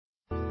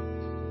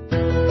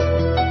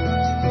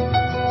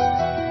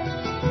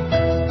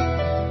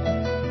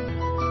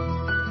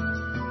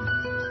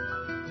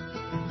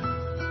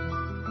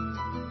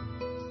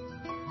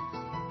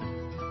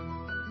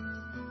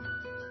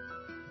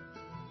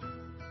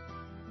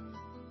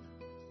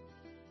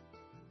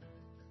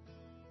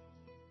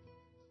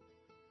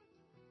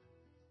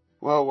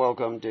Well,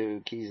 welcome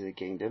to Keys of the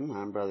Kingdom.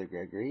 I'm Brother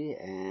Gregory,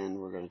 and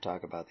we're going to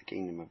talk about the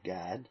Kingdom of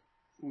God.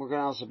 We're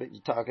going to also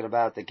be talking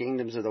about the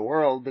kingdoms of the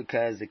world,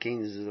 because the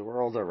kingdoms of the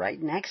world are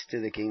right next to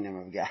the Kingdom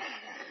of God.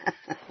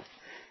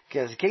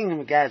 Because the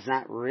Kingdom of God is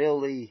not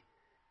really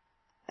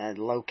a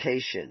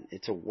location.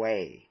 It's a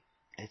way.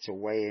 It's a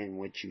way in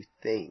which you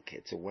think.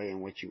 It's a way in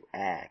which you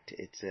act.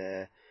 It's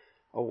a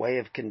way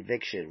of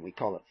conviction. We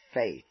call it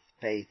faith.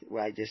 Faith,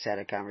 well, I just had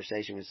a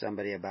conversation with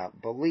somebody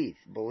about belief.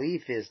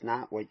 Belief is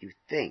not what you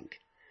think.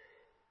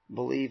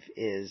 Belief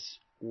is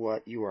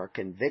what you are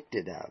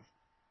convicted of.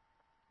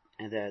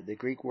 And the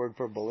Greek word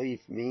for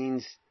belief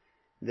means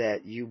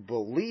that you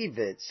believe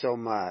it so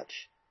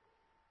much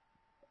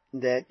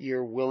that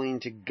you're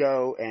willing to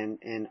go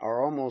and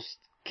are almost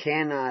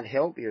cannot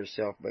help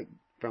yourself but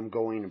from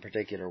going a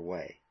particular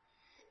way.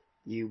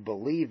 You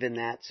believe in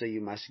that, so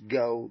you must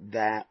go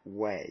that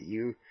way.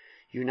 You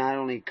not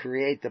only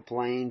create the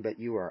plane, but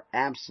you are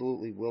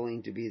absolutely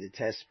willing to be the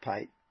test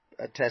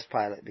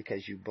pilot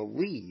because you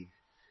believe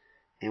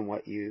in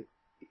what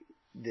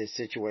this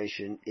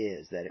situation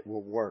is, that it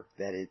will work,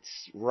 that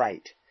it's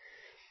right.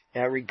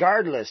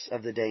 Regardless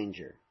of the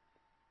danger,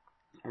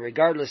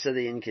 regardless of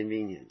the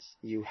inconvenience,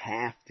 you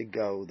have to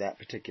go that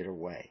particular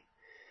way.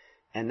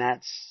 And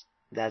that's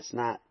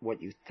not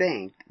what you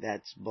think,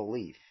 that's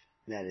belief,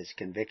 that is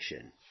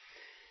conviction.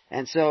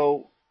 And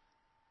so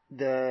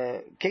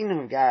the Kingdom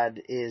of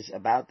God is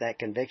about that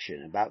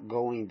conviction, about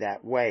going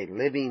that way,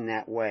 living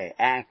that way,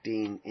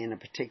 acting in a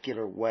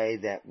particular way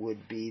that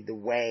would be the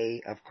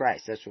way of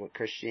Christ. That's what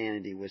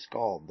Christianity was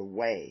called, the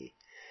way.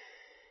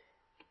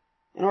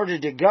 In order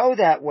to go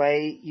that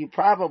way, you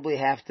probably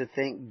have to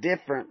think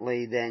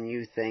differently than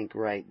you think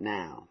right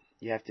now.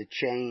 You have to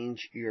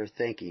change your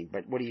thinking.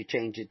 But what do you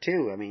change it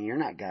to? I mean, you're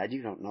not God.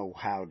 You don't know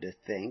how to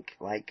think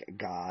like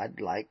God,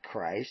 like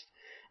Christ.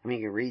 I mean,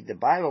 you can read the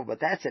Bible, but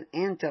that's an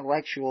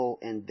intellectual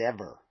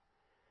endeavor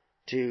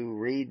to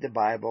read the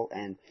Bible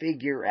and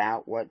figure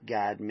out what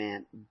God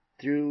meant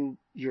through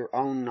your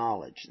own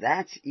knowledge.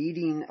 That's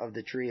eating of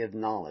the tree of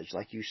knowledge.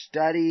 Like you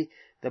study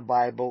the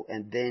Bible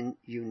and then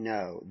you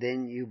know,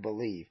 then you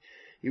believe.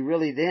 You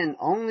really then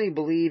only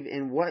believe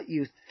in what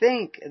you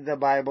think the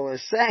Bible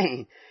is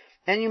saying.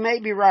 And you may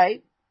be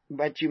right,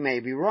 but you may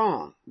be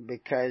wrong,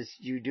 because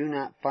you do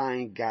not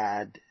find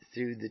God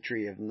through the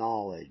tree of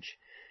knowledge.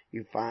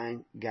 You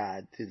find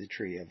God through the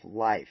tree of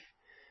life.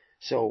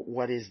 So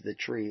what is the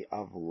tree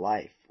of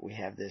life? We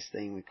have this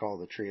thing we call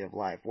the tree of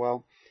life.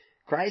 Well,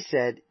 Christ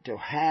said to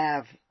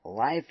have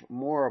life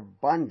more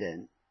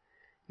abundant,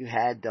 you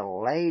had to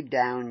lay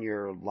down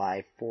your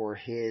life for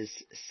His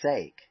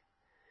sake.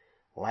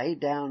 Lay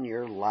down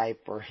your life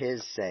for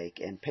His sake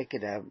and pick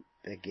it up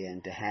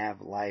again to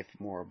have life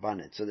more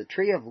abundant. So the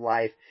tree of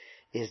life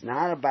is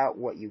not about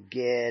what you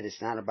get.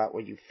 It's not about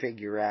what you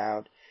figure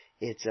out.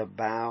 It's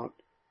about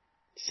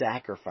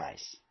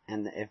sacrifice.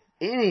 And if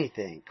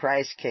anything,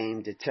 Christ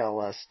came to tell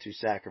us to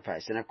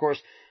sacrifice. And of course,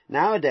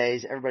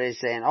 nowadays, everybody's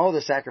saying, oh, the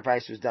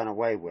sacrifice was done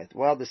away with.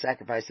 Well, the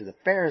sacrifice of the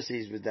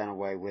Pharisees was done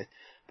away with,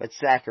 but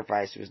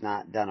sacrifice was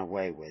not done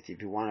away with.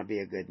 If you want to be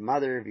a good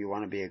mother, if you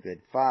want to be a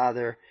good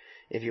father,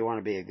 if you want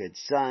to be a good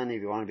son,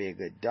 if you want to be a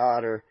good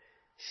daughter,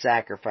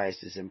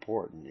 sacrifice is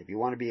important. If you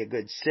want to be a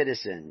good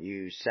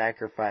citizen,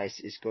 sacrifice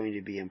is going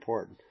to be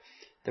important.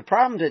 The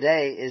problem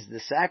today is the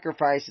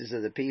sacrifices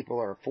of the people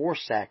are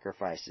forced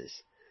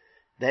sacrifices.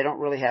 They don't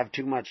really have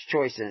too much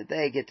choice in it.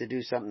 They get to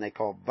do something they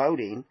call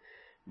voting,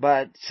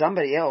 but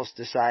somebody else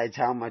decides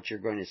how much you're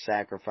going to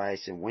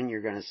sacrifice and when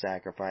you're going to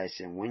sacrifice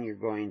and when you're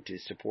going to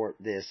support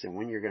this and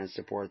when you're going to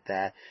support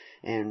that.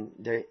 And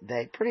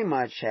they pretty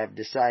much have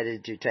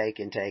decided to take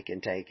and take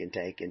and take and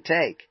take and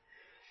take.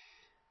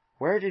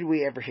 Where did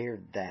we ever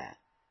hear that?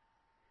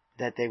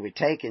 That they would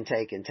take and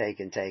take and take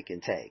and take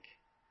and take.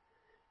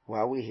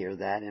 Well, we hear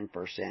that in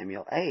 1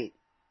 Samuel 8,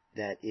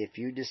 that if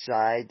you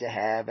decide to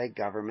have a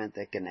government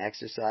that can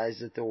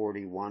exercise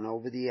authority one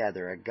over the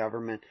other, a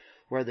government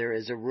where there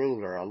is a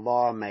ruler, a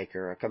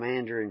lawmaker, a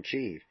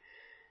commander-in-chief,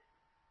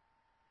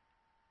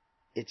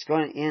 it's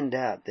going to end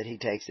up that he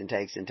takes and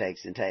takes and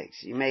takes and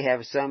takes. You may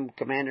have some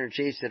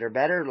commander-in-chiefs that are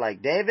better,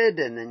 like David,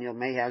 and then you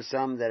may have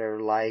some that are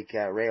like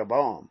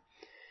Rehoboam,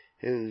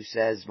 who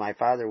says, my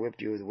father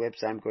whipped you with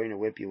whips, I'm going to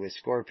whip you with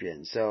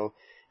scorpions. So,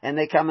 and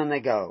they come and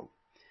they go.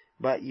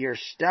 But you're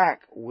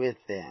stuck with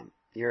them.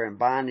 You're in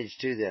bondage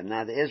to them.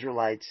 Now the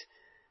Israelites,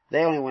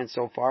 they only went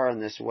so far in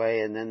this way,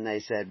 and then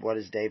they said, what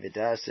is David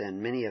to us?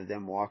 And many of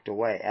them walked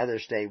away.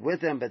 Others stayed with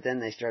him, but then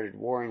they started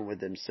warring with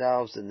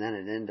themselves, and then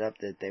it ended up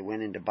that they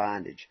went into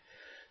bondage.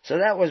 So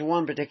that was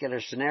one particular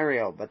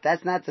scenario, but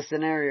that's not the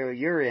scenario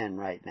you're in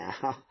right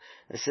now.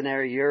 The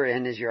scenario you're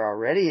in is you're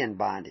already in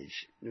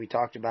bondage. We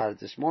talked about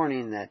it this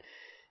morning that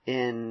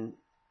in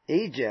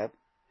Egypt,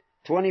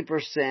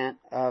 20%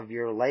 of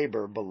your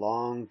labor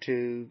belonged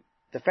to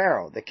the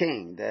Pharaoh, the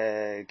king,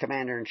 the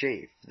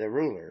commander-in-chief, the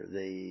ruler,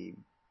 the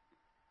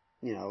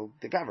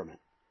government.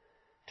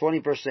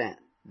 20%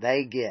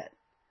 they get.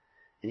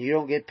 And you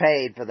don't get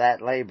paid for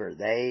that labor.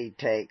 They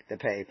take the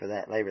pay for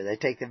that labor. They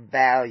take the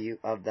value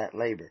of that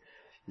labor.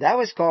 That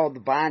was called the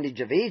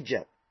bondage of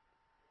Egypt.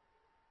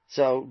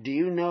 So, do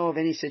you know of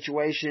any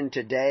situation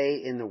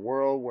today in the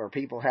world where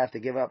people have to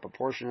give up a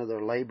portion of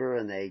their labor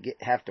and they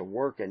have to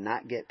work and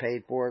not get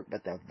paid for it,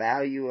 but the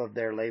value of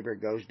their labor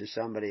goes to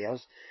somebody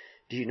else?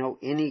 Do you know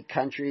any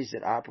countries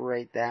that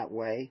operate that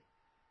way?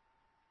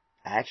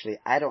 Actually,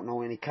 I don't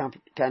know any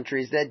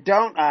countries that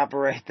don't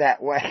operate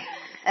that way.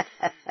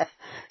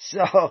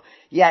 So,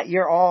 yeah,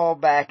 you're all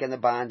back in the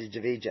bondage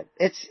of Egypt.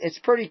 It's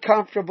pretty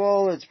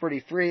comfortable, it's pretty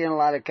free in a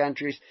lot of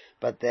countries,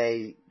 but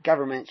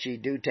government, she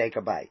do take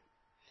a bite.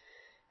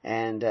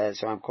 And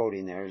so I'm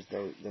quoting there.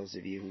 Those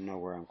of you who know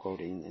where I'm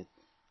quoting,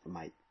 it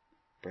might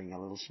bring a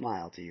little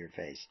smile to your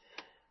face.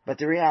 But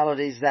the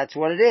reality is that's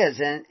what it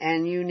is,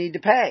 and you need to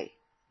pay.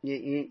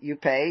 You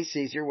pay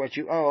Caesar what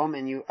you owe him,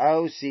 and you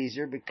owe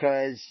Caesar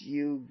because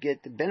you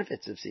get the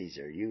benefits of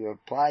Caesar. You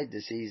applied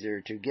to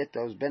Caesar to get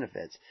those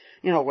benefits.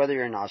 You know, whether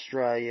you're in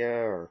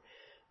Australia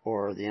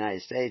or the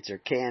United States or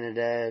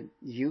Canada,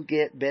 you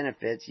get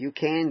benefits. You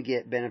can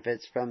get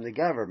benefits from the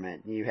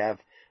government. You have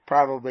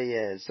probably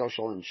a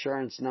social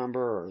insurance number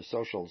or a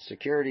social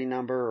security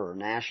number or a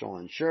national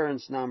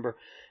insurance number,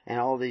 and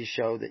all these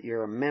show that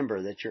you're a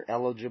member, that you're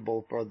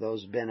eligible for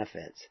those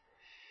benefits.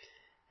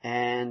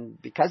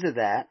 And because of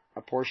that,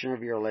 a portion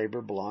of your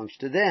labor belongs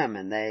to them,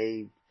 and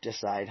they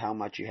decide how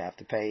much you have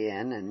to pay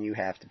in, and you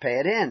have to pay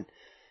it in.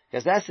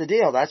 Because that's the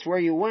deal. That's where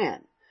you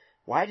went.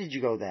 Why did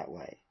you go that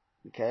way?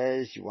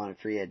 Because you wanted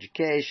free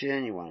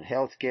education, you wanted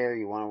health care,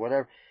 you wanted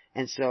whatever.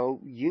 And so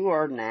you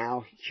are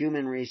now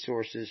human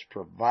resources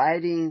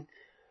providing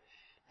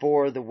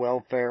for the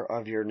welfare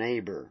of your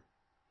neighbor,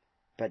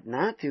 but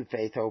not through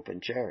faith, hope,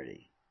 and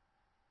charity,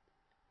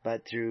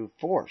 but through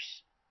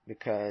force,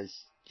 because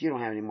you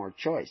don't have any more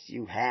choice.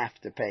 You have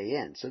to pay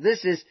in. So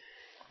this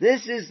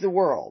is the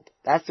world.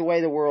 That's the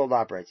way the world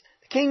operates.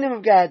 The kingdom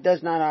of God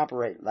does not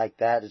operate like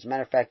that. As a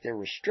matter of fact, they're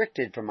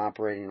restricted from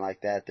operating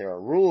like that. There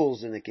are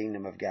rules in the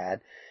kingdom of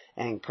God,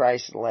 and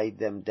Christ laid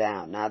them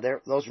down. Now,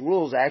 those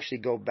rules actually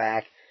go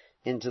back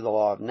into the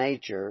law of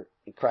nature.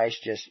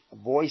 Christ just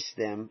voiced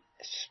them,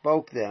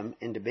 spoke them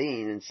into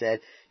being, and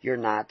said, you're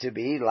not to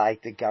be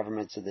like the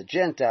governments of the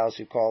Gentiles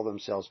who call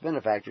themselves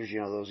benefactors,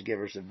 those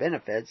givers of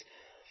benefits,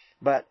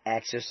 but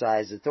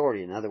exercise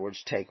authority. In other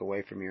words, take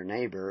away from your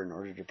neighbor in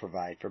order to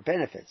provide for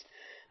benefits.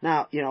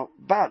 Now,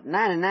 about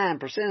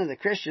 99% of the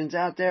Christians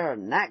out there are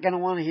not going to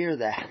want to hear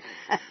that.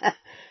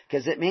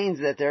 Because it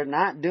means that they're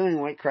not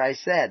doing what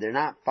Christ said. They're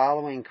not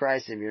following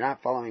Christ. If you're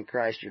not following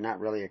Christ, you're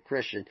not really a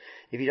Christian.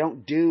 If you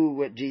don't do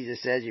what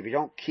Jesus says, if you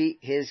don't keep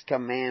His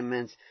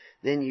commandments,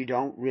 then you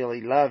don't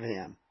really love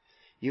Him.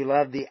 You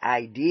love the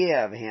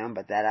idea of Him,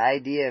 but that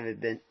idea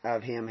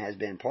of Him has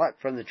been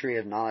plucked from the tree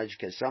of knowledge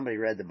because somebody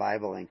read the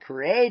Bible and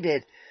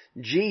created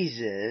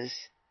Jesus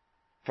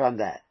from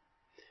that.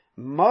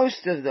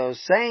 Most of those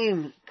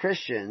same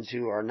Christians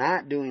who are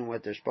not doing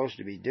what they're supposed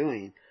to be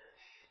doing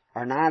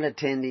are not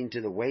attending to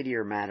the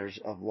weightier matters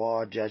of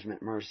law,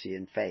 judgment, mercy,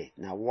 and faith.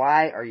 Now,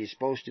 why are you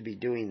supposed to be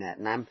doing that?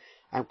 And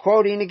I'm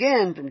quoting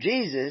again from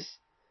Jesus,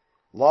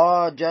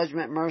 law,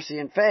 judgment, mercy,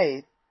 and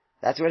faith.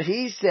 That's what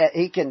He said.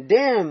 He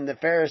condemned the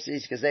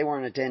Pharisees because they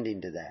weren't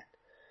attending to that.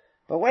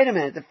 But wait a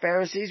minute, the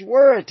Pharisees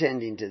were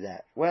attending to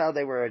that. Well,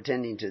 they were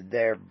attending to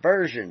their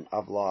version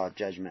of law,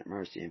 judgment,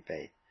 mercy, and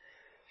faith.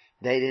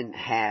 They didn't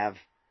have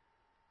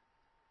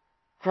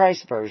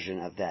Christ's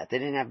version of that. They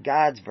didn't have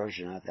God's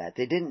version of that.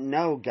 They didn't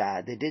know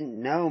God. They didn't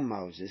know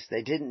Moses.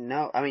 They didn't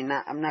know, I'm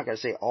not going to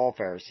say all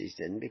Pharisees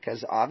didn't,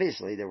 because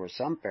obviously there were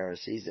some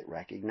Pharisees that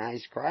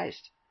recognized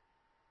Christ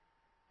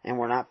and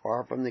were not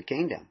far from the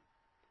kingdom.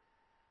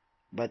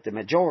 But the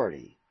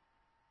majority,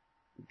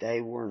 they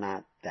were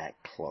not that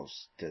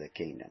close to the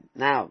kingdom.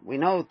 Now, we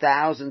know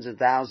thousands and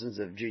thousands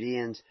of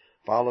Judeans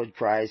followed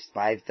Christ,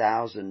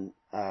 5,000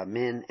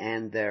 men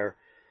and their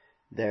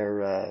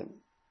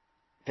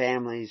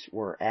families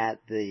were at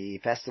the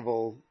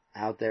festival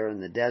out there in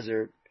the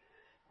desert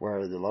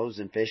where the loaves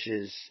and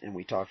fishes, and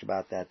we talked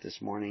about that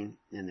this morning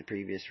in the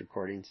previous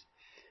recordings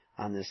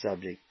on this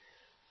subject.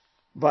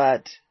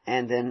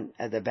 And then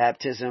the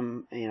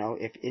baptism,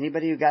 if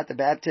anybody who got the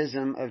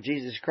baptism of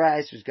Jesus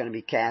Christ was going to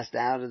be cast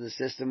out of the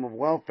system of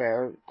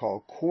welfare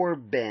called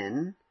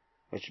Korban,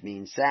 which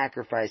means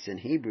sacrifice in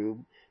Hebrew,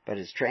 but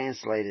is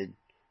translated,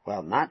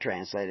 well, not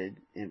translated,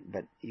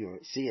 but you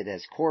see it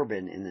as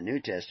Korban in the New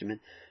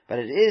Testament, but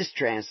it is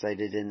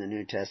translated in the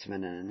New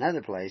Testament in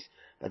another place,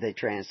 but they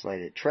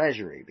translate it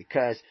treasury,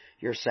 because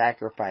your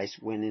sacrifice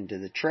went into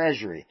the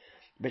treasury.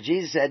 But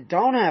Jesus said,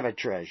 don't have a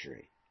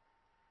treasury.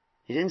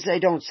 He didn't say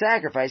don't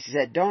sacrifice. He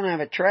said don't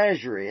have a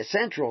treasury, a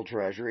central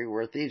treasury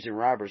where thieves and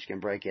robbers can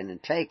break in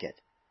and take it.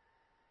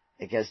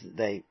 Because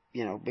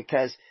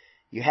because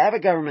you have a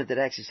government that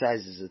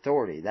exercises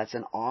authority. That's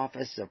an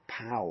office of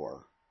power.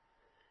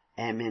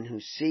 And men who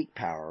seek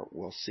power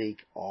will seek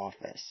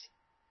office.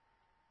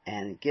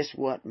 And guess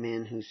what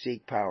men who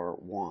seek power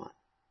want?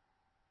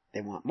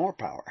 They want more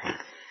power.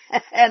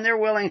 And they're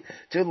willing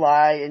to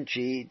lie and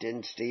cheat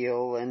and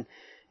steal and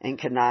and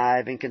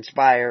connive and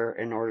conspire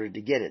in order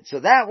to get it.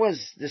 So that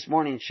was this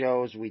morning's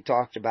show. As we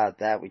talked about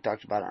that. We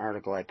talked about an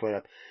article I put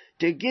up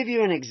to give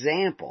you an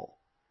example,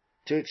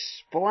 to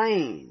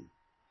explain,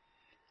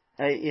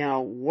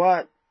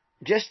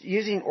 just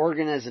using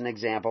Oregon as an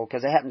example,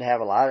 because I happen to have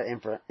a lot of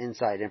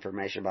inside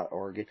information about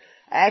Oregon.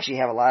 I actually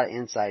have a lot of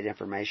inside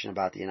information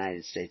about the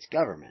United States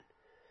government.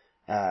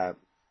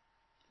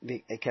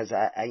 Because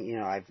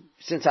I've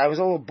since I was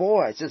a little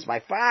boy, since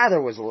my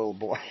father was a little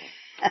boy,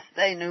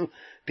 they knew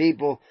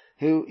people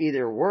who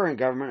either were in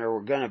government or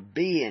were going to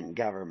be in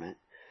government.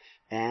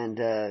 And,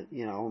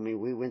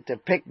 we went to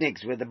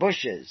picnics with the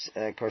Bushes.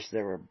 Of course,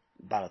 there were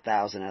about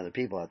 1,000 other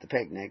people at the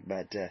picnic,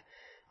 but,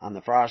 on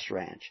the Frost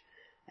Ranch.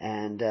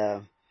 And,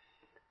 so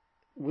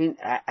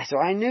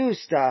I knew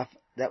stuff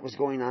that was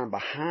going on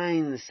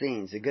behind the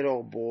scenes. The good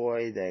old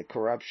boy, the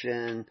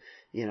corruption,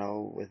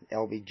 with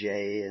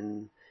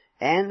LBJ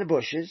and the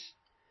Bushes.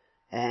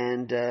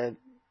 And,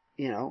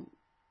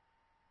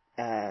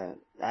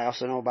 I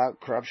also know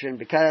about corruption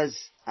because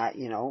I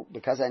know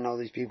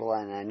these people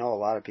and I know a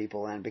lot of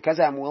people, and because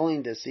I'm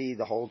willing to see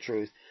the whole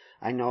truth,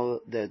 I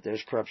know that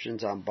there's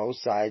corruptions on both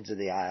sides of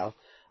the aisle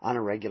on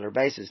a regular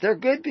basis. There are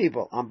good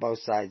people on both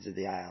sides of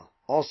the aisle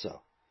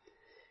also,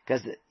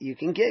 because you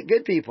can get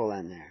good people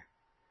in there.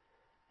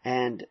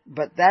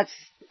 But that's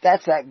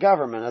that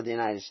government of the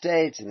United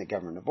States and the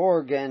government of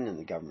Oregon and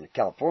the government of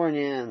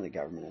California and the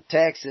government of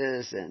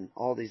Texas and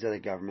all these other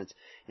governments,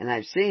 and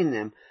I've seen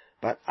them.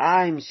 But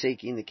I'm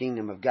seeking the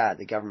kingdom of God,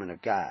 the government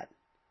of God.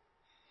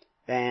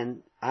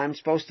 And I'm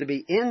supposed to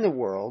be in the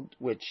world,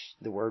 which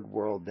the word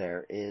world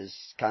there is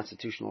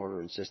constitutional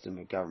order and system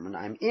of government.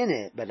 I'm in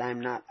it, but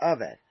I'm not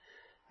of it.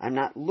 I'm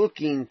not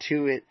looking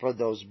to it for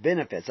those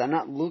benefits. I'm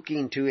not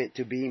looking to it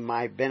to be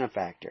my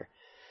benefactor.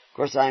 Of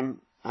course,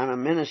 I'm a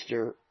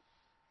minister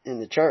in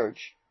the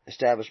church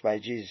established by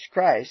Jesus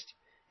Christ.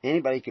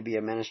 Anybody could be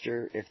a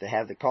minister if they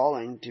have the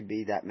calling to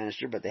be that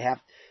minister, but they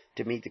have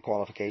to meet the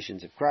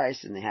qualifications of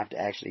Christ, and they have to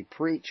actually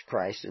preach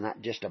Christ and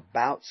not just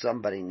about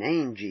somebody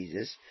named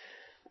Jesus.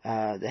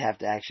 They have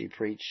to actually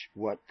preach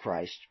what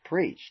Christ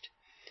preached.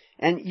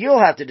 And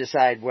you'll have to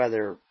decide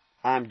whether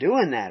I'm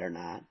doing that or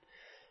not.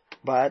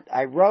 But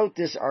I wrote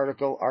this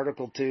article,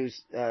 Article 2,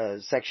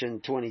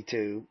 Section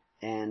 22,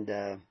 and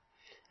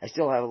I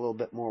still have a little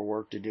bit more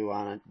work to do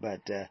on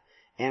it,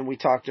 and we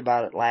talked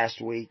about it last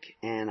week,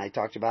 and I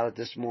talked about it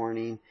this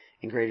morning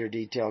in greater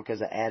detail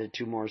because I added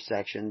 2 more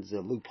sections,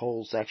 the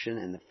loophole section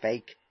and the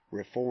fake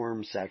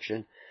reform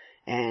section,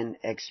 and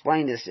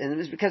explained this. And it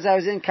was because I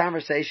was in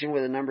conversation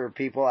with a number of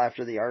people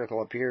after the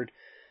article appeared,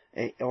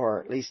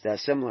 or at least a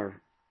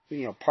similar,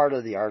 part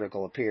of the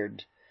article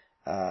appeared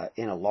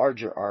in a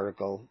larger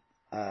article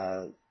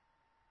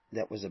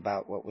that was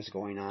about what was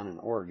going on in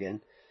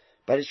Oregon.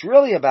 But it's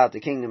really about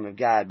the kingdom of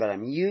God, but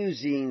I'm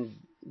using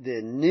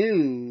the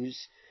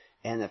news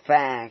and the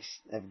facts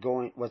of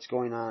what's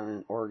going on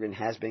in Oregon,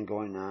 has been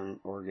going on in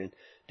Oregon,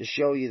 to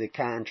show you the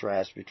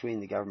contrast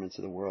between the governments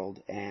of the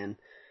world and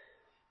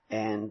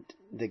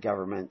the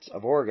governments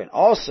of Oregon.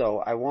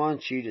 Also, I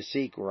want you to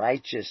seek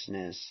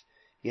righteousness.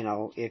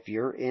 If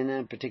you're in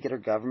a particular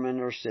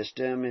government or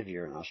system, if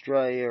you're in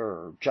Australia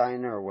or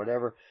China or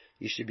whatever,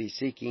 you should be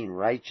seeking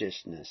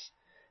righteousness.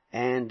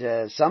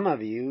 And some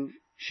of you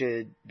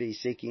should be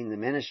seeking the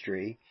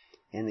ministry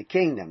in the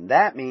kingdom.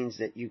 That means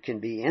that you can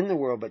be in the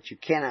world, but you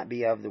cannot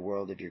be of the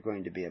world if you're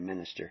going to be a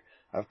minister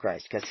of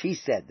Christ. Because He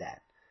said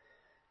that.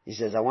 He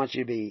says,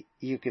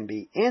 you can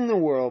be in the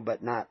world,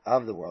 but not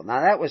of the world.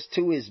 Now that was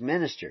to His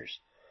ministers.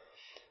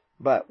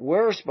 But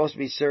we're supposed to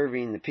be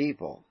serving the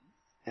people.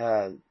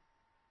 The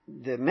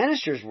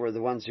ministers were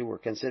the ones who were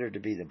considered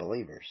to be the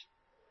believers.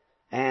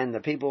 And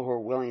the people who are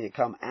willing to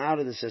come out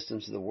of the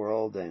systems of the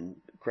world and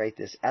create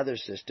this other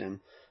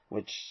system,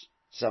 which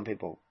some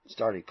people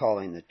started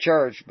calling the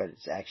church, but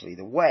it's actually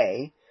the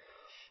way.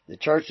 The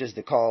church is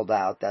the called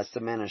out. That's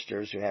the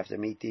ministers who have to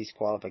meet these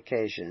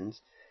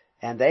qualifications.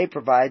 And they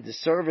provide the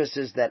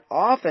services that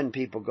often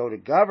people go to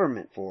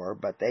government for,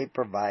 but they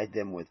provide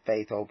them with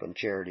faith, hope, and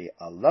charity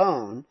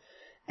alone.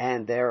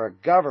 And they're a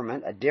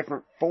government, a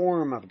different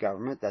form of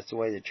government. That's the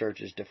way the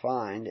church is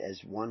defined,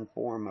 as one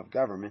form of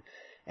government.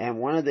 And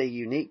one of the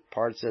unique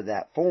parts of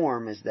that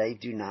form is they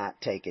do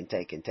not take and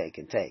take and take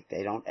and take.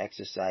 They don't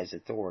exercise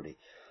authority.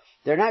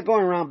 They're not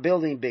going around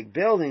building big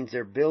buildings.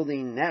 They're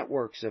building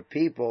networks of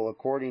people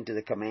according to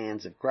the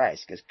commands of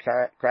Christ. Because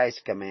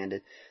Christ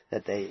commanded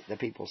that the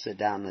people sit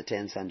down in the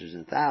tens, hundreds,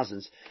 and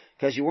thousands.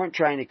 Because you weren't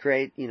trying to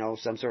create,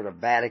 some sort of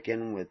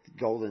Vatican with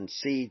golden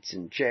seats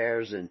and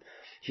chairs and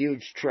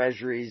huge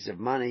treasuries of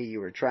money.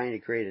 You were trying to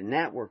create a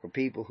network of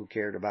people who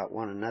cared about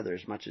one another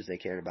as much as they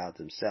cared about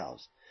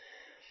themselves.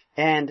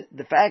 And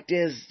the fact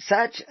is,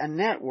 such a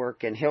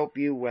network can help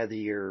you whether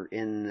you're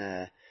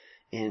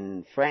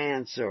in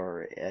France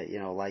or,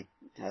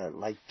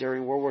 like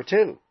during World War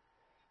II,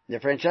 the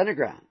French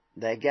underground.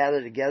 They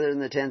gathered together in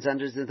the tens,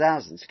 hundreds, and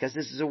thousands, because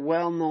this is a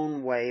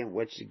well-known way in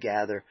which to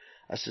gather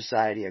a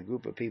society, a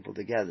group of people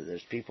together.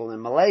 There's people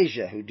in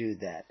Malaysia who do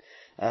that.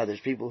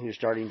 There's people who are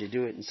starting to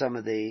do it in some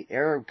of the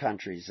Arab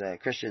countries.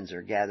 Christians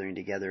are gathering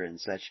together in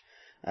such.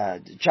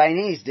 The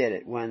Chinese did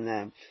it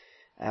when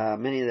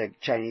many of the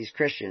Chinese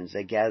Christians,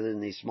 they gathered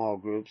in these small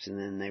groups and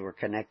then they were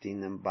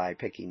connecting them by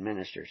picking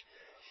ministers.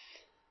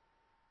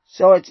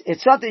 So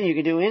it's something you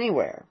can do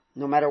anywhere,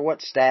 no matter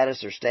what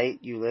status or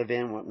state you live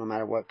in, no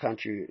matter what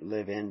country you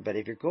live in. But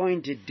if you're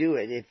going to do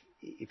it,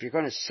 if you're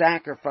going to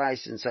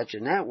sacrifice in such a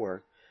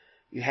network,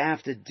 you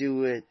have to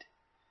do it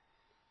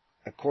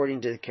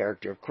according to the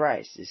character of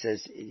Christ. It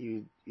says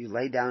you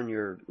lay down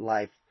your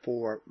life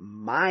for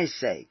my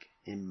sake,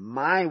 in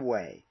my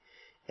way,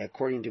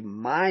 according to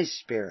my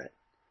spirit.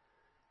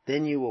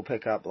 Then you will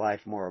pick up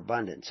life more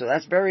abundant. So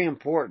that's very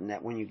important,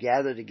 that when you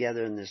gather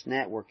together in this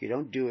network, you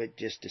don't do it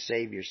just to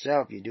save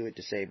yourself, you do it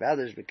to save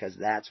others, because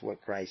that's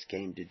what Christ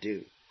came to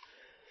do.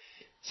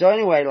 So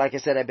anyway, like I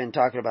said, I've been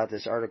talking about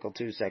this Article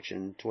 2,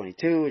 Section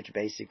 22, which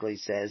basically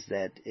says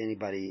that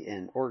anybody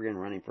in Oregon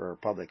running for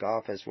public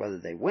office, whether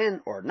they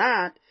win or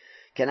not,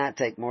 cannot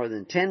take more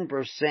than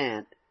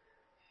 10%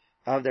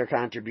 of their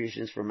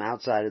contributions from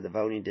outside of the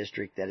voting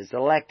district that is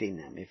electing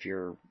them. If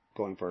you're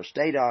going for a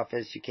state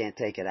office, you can't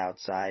take it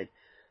outside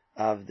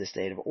of the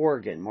state of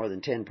Oregon, more than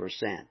 10%.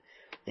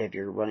 If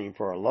you're running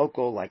for a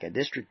local, like a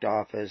district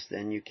office,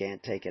 then you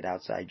can't take it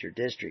outside your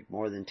district,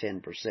 more than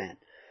 10%.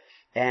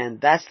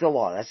 And that's the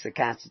law. That's the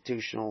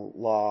constitutional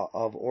law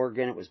of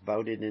Oregon. It was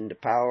voted into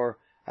place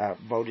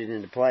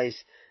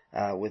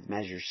with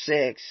Measure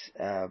 6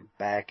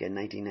 back in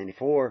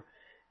 1994,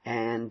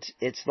 and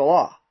it's the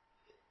law.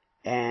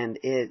 And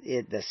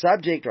the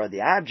subject or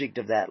the object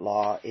of that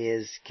law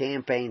is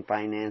campaign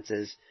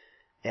finances.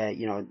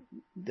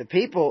 The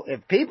people,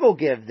 if people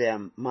give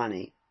them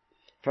money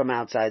from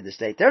outside the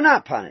state, they're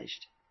not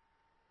punished.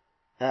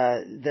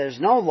 There's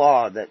no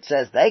law that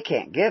says they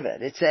can't give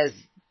it. It says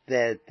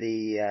that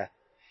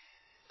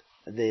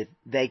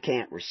they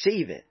can't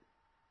receive it.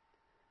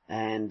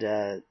 And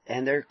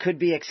there could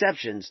be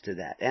exceptions to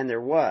that. And there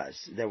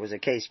was a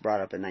case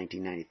brought up in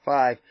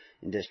 1995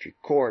 in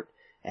district court.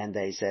 And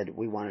they said,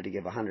 we wanted to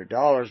give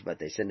 $100, but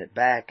they sent it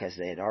back because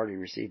they had already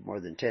received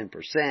more than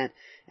 10%.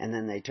 And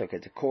then they took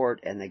it to court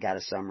and they got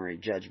a summary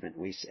judgment.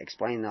 We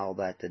explained all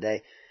that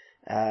today,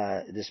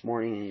 this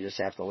morning, and you just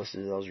have to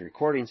listen to those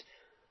recordings.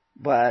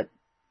 But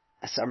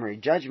a summary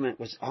judgment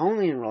was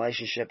only in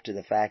relationship to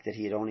the fact that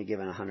he had only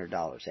given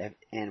 $100.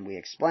 And we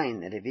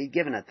explained that if he'd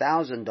given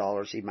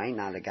 $1,000, he might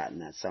not have gotten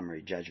that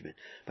summary judgment.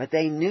 But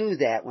they knew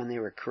that when they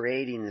were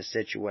creating the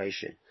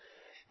situation.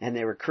 And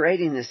they were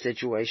creating this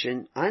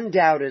situation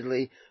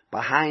undoubtedly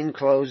behind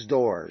closed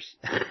doors.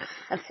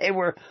 They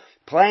were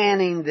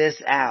planning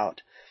this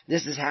out.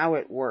 This is how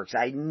it works.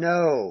 I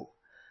know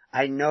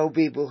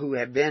people who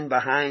have been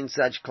behind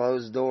such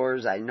closed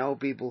doors. I know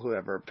people who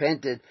have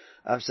repented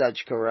of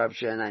such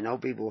corruption. I know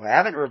people who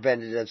haven't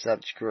repented of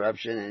such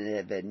corruption and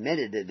have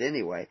admitted it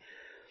anyway,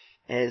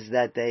 is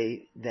that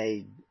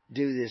they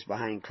do this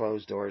behind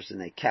closed doors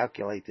and they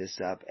calculate this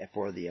up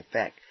for the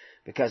effect.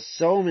 Because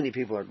so many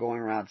people are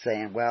going around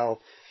saying, well,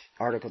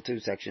 Article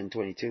 2, Section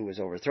 22 was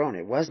overthrown.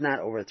 It was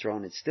not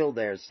overthrown. It's still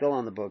there. It's still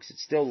on the books.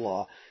 It's still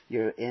law.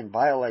 You're in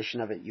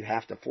violation of it. You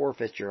have to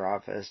forfeit your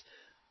office.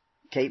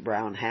 Kate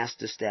Brown has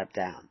to step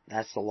down.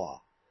 That's the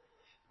law.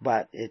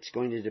 But it's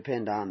going to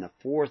depend on the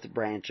fourth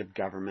branch of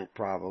government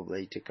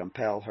probably to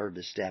compel her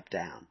to step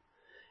down.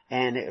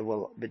 And it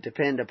will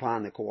depend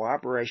upon the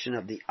cooperation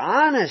of the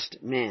honest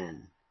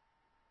men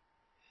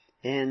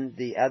in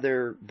the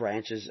other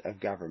branches of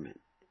government.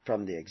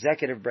 From the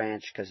executive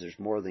branch, because there's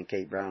more than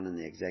Kate Brown in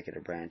the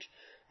executive branch,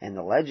 and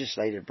the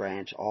legislative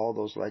branch, all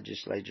those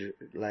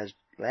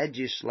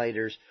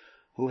legislators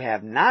who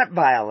have not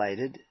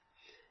violated,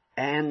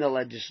 and the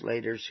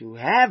legislators who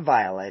have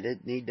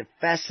violated need to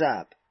fess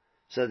up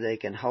so they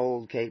can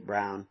hold Kate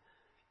Brown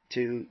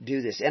to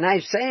do this. And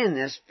I'm saying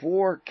this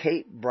for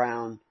Kate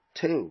Brown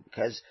too,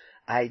 because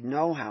I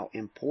know how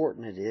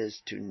important it is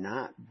to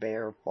not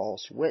bear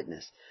false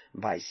witness.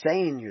 By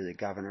saying you're the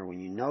governor when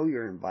you know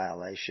you're in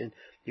violation,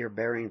 you're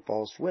bearing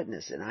false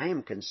witness. And I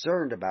am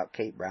concerned about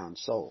Kate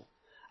Brown's soul.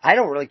 I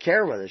don't really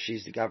care whether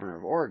she's the governor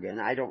of Oregon.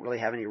 I don't really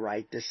have any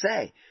right to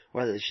say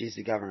whether she's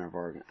the governor of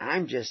Oregon.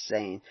 I'm just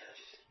saying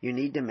you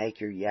need to make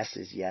your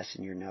yeses yes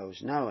and your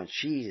noes no. And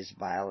she has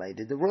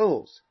violated the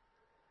rules.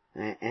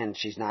 And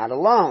she's not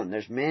alone.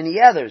 There's many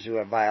others who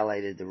have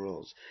violated the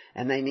rules.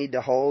 And they need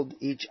to hold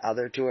each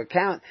other to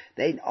account.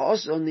 They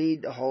also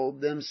need to hold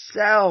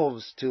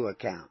themselves to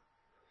account.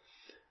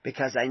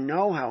 Because I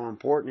know how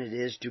important it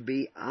is to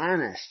be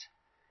honest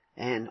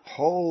and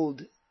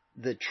hold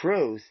the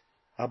truth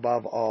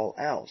above all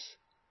else.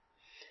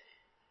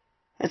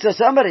 And so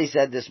somebody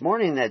said this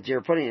morning that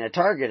you're putting a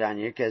target on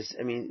you because,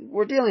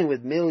 we're dealing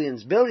with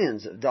millions,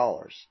 billions of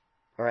dollars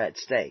are at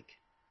stake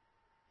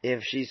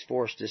if she's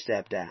forced to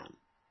step down.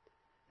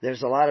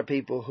 There's a lot of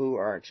people who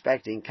are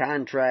expecting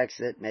contracts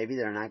that maybe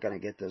they're not going to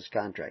get those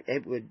contracts.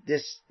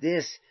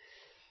 This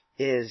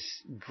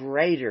is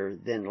greater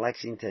than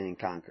Lexington and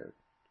Concord.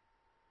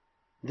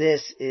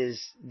 This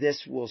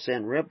will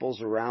send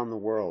ripples around the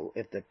world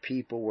if the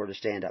people were to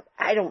stand up.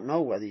 I don't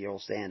know whether you'll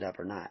stand up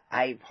or not.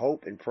 I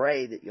hope and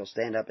pray that you'll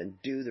stand up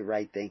and do the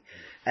right thing.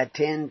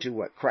 Attend to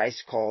what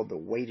Christ called the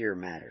weightier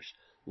matters: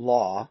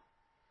 law,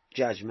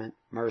 judgment,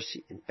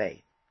 mercy, and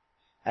faith.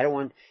 I don't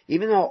want,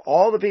 even though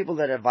all the people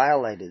that have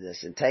violated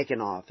this and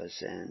taken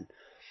office and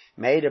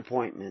made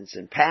appointments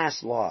and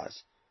passed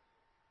laws,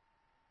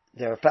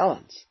 they're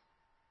felons.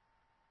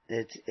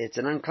 It's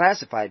an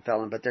unclassified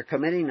felon, but they're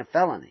committing a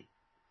felony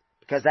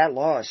because that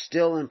law is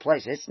still in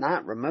place. It's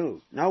not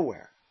removed.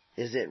 Nowhere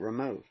is it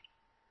removed.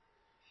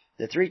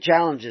 The three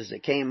challenges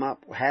that came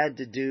up had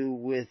to do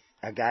with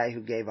a guy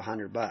who gave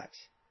 $100.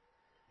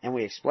 And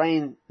we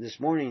explained this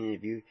morning,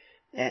 if you,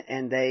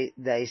 and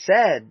they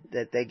said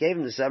that they gave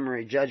him the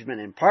summary judgment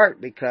in part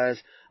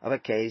because of a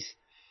case,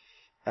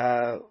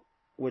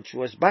 which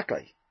was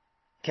Buckley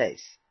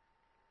case.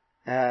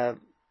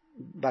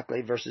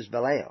 Buckley versus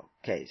Vallejo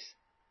case.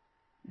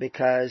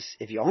 Because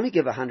if you only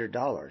give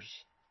 $100,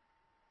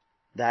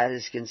 that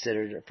is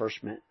considered a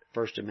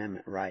First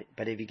Amendment right.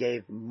 But if you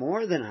gave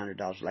more than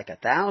 $100, like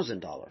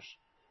 $1,000,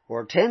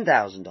 or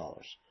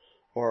 $10,000,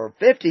 or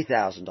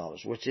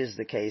 $50,000, which is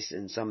the case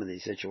in some of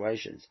these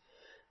situations,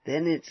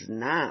 then it's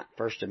not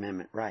First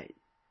Amendment right.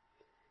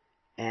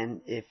 And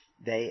if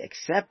they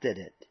accepted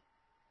it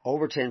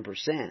over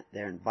 10%,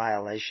 they're in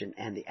violation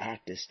and the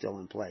act is still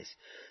in place.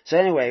 So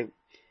anyway,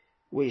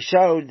 we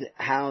showed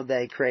how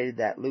they created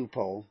that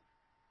loophole,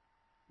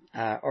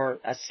 or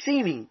a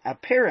seeming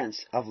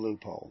appearance of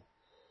loophole.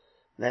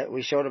 That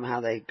we showed them how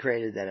they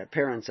created that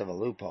appearance of a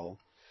loophole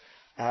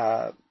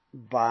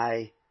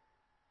by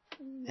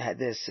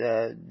this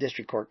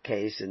district court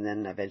case, and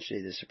then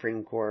eventually the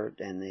Supreme Court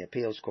and the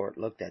appeals court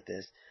looked at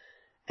this.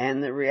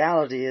 And the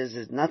reality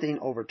is nothing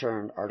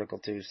overturned Article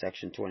 2,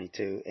 Section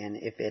 22. And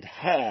if it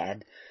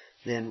had,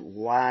 then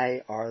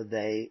why are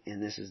they,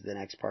 and this is the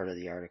next part of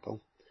the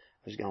article.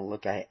 I was going to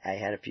look, I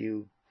had a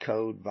few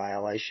code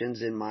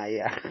violations in my,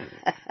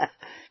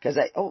 because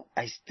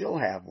I still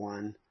have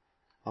one.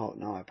 Oh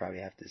no, I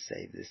probably have to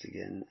save this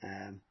again.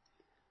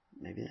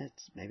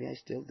 Maybe I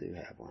still do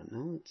have one.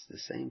 No, it's the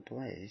same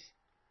place.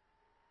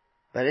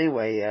 But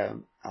anyway,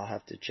 I'll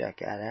have to check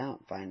that out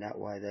and find out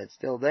why that's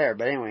still there.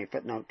 But anyway,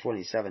 footnote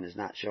 27 is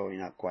not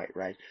showing up quite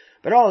right.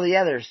 But all the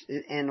others,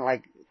 and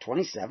like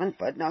 27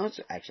 footnotes,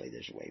 actually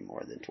there's way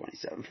more than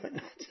 27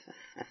 footnotes.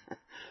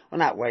 Well,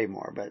 not way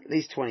more, but at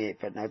least 28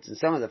 footnotes, and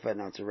some of the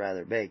footnotes are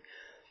rather big.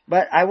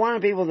 But I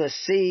wanted people to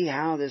see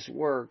how this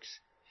works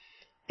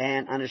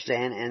and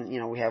understand,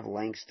 and we have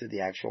links to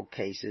the actual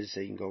cases so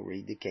you can go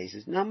read the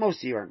cases. Now, most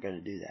of you aren't going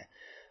to do that.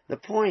 The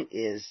point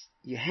is,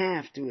 you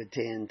have to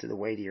attend to the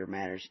weightier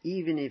matters,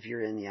 even if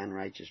you're in the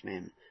unrighteous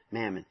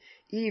mammon,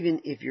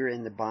 even if you're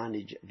in the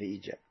bondage of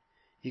Egypt.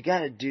 You got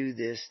to do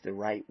this the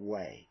right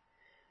way.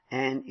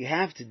 And you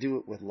have to do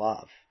it with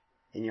love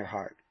in your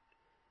heart.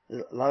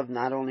 Love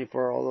not only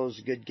for all those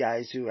good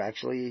guys who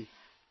actually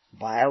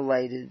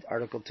violated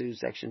Article 2,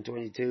 Section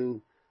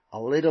 22 a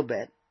little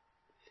bit,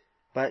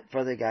 but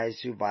for the guys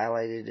who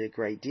violated a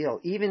great deal,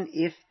 even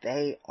if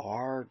they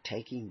are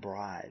taking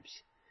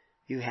bribes.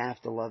 You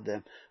have to love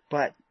them.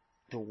 But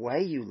the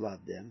way you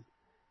love them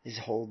is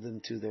hold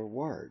them to their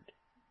word.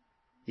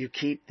 You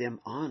keep them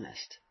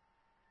honest.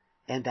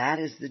 And that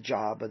is the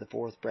job of the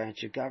fourth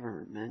branch of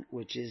government,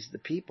 which is the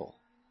people.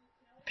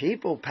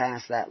 People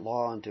pass that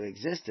law into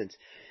existence.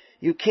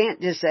 You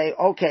can't just say,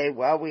 okay,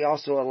 well, we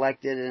also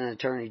elected an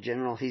attorney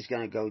general. He's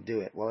going to go do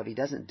it. Well, if he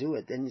doesn't do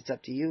it, then it's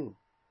up to you.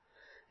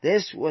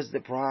 This was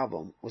the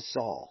problem with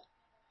Saul.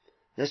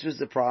 This was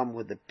the problem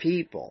with the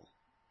people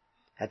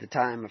at the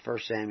time of 1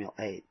 Samuel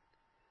 8.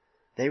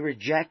 They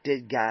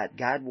rejected God.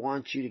 God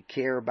wants you to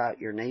care about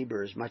your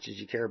neighbor as much as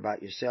you care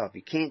about yourself.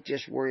 You can't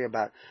just worry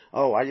about,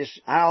 all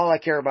I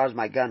care about is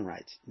my gun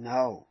rights.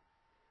 No.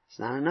 It's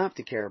not enough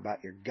to care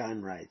about your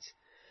gun rights.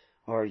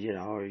 Or,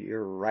 or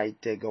your right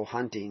to go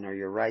hunting, or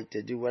your right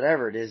to do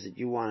whatever it is that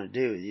you want to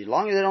do. As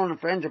long as they don't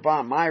infringe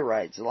upon my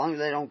rights, as long as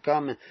they don't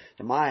come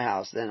to my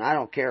house, then I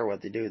don't care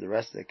what they do the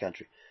rest of the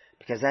country.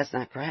 Because that's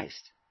not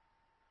Christ.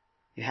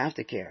 You have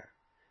to care.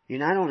 You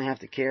not only have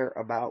to care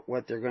about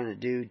what they're going to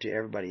do to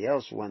everybody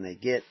else when they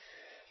get,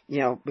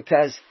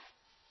 because,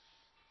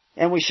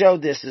 and we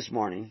showed this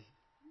morning,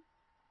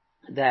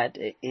 that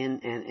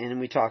and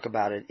we talk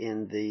about it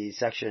in the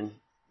section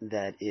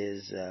that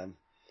is,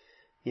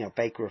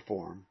 fake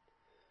reform,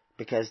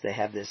 because they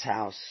have this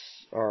House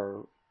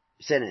or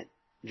Senate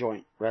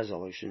joint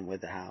resolution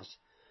with the House,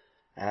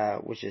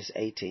 which is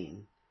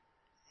 18.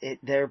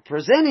 They're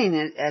presenting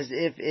it as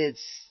if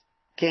it's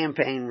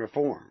campaign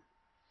reform.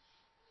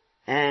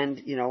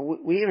 And,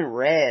 we even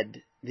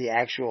read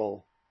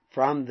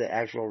from the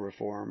actual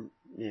reform,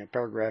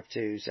 paragraph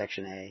 2,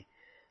 section A,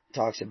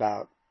 talks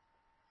about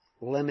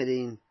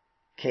limiting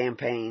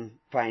campaign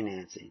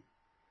financing.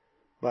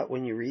 But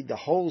when you read the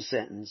whole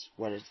sentence,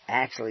 what it's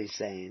actually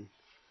saying,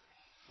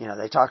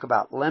 they talk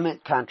about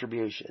limit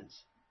contributions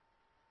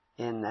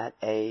in that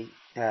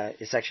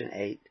section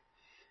 8,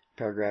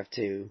 paragraph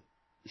 2,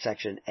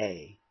 section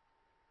A.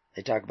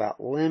 They talk about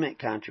limit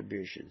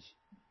contributions.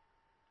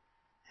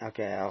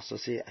 Okay, I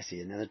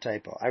see another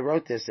typo. I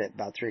wrote this at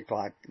about 3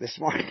 o'clock this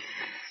morning.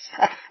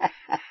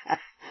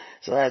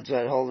 So that's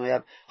what holds me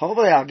up.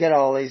 Hopefully I'll get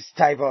all these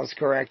typos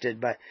corrected,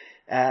 but,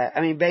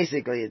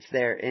 basically it's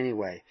there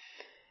anyway.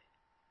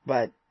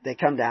 But they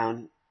come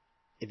down,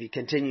 if you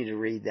continue to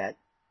read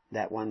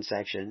that one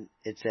section,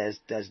 it says,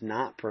 does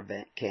not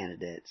prevent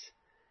candidates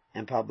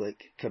and public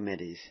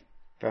committees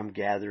from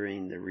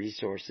gathering the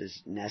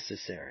resources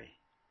necessary.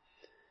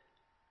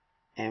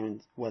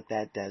 And what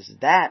that does,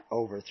 that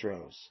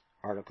overthrows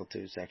Article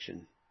 2,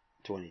 Section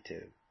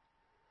 22.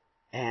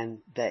 And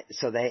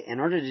in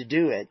order to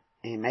do it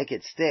and make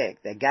it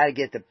stick, they gotta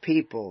get the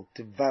people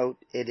to vote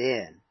it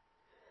in.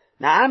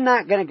 Now, I'm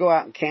not gonna go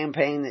out and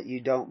campaign that you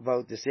don't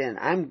vote this in.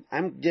 I'm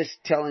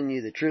just telling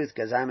you the truth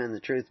because I'm in the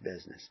truth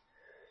business.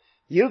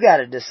 You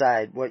gotta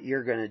decide what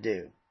you're gonna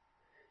do.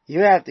 You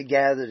have to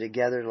gather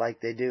together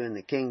like they do in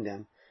the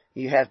kingdom.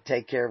 You have to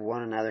take care of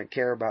one another,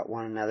 care about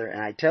one another, and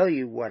I tell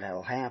you what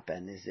will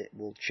happen is it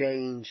will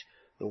change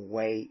the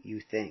way you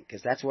think,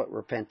 because that's what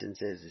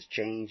repentance is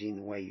changing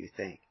the way you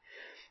think.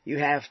 You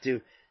have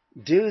to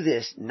do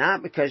this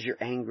not because you're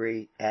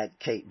angry at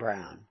Kate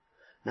Brown,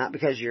 not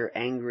because you're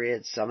angry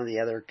at some of the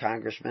other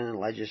congressmen and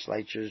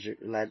legislators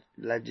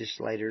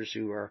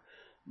who are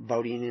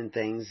voting in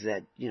things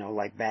that,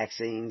 like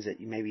vaccines, that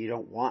maybe you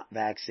don't want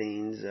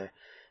vaccines, or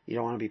you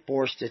don't want to be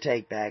forced to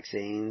take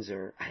vaccines,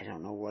 or I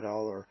don't know what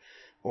all,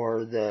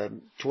 or the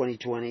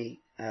 2020,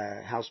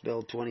 House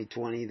Bill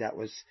 2020 that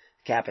was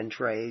cap and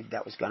trade,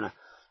 that was going to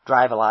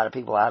drive a lot of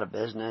people out of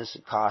business,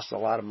 cost a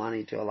lot of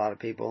money to a lot of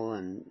people,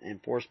 and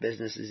force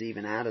businesses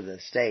even out of the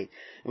state.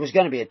 It was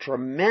going to be a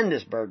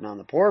tremendous burden on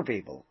the poor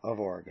people of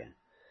Oregon.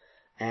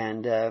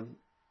 But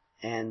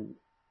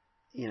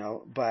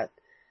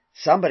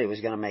somebody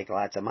was going to make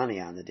lots of money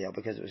on the deal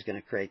because it was going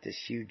to create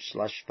this huge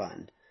slush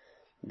fund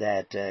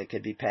that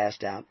could be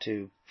passed out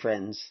to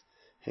friends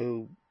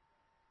who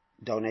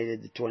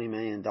donated the $20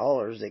 million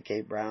that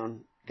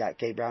got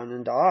Kate Brown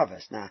into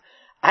office. Now,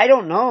 I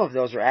don't know if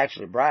those were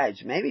actually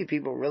bribes. Maybe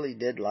people really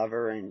did love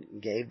her and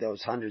gave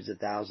those hundreds of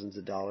thousands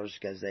of dollars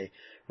because they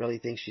really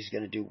think she's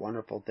going to do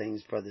wonderful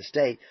things for the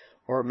state.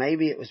 Or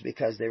maybe it was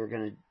because they were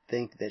going to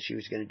think that she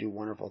was going to do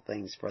wonderful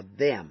things for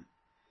them.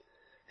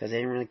 Because they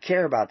didn't really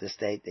care about the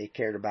state. They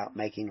cared about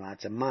making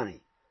lots of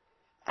money.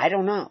 I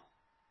don't know.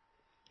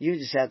 You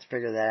just have to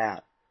figure that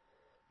out.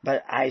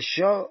 But I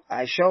show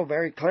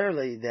very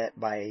clearly that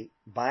by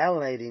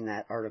violating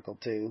that Article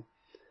 2,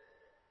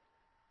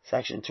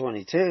 Section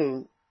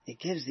 22, it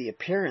gives the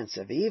appearance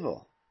of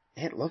evil.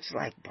 It looks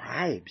like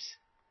bribes.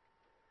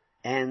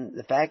 And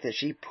the fact that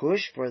she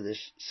pushed for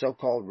this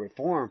so-called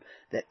reform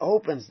that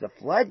opens the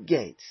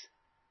floodgates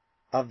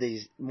of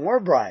these more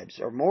bribes,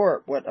 or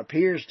more what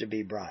appears to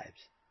be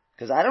bribes.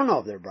 Because I don't know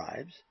if they're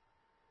bribes.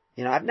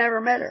 I've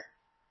never met her.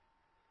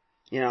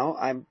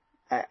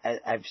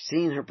 I've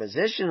seen her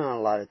position on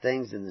a lot of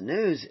things in the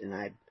news, and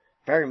I'm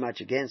very much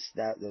against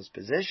those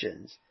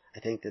positions. I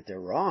think that they're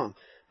wrong.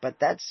 But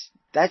that's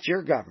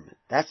your government.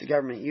 That's the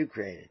government you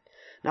created.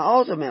 Now,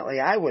 ultimately,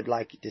 I would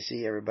like to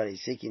see everybody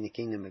seeking the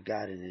kingdom of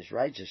God and His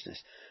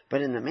righteousness.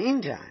 But in the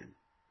meantime,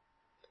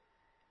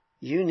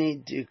 you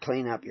need to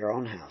clean up your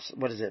own house.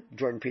 What is it?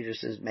 Jordan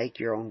Peterson says, make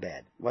your own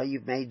bed. Well,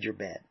 you've made your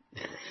bed.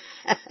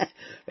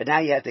 But now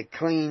you have to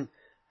clean,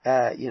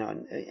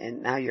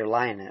 and now you're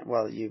lying in it.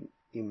 Well, you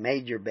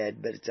made your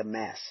bed, but it's a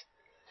mess.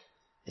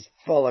 It's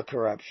full of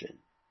corruption.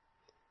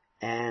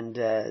 And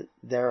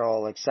they're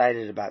all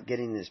excited about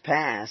getting this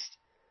passed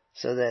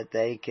so that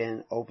they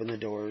can open the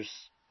doors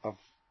of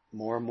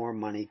more and more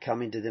money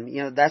coming to them.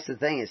 That's the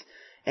thing is,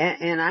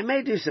 and I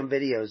may do some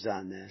videos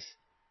on this,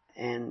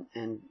 and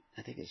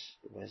I think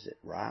was it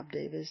Rob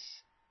Davis?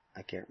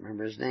 I can't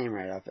remember his name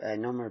right off. I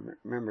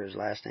remember his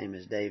last name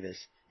is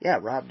Davis. Yeah,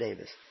 Rob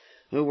Davis,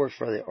 who works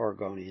for the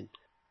Oregonian.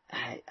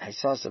 I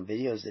saw some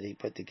videos that he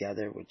put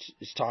together, which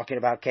is talking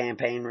about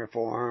campaign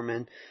reform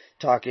and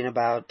talking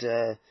about,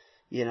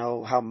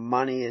 how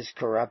money is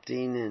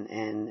corrupting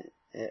and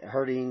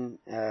hurting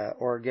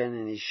Oregon,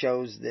 and he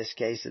shows this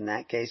case and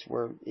that case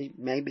where it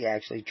may be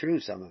actually true,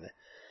 some of it.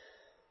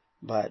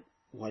 But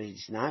what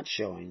he's not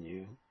showing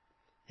you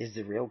is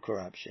the real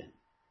corruption.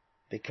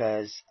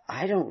 Because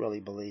I don't really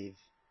believe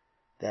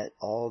that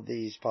all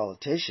these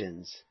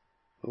politicians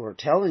who are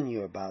telling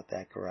you about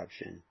that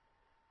corruption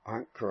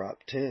aren't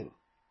corrupt too.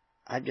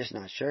 I'm just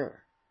not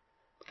sure.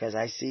 Because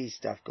I see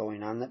stuff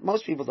going on that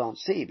most people don't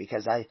see,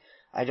 because I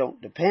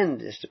don't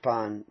depend just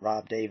upon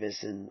Rob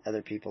Davis and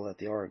other people at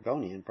the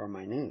Oregonian for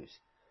my news.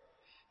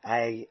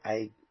 I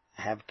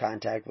have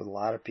contact with a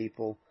lot of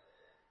people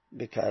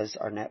because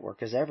our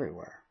network is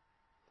everywhere.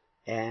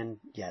 And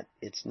yet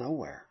it's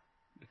nowhere.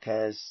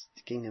 Because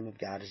the kingdom of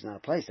God is not a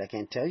place. I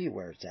can't tell you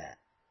where it's at.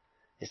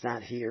 It's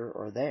not here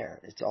or there.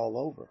 It's all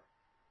over.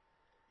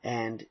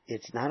 And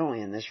it's not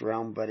only in this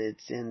realm, but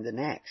it's in the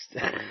next.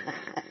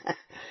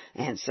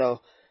 And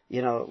so,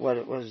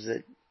 what was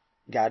it?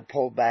 God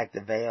pulled back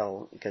the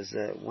veil because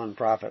one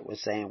prophet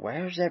was saying,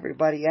 where's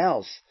everybody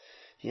else?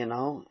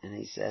 And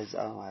he says,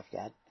 oh, I've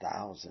got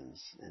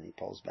thousands. And he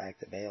pulls back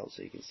the veil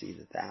so you can see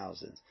the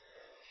thousands.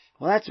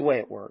 Well, that's the way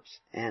it works.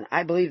 And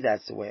I believe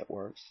that's the way it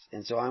works.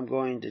 And so I'm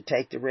going to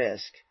take the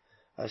risk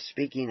of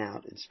speaking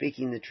out and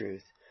speaking the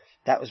truth.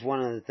 That was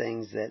one of the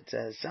things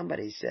that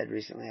somebody said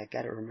recently. I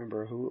got to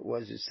remember who it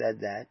was who said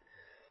that.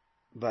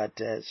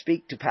 But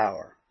speak to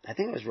power. I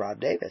think it was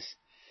Rob Davis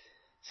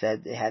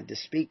said they had to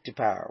speak to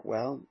power.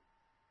 Well,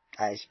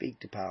 I speak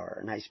to power,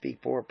 and I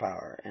speak for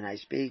power, and I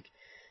speak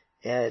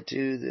to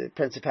the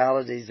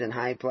principalities in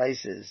high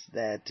places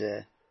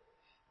that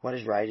what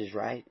is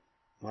right,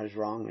 what is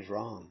wrong is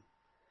wrong.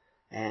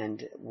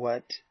 And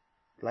what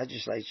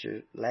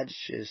legislators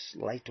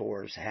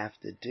have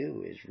to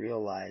do is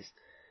realize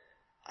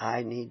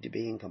I need to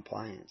be in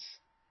compliance.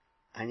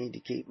 I need to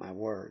keep my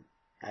word.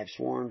 I've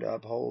sworn to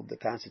uphold the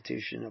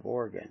Constitution of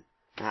Oregon.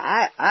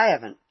 Now, I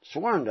haven't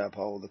sworn to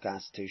uphold the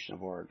Constitution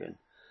of Oregon,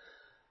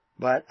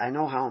 but I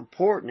know how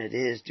important it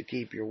is to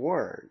keep your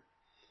word.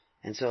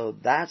 And so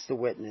that's the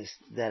witness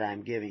that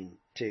I'm giving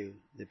to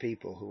the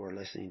people who are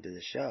listening to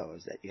the show,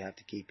 is that you have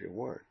to keep your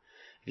word.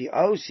 If you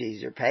owe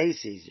Caesar, pay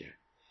Caesar.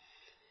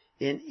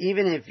 And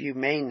even if you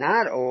may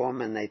not owe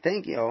them and they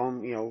think you owe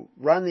them,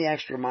 run the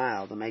extra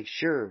mile to make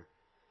sure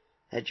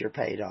that you're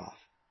paid off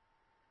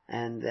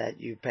and that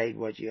you paid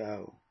what you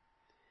owe.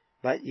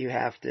 But you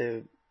have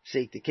to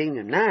seek the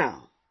kingdom.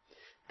 Now,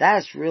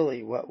 that's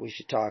really what we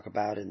should talk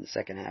about in the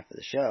second half of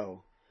the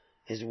show,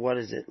 is what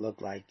does it look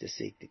like to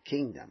seek the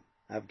kingdom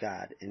of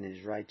God and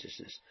His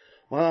righteousness.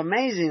 Well,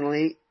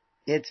 amazingly,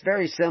 it's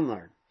very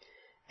similar.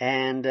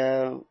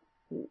 And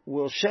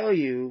we'll show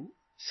you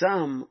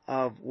some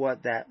of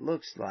what that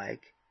looks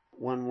like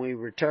when we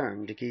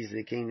return to Keys of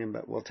the Kingdom,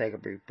 but we'll take a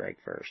brief break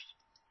first.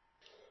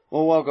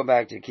 Well, welcome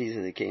back to Keys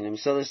of the Kingdom.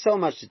 So there's so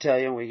much to tell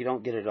you, and we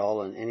don't get it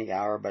all in any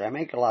hour, but I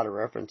make a lot of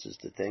references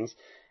to things.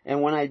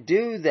 And when I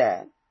do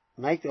that,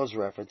 make those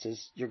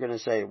references, you're going to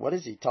say, what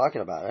is he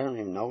talking about? I don't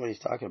even know what he's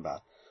talking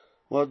about.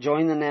 Well,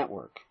 join the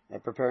network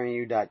at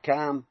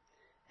preparingyou.com,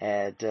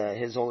 at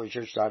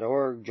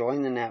hisholychurch.org.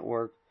 Join the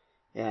network.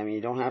 I mean,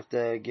 you don't have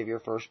to give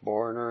your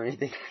firstborn or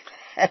anything like that.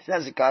 It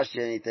doesn't cost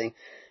you anything.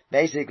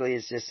 Basically,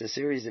 it's just a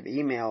series of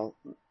email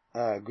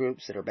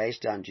groups that are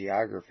based on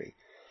geography.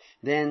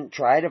 Then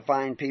try to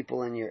find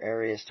people in your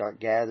area, start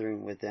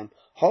gathering with them.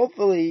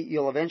 Hopefully,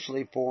 you'll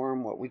eventually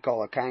form what we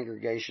call a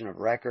congregation of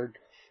record,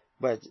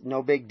 but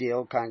no big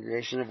deal.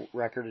 Congregation of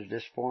record is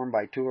just formed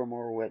by 2 or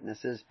more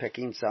witnesses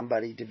picking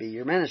somebody to be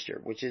your minister,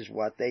 which is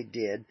what they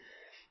did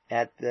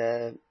at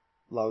the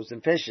loaves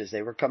and fishes.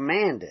 They were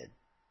commanded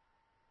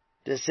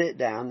to sit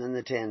down in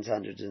the tens,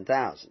 hundreds, and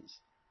thousands.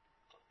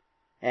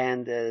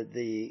 And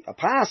the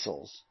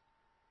apostles,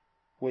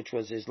 which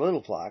was his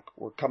little flock,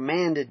 were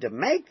commanded to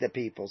make the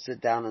people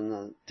sit down in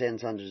the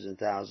tens, hundreds, and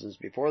thousands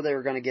before they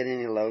were going to get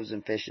any loaves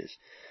and fishes,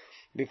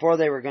 before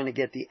they were going to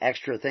get the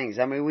extra things.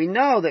 I mean, we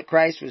know that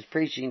Christ was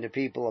preaching to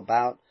people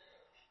about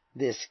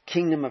this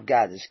kingdom of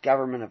God, this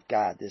government of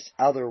God, this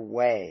other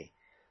way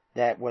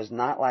that was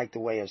not like the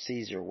way of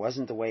Caesar,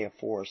 wasn't the way of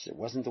force, it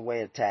wasn't the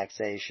way of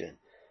taxation.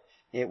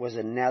 It was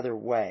another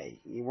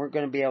way. You weren't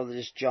going to be able to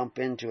just jump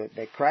into it,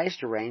 but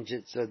Christ arranged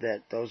it so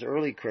that those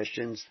early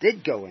Christians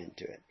did go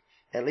into it,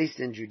 at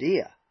least in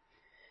Judea.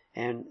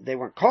 And they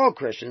weren't called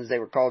Christians, they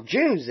were called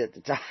Jews at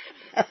the time.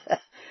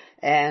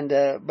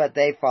 But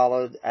they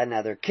followed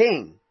another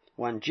king,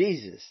 one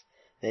Jesus.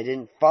 They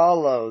didn't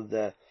follow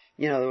there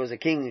was a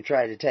king who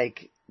tried to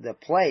take the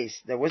place.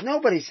 There was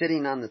nobody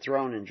sitting on the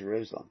throne in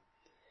Jerusalem.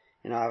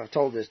 I've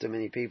told this to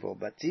many people,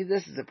 but see,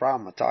 this is the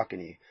problem with talking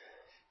to you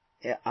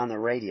on the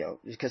radio,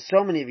 because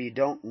so many of you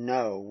don't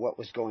know what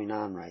was going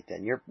on right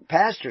then. Your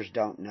pastors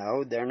don't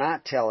know. They're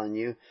not telling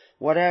you.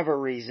 Whatever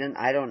reason,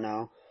 I don't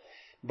know.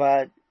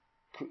 But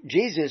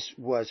Jesus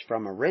was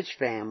from a rich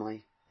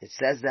family. It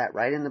says that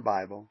right in the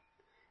Bible.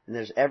 And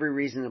there's every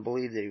reason to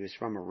believe that he was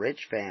from a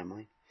rich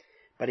family.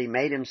 But he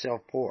made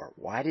himself poor.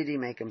 Why did he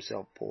make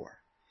himself poor?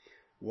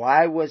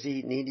 Why was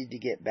he needed to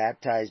get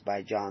baptized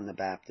by John the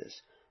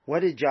Baptist?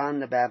 What did John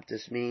the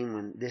Baptist mean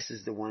when this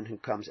is the one who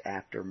comes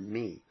after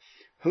me?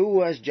 Who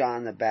was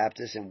John the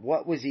Baptist, and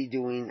what was he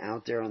doing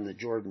out there on the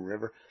Jordan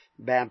River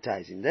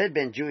baptizing? There had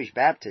been Jewish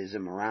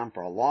baptism around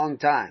for a long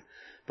time,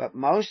 but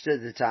most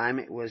of the time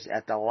it was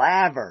at the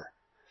laver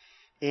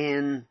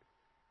in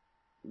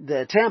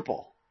the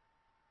temple.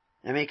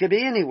 I mean, it could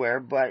be anywhere,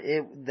 but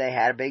they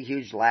had a big,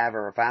 huge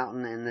laver, a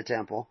fountain in the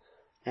temple,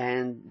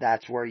 and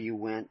that's where you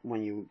went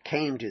when you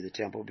came to the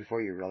temple.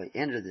 Before you really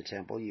entered the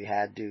temple, you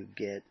had to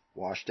get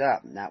washed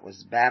up, and that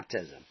was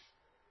baptism.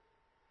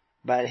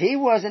 But he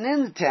wasn't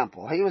in the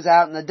temple. He was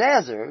out in the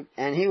desert,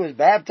 and he was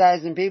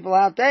baptizing people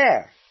out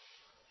there.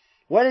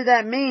 What did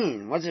that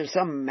mean? Was there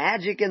some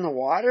magic in the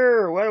water,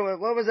 or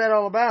what was that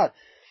all about?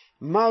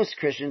 Most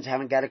Christians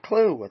haven't got a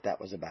clue what that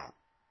was about.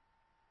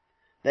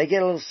 They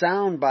get a little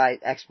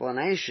soundbite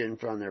explanation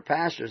from their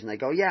pastors, and they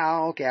go,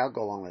 yeah, okay, I'll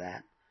go along with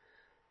that.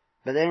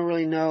 But they don't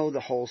really know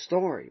the whole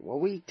story. Well,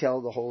 we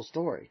tell the whole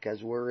story,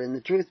 because we're in the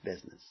truth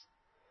business.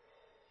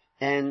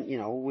 And,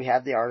 we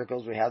have the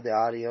articles, we have the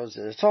audios,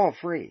 and it's all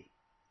free.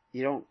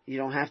 You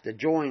don't have to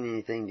join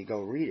anything to go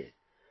read it.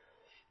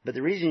 But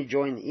the reason you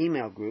join the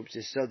email groups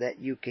is so that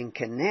you can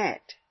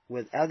connect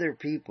with other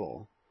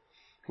people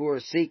who are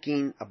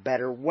seeking a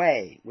better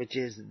way, which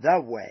is the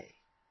way.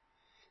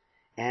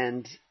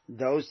 And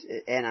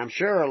I'm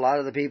sure a lot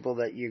of the people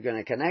that you're going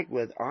to connect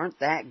with aren't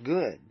that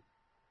good.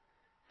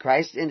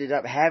 Christ ended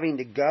up having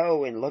to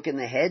go and look in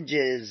the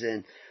hedges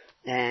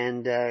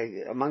and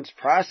amongst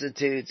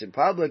prostitutes and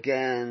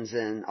publicans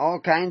and all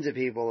kinds of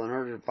people in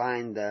order to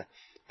find the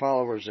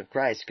followers of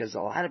Christ, because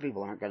a lot of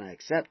people aren't going to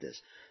accept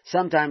this.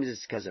 Sometimes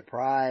it's because of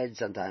pride,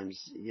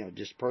 sometimes,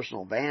 just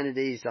personal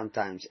vanity,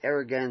 sometimes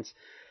arrogance,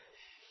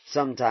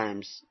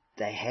 sometimes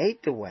they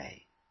hate the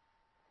way.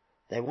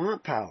 They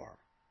want power.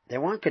 They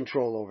want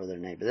control over their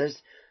neighbor.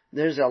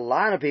 There's a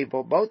lot of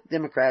people, both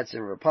Democrats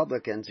and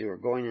Republicans, who are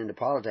going into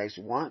politics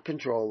want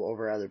control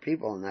over other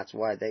people, and that's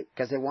why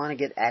because they want to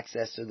get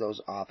access to those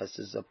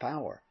offices of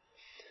power.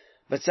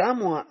 But some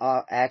want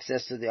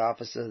access to the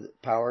office of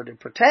power to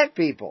protect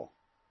people.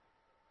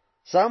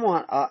 Some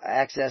want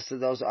access to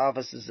those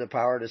offices of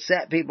power to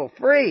set people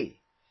free.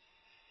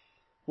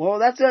 Well,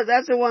 that's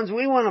the ones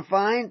we want to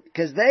find,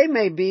 because they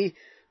may be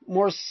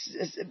more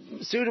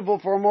suitable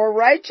for more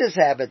righteous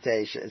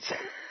habitations.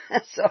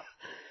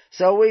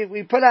 So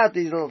we put out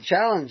these little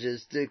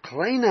challenges to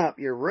clean up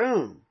your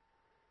room.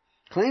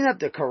 Clean up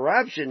the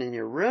corruption in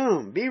your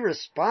room. Be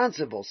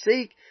responsible.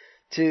 Seek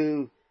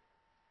to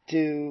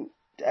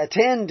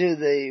attend to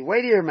the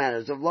weightier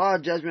matters of law,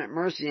 judgment,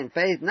 mercy, and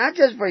faith, not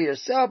just for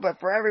yourself, but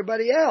for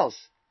everybody else.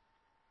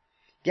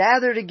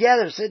 Gather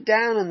together, sit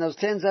down in those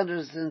tens,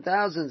 hundreds, and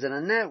thousands in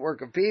a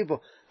network of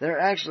people that are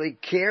actually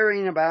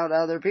caring about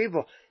other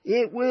people.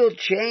 It will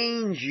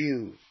change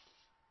you.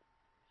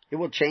 It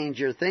will change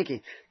your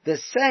thinking. The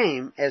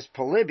same as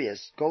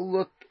Polybius. Go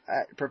look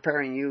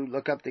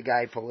up the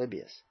guy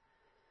Polybius.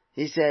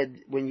 He said,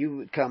 when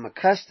you become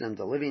accustomed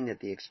to living at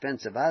the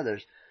expense of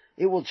others,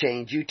 it will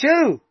change you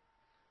too.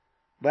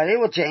 But it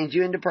will change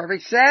you into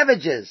perfect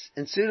savages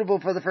and suitable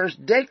for the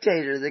first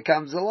dictator that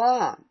comes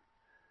along.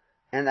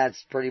 And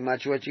that's pretty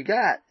much what you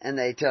got. And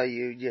they tell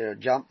you,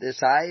 jump this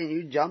high, and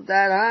you jump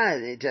that high.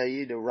 They tell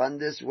you to run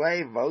this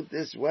way, vote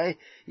this way.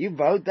 You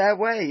vote that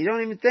way. You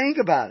don't even think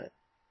about it.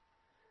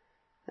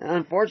 And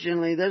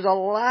unfortunately, there's a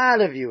lot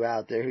of you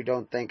out there who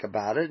don't think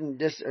about it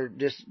and are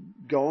just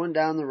going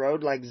down the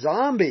road like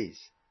zombies.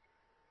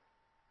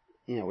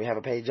 We have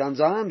a page on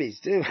zombies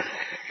too.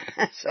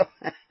 So,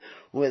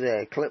 with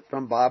a clip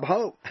from Bob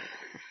Hope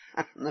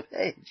on the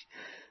page,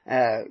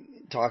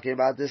 talking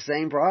about this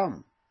same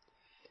problem.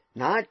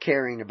 Not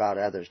caring about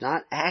others,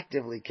 not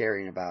actively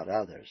caring about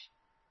others.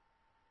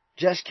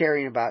 Just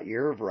caring about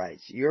your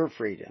rights, your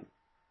freedom.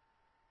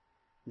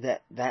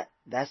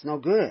 That's no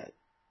good.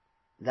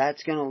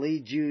 That's going to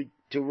lead you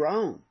to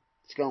Rome.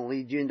 It's going to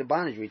lead you into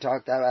bondage. We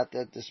talked about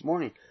that this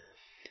morning.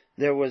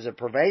 There was a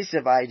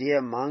pervasive idea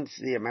amongst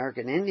the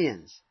American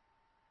Indians.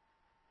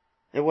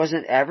 It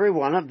wasn't every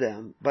one of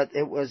them, but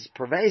it was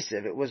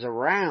pervasive. It was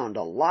around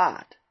a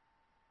lot.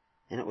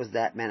 And it was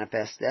that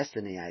manifest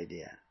destiny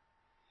idea.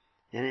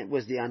 And it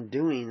was the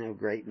undoing of a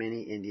great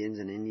many Indians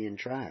and Indian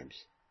tribes.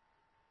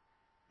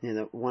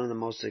 One of the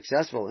most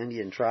successful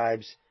Indian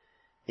tribes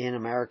in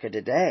America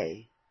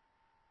today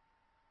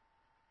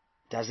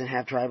doesn't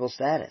have tribal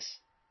status.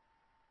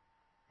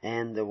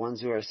 And the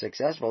ones who are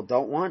successful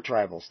don't want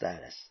tribal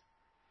status.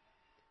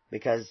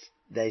 Because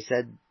they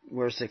said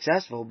we're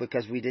successful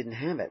because we didn't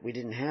have it. We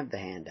didn't have the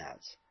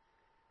handouts.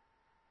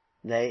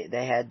 They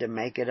had to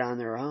make it on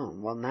their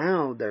own. Well,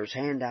 now there's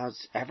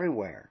handouts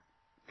everywhere.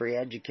 Free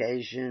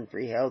education,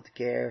 free health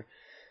care,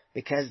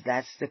 because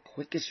that's the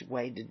quickest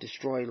way to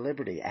destroy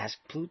liberty. Ask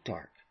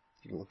Plutarch.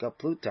 You can look up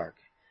Plutarch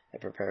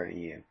at Preparing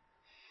You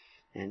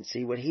and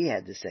see what he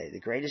had to say. The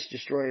greatest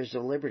destroyers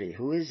of liberty.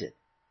 Who is it?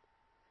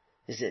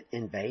 Is it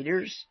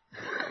invaders?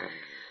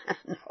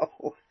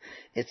 No,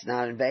 it's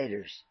not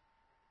invaders.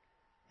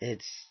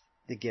 It's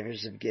the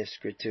givers of gifts,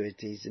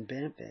 gratuities, and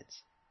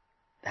benefits.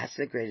 That's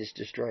the greatest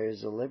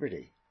destroyers of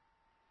liberty.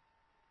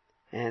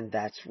 And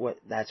that's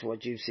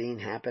what you've seen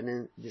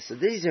happen so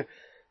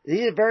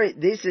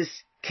this is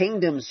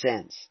kingdom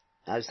sense.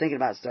 I was thinking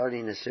about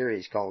starting a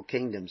series called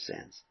Kingdom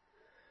Sense,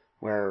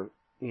 where,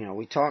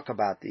 we talk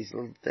about these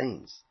little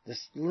things,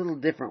 this little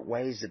different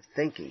ways of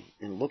thinking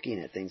and looking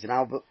at things. And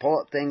I'll pull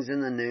up things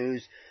in the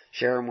news,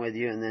 share them with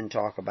you, and then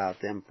talk about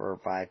them for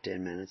 5-10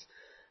 minutes.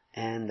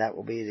 And that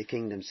will be the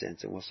Kingdom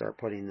Sense, and we'll start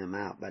putting them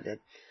out. But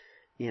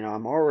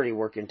I'm already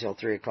working till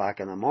 3 o'clock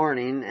in the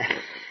morning,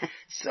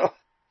 so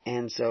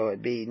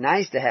it'd be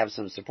nice to have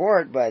some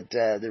support, but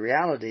the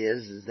reality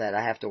is that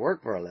I have to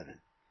work for a living.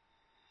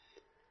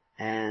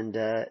 And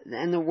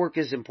the work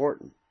is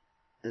important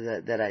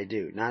that I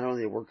do. Not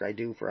only the work I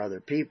do for other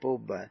people,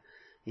 but,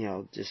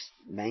 just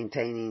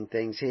maintaining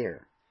things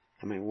here.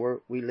 I mean,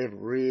 we live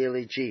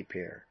really cheap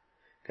here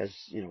because,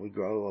 we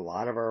grow a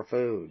lot of our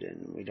food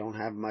and we don't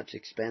have much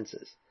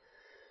expenses.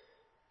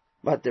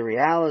 But the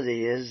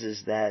reality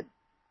is that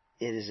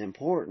it is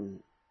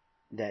important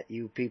that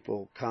you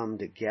people come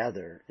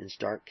together and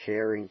start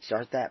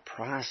that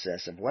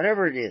process of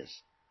whatever it is,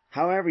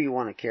 however you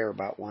want to care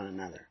about one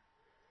another.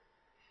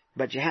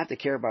 But you have to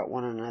care about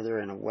one another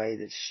in a way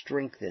that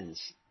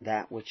strengthens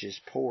that which is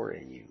poor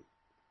in you.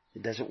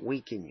 It doesn't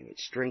weaken you, it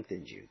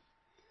strengthens you.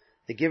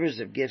 The givers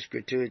of gifts,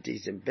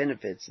 gratuities, and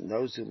benefits, and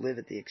those who live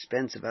at the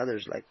expense of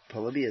others, like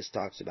Polybius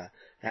talks about,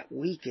 that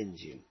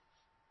weakens you.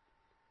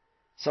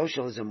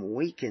 Socialism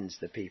weakens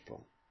the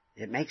people.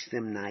 It makes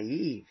them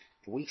naive.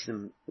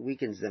 It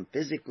weakens them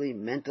physically,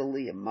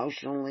 mentally,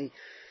 emotionally,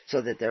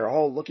 so that they're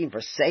all looking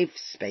for safe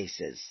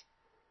spaces.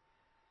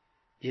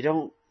 You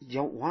don't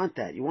want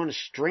that. You want to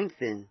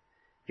strengthen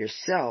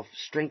yourself,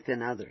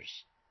 strengthen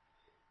others.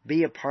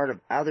 Be a part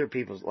of other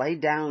people's. Lay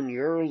down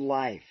your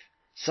life,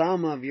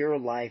 some of your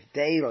life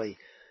daily,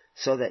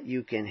 so that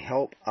you can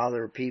help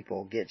other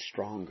people get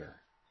stronger.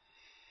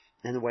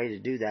 And the way to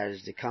do that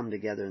is to come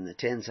together in the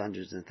tens,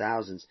 hundreds, and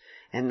thousands,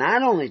 and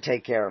not only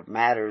take care of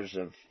matters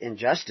of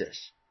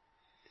injustice.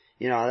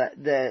 You know,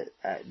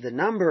 the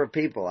number of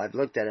people, I've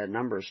looked at a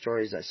number of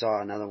stories. I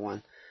saw another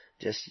one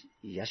just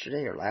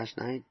yesterday or last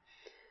night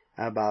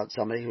about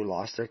somebody who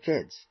lost their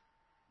kids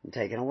and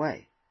taken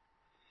away.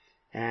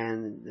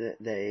 And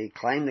they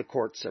claim the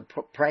courts are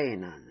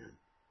preying on them.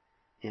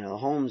 You know, the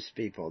homeless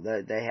people,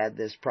 they had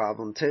this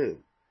problem too.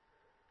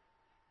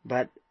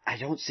 But I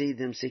don't see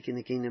them seeking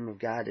the kingdom of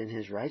God in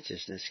His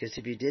righteousness, because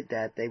if you did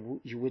that,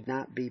 you would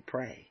not be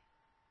prey.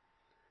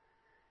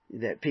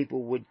 That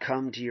people would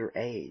come to your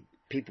aid.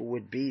 People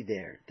would be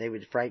there. They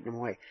would frighten them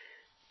away.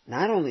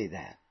 Not only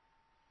that,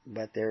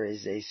 but there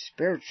is a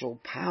spiritual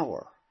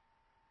power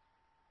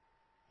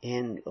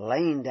in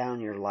laying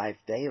down your life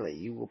daily.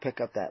 You will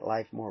pick up that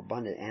life more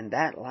abundant. And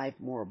that life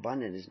more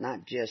abundant is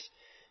not just,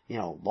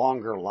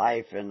 longer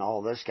life and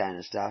all this kind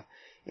of stuff.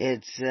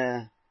 It's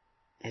an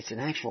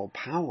actual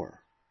power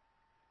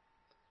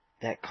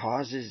that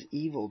causes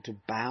evil to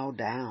bow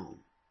down,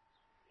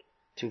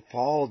 to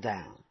fall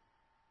down,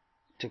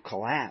 to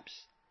collapse.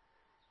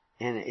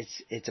 And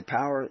it's a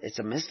power, it's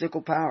a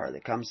mystical power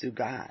that comes through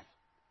God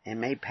and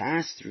may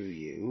pass through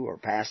you or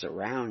pass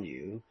around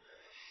you,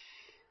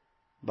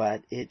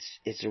 but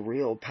it's a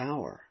real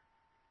power.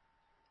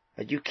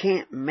 But you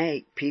can't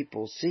make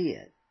people see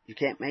it. You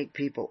can't make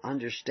people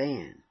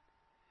understand.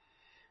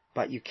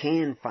 But you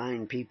can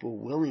find people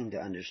willing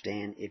to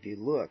understand if you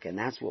look, and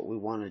that's what we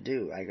want to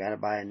do. I got to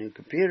buy a new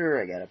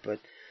computer. I got to put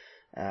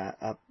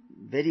up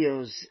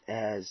videos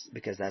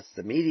because that's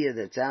the media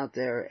that's out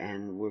there,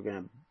 and we're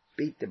going to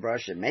beat the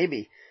brush. And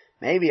maybe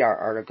our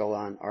article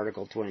on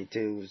Article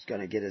 22 is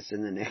going to get us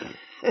in the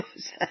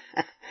news.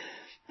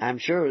 I'm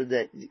sure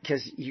that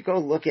because you go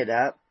look it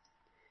up,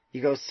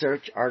 you go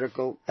search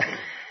Article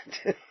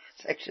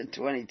Section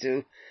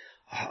 22,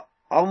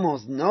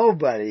 almost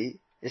nobody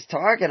is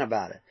talking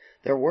about it.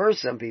 There were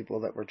some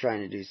people that were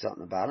trying to do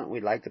something about it.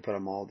 We'd like to put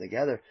them all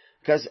together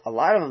because a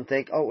lot of them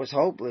think, it was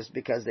hopeless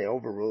because they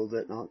overruled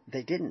it. No,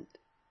 they didn't.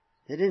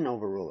 They didn't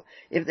overrule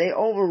it. If they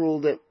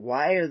overruled it,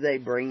 why are they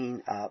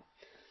bringing up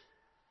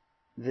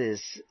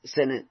this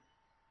Senate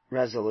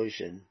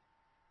Resolution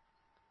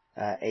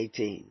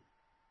 18?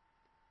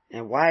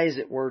 And why is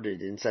it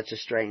worded in such a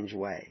strange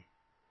way?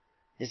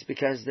 It's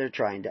because they're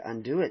trying to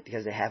undo it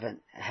because they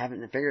haven't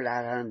figured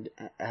out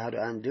how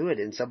to undo it,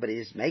 and somebody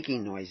is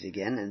making noise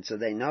again, and so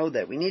they know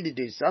that we need to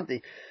do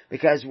something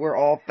because we're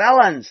all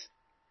felons.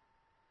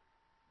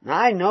 Now,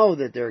 I know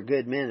that there are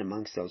good men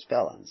amongst those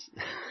felons.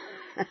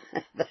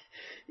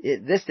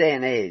 This day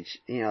and age,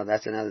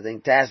 that's another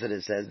thing.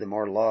 Tacitus says the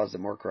more laws, the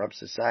more corrupt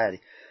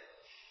society.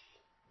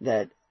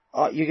 That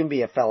you can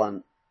be a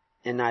felon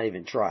and not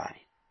even try.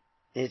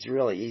 It's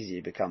really easy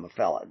to become a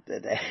felon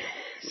today.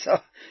 So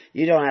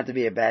you don't have to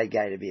be a bad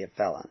guy to be a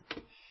felon.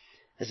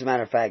 As a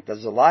matter of fact,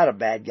 there's a lot of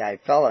bad guy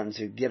felons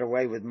who get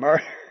away with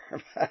murder.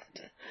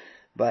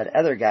 But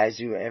other guys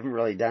who haven't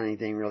really done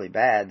anything really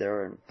bad,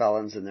 they're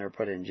felons and they're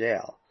put in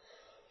jail.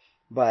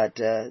 But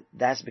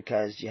that's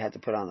because you have to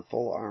put on the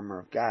full armor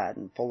of God.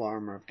 And full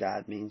armor of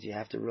God means you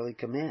have to really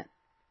commit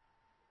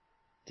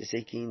to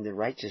seeking the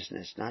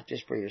righteousness, not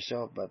just for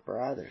yourself, but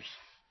for others.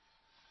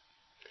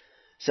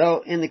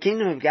 So, in the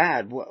kingdom of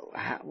God,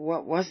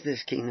 what was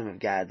this kingdom of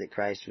God that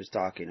Christ was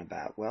talking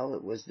about? Well,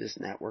 it was this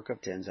network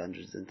of tens,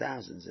 hundreds, and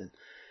thousands.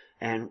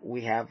 And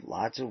we have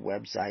lots of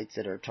websites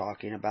that are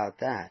talking about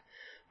that.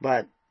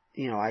 But,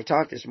 I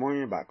talked this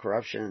morning about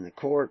corruption in the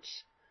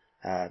courts,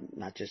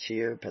 not just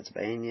here,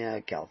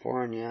 Pennsylvania,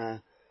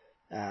 California,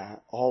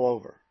 all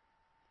over.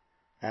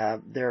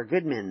 There are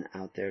good men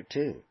out there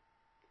too.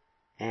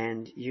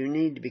 And you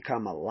need to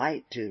become a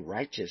light to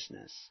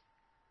righteousness.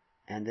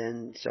 And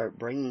then start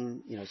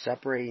bringing,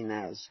 separating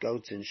those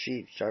goats and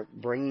sheep, start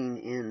bringing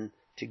in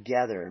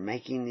together and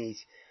making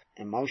these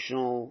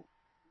emotional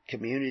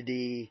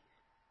community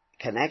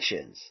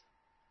connections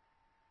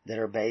that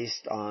are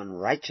based on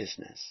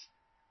righteousness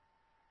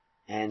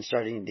and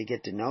starting to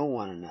get to know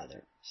one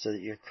another so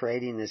that you're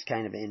creating this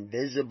kind of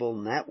invisible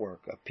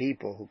network of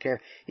people who care.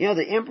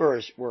 The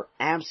emperors were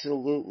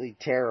absolutely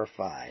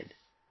terrified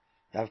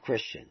of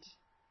Christians.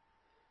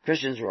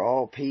 Christians were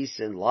all peace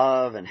and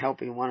love and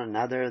helping one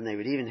another, and they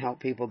would even help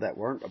people that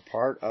weren't a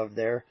part of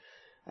their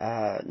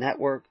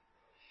network.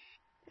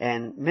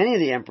 And many of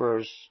the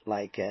emperors,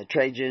 like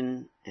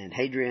Trajan and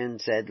Hadrian,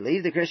 said,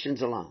 leave the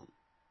Christians alone.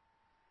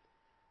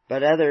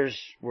 But others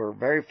were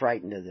very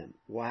frightened of them.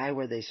 Why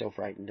were they so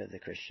frightened of the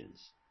Christians?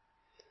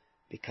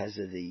 Because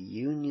of the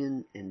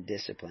union and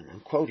discipline.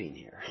 I'm quoting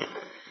here.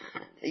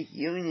 The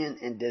union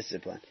and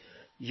discipline.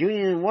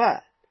 Union in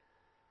what?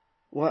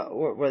 What?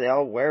 Were they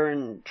all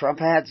wearing Trump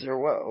hats or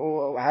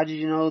what? How did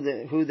you know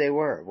who they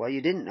were? Well,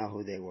 you didn't know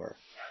who they were.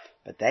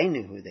 But they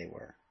knew who they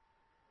were.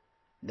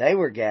 They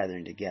were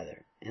gathering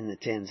together in the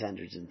tens,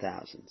 hundreds, and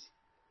thousands.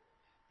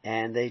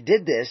 And they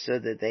did this so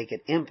that they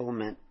could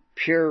implement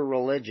pure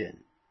religion.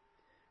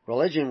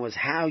 Religion was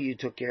how you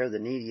took care of the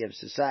needy of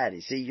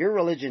society. See, your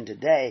religion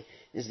today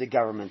is the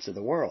governments of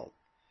the world.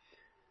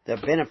 The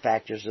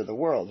benefactors of the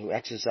world who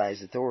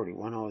exercise authority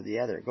one over the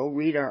other. Go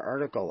read our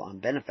article on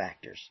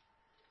benefactors.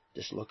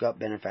 Just look up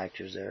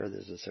benefactors there.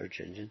 There's a search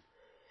engine.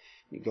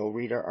 You go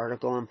read our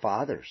article on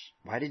fathers.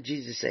 Why did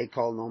Jesus say,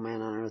 call no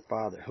man on earth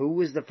father? Who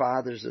was the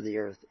fathers of the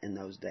earth in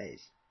those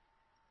days?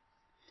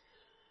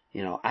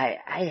 You know,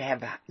 I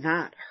have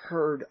not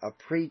heard a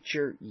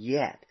preacher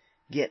yet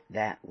get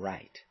that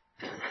right.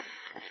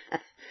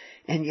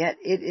 And yet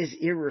it is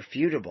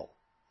irrefutable.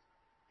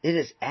 It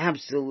is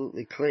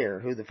absolutely clear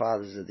who the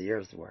fathers of the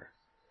earth were.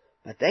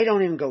 But they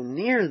don't even go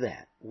near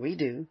that. We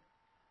do.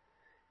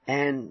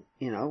 And,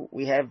 you know,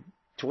 we have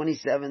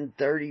 27,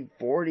 30,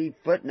 40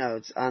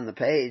 footnotes on the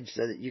page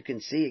so that you can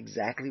see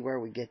exactly where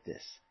we get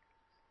this.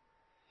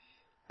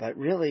 But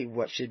really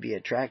what should be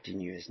attracting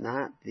you is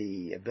not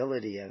the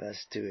ability of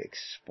us to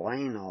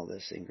explain all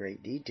this in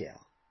great detail,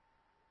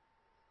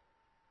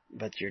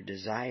 but your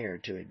desire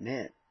to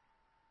admit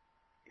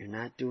you're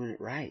not doing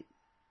it right.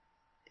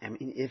 I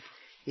mean,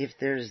 if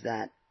there's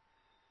that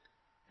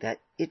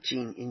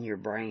itching in your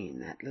brain,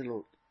 that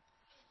little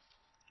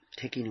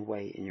ticking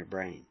away in your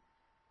brain,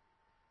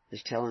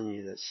 is telling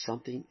you that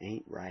something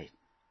ain't right.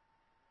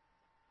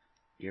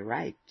 You're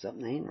right.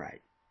 Something ain't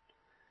right.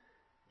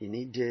 You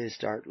need to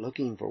start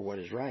looking for what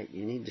is right.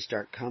 You need to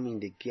start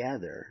coming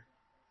together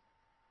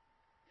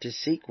to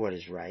seek what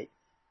is right.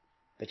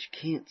 But you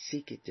can't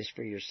seek it just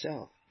for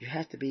yourself. You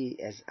have to be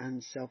as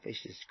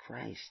unselfish as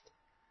Christ.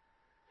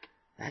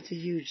 That's a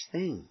huge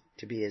thing,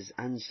 to be as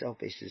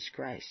unselfish as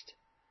Christ.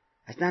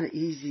 That's not an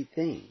easy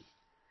thing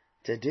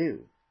to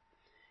do.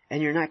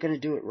 And you're not going to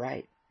do it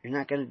right. You're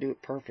not going to do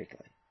it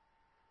perfectly.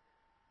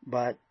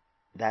 But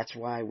that's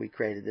why we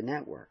created the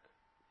network.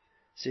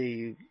 So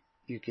you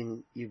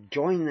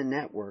join the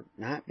network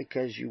not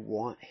because you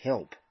want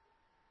help.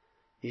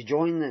 You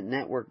join the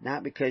network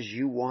not because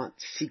you want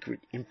secret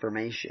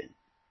information.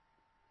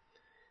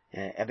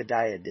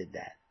 Ebediah did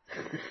that.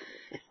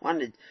 He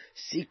wanted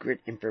secret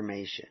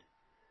information.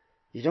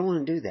 You don't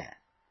want to do that.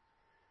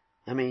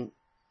 I mean,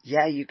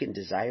 yeah, you can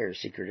desire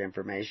secret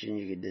information.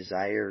 You can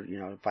desire,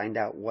 to find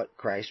out what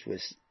Christ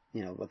was,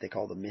 what they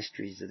call the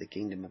mysteries of the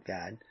kingdom of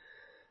God.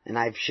 And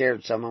I've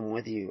shared some of them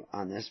with you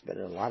on this, but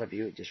a lot of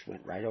you, it just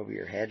went right over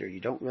your head, or you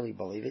don't really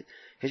believe it,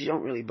 because you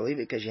don't really believe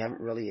it because you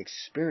haven't really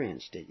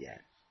experienced it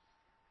yet.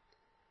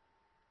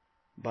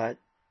 But,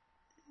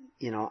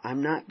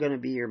 I'm not going to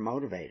be your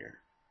motivator.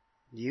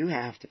 You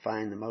have to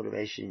find the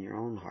motivation in your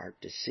own heart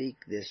to seek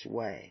this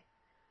way,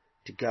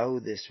 to go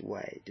this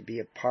way, to be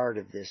a part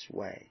of this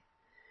way.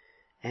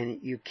 And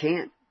you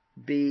can't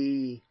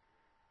be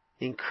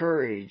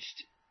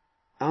encouraged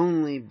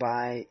only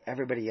by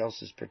everybody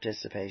else's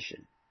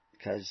participation.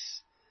 Because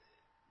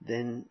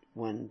then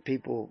when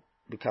people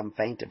become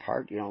faint of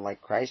heart,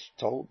 like Christ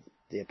told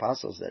the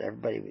apostles that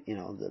everybody,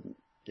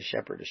 the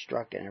shepherd is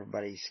struck and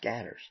everybody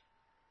scatters.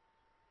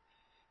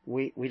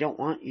 We don't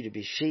want you to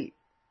be sheep.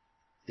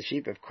 The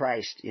sheep of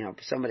Christ,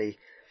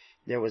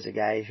 there was a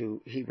guy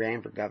he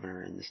ran for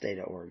governor in the state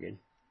of Oregon.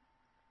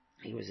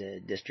 He was a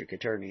district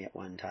attorney at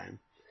one time.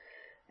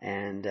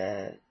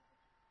 And,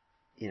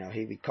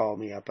 he would call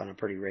me up on a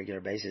pretty regular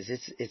basis.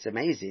 It's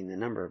amazing the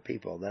number of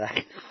people that I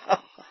know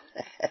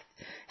that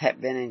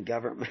have been in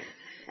government.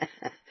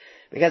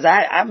 Because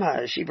I'm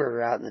a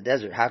sheepherder out in the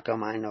desert. How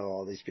come I know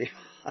all these people?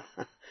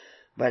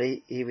 But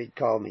he would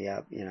call me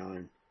up,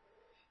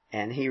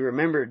 and he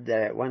remembered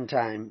that at one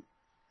time,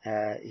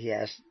 he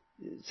asked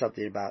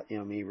something about,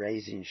 me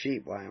raising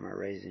sheep. Why am I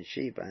raising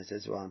sheep? And I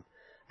says, well,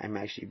 I'm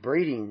actually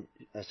breeding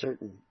a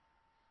certain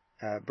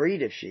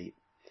breed of sheep.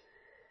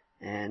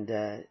 And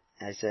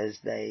I says,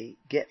 they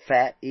get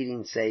fat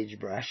eating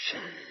sagebrush.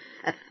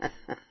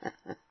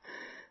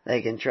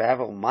 They can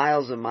travel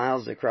miles and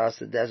miles across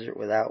the desert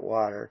without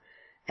water,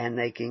 and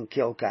they can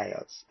kill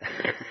coyotes.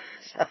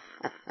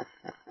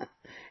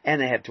 And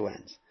they have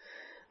twins.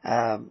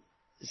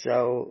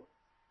 So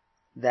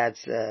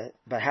that's,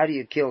 but how do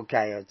you kill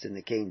coyotes in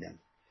the kingdom?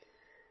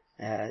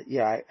 I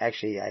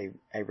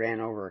ran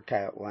over a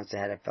coyote once. I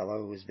had a fellow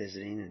who was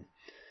visiting, and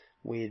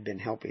we had been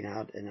helping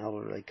out an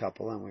elderly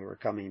couple, and we were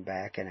coming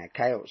back, and a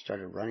coyote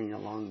started running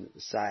along the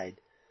side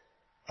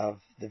of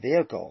the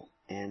vehicle,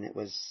 and it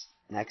was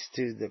next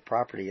to the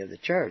property of the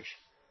church.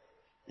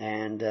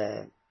 And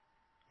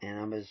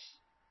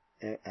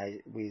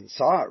we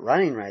saw it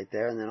running right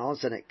there, and then all of a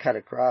sudden it cut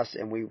across,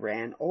 and we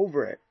ran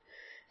over it.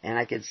 And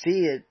I could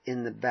see it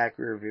in the back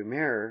rear view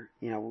mirror.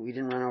 We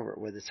didn't run over it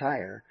with a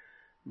tire,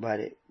 but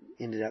it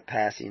ended up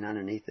passing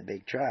underneath the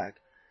big truck.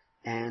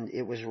 And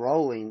it was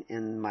rolling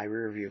in my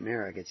rear view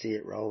mirror. I could see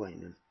it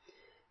rolling.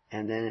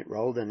 And then it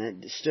rolled and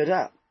it stood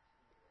up.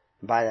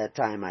 By that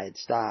time I had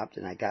stopped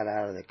and I got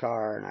out of the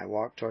car and I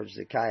walked towards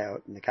the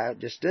coyote, and the coyote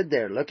just stood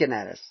there looking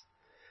at us.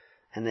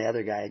 And the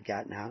other guy had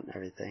gotten out and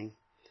everything.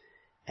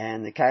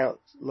 And the coyote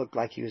looked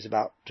like he was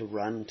about to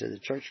run to the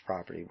church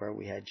property where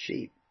we had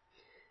sheep.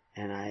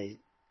 And I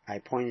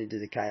pointed to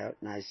the coyote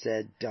and I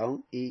said,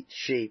 "Don't eat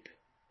sheep."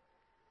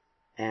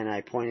 And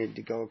I pointed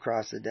to go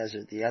across the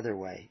desert the other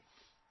way.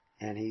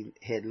 And he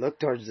had looked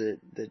towards the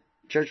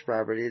church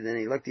property, then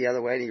he looked the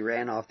other way and he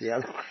ran off the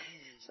other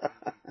way.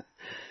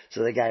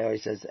 So the guy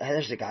always says, "Hey,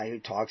 there's a guy who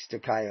talks to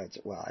coyotes."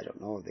 Well, I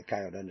don't know if the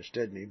coyote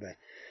understood me, but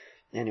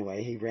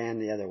anyway, he ran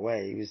the other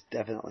way. He was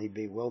definitely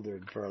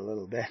bewildered for a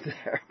little bit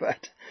there.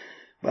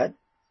 But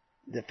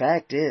the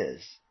fact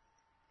is,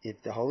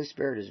 if the Holy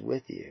Spirit is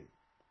with you,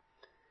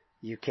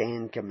 you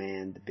can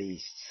command the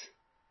beasts,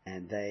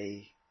 and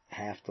they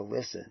have to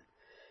listen.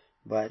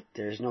 But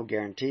there's no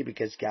guarantee,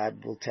 because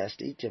God will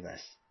test each of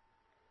us.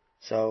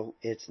 So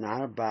it's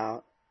not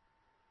about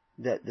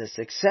the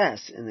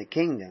success in the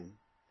kingdom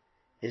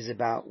is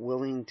about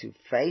willing to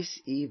face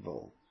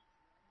evil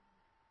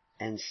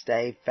and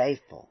stay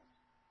faithful.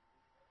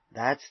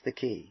 That's the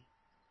key.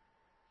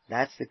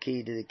 That's the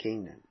key to the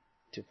kingdom.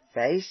 To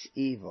face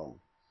evil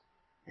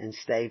and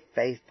stay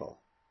faithful,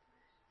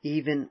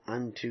 even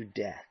unto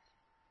death.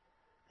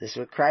 This is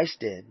what Christ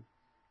did,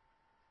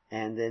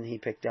 and then He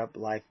picked up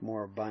life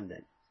more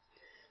abundant.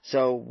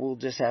 So we'll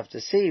just have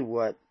to see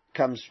what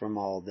comes from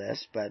all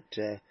this, but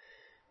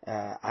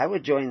I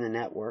would join the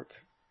network,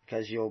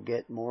 because you'll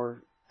get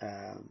more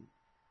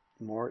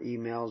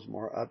emails,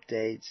 more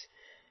updates,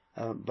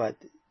 but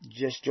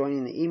just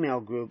joining the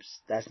email groups,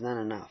 that's not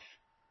enough.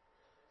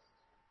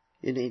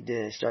 You need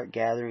to start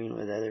gathering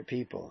with other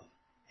people,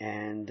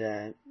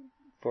 and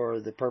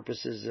for the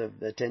purposes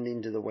of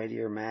attending to the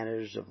weightier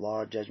matters of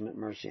law, judgment,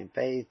 mercy, and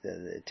faith,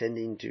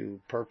 attending to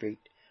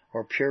perfect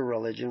or pure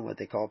religion, what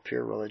they call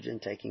pure religion,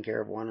 taking care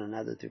of one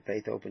another through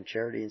faith, hope, and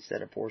charity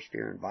instead of force,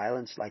 fear, and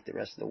violence like the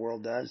rest of the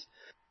world does.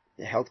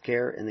 The health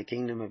care in the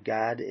kingdom of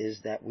God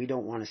is that we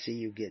don't want to see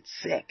you get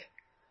sick.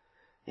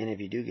 And if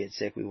you do get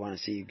sick, we want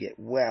to see you get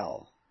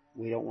well.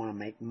 We don't want to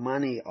make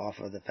money off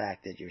of the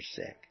fact that you're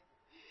sick.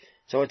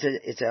 So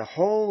it's a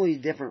wholly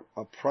different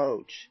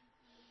approach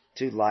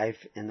to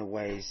life in the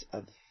ways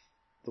of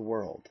the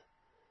world.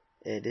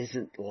 It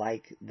isn't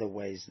like the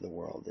ways of the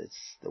world.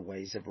 It's the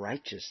ways of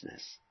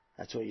righteousness.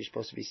 That's what you're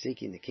supposed to be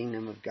seeking, the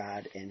kingdom of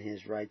God and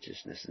His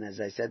righteousness. And as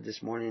I said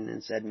this morning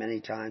and said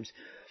many times,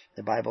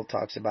 the Bible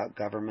talks about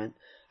government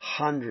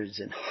hundreds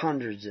and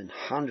hundreds and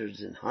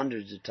hundreds and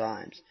hundreds of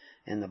times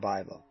in the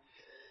Bible.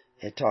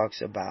 It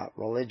talks about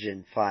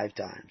religion 5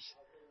 times,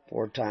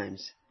 4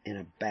 times in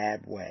a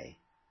bad way,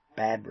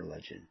 bad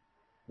religion,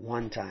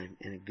 1 time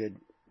in a good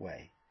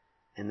way.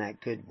 And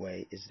that good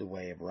way is the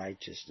way of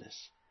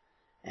righteousness.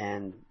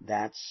 And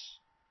that's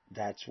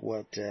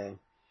what, the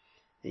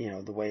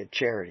way of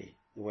charity,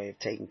 the way of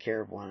taking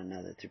care of one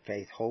another through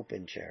faith, hope,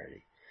 and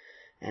charity.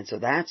 And so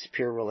that's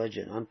pure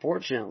religion.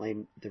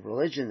 Unfortunately, the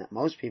religion that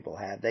most people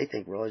have, they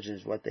think religion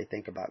is what they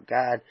think about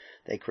God.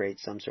 They create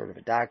some sort of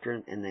a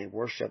doctrine, and they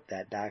worship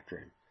that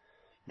doctrine.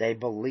 They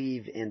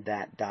believe in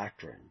that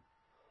doctrine.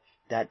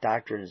 That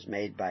doctrine is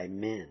made by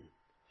men.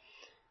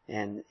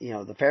 And,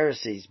 the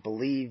Pharisees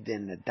believed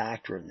in the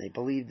doctrine. They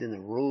believed in the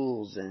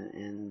rules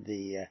and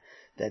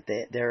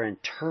their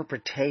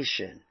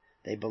interpretation.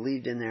 They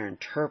believed in their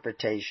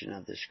interpretation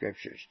of the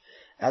Scriptures.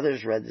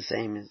 Others read the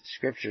same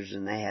Scriptures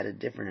and they had a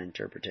different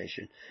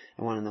interpretation.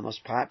 And one of the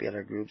most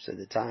popular groups at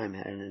the time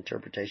had an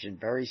interpretation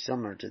very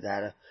similar to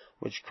that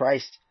which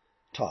Christ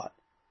taught.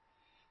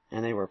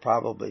 And they were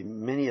probably,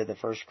 many of the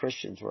first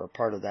Christians were a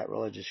part of that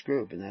religious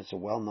group. And that's a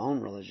well-known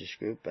religious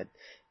group, but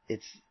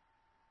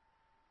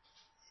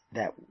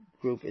that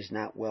group is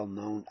not well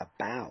known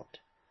about.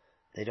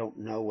 They don't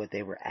know what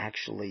they were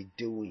actually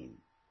doing.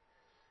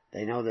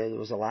 They know that there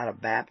was a lot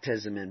of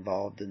baptism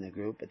involved in the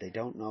group, but they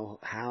don't know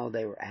how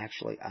they were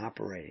actually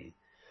operating.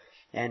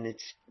 And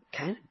it's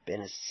kind of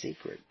been a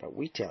secret, but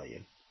we tell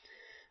you.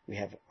 We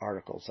have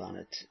articles on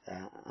it,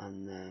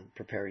 on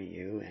Preparing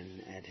You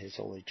and at His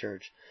Holy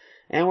Church.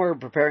 And we're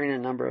preparing a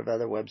number of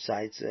other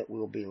websites that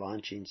we'll be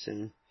launching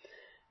soon.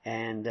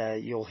 And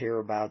you'll hear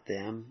about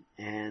them.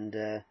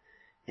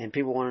 And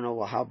people want to know,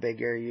 well, how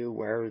big are you?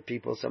 Where are the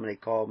people? Somebody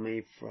called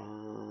me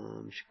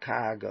from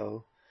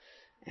Chicago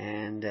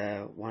and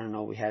want to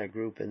know we had a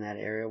group in that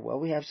area. Well,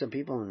 we have some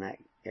people in that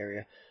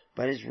area,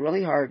 but it's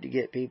really hard to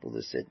get people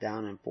to sit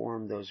down and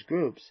form those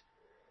groups.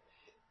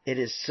 It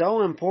is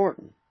so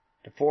important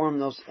to form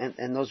those,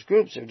 and those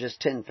groups are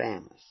just 10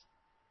 families.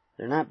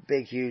 They're not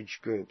big, huge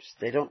groups.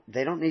 They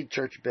don't need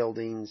church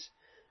buildings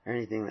or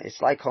anything.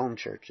 It's like home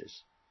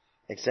churches,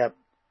 except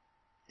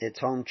it's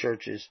home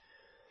churches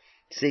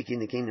seeking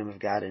the kingdom of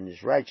God and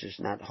His righteousness,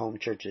 not home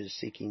churches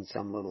seeking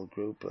some little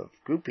group of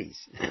groupies.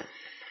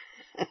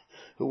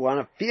 who want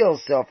to feel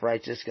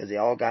self-righteous because they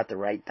all got the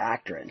right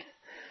doctrine.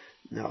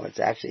 No, it's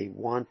actually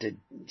want to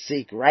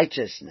seek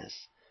righteousness.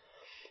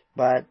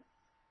 But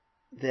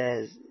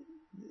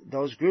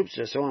those groups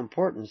are so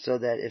important so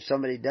that if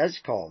somebody does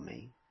call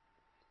me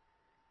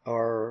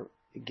or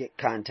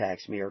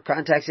contacts me or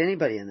contacts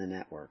anybody in the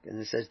network and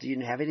it says, do you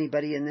have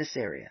anybody in this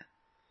area?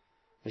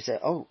 We say,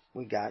 oh,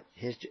 we got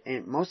his,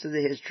 and most of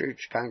his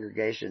church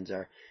congregations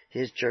are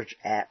his church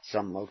at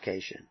some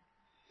location.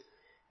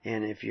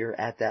 And if you're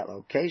at that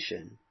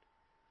location,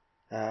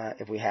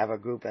 if we have a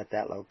group at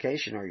that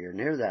location or you're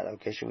near that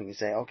location, we can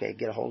say, okay,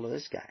 get a hold of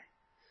this guy.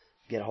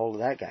 Get a hold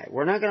of that guy.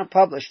 We're not going to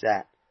publish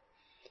that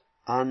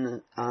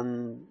on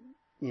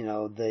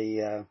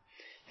the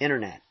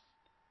internet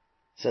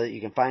so that you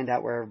can find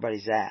out where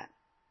everybody's at.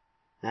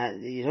 Now,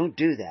 you don't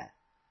do that.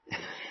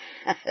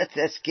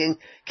 That's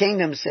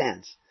kingdom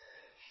sense.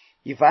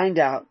 You find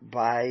out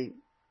by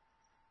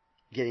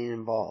getting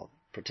involved,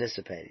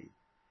 participating.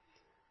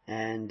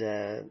 And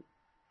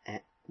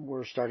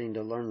we're starting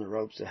to learn the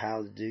ropes of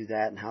how to do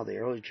that and how the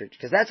early church,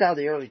 because that's how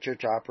the early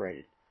church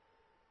operated.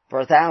 For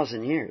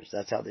 1,000 years,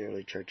 that's how the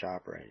early church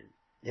operated.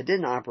 It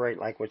didn't operate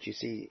like what you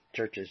see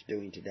churches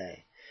doing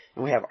today.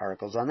 And we have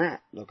articles on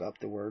that. Look up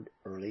the word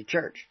early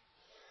church.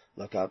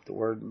 Look up the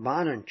word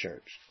modern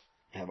church.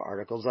 Have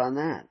articles on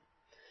that.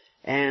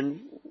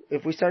 And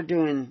if we start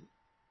doing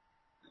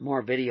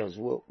more videos,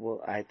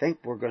 I think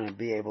we're going to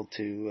be able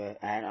to,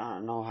 I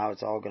don't know how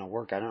it's all going to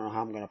work. I don't know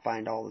how I'm going to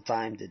find all the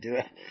time to do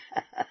it.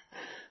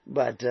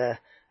 But,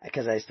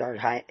 because I start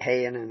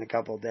haying in a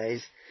couple of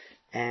days.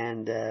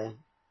 And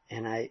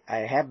I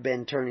have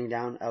been turning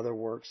down other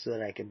work so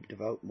that I could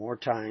devote more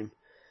time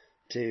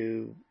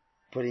to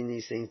putting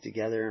these things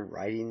together and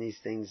writing these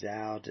things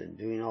out and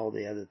doing all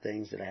the other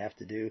things that I have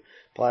to do.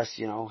 Plus,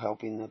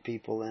 helping the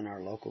people in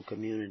our local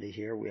community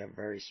here. We have a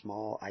very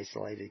small,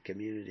 isolated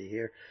community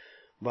here.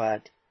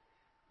 But,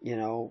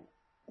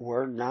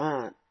 we're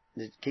not,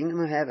 the kingdom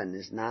of heaven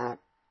is not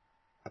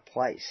a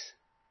place.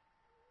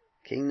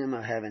 Kingdom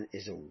of heaven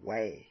is a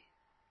way.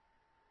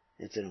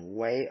 It's a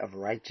way of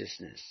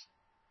righteousness.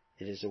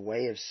 It is a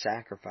way of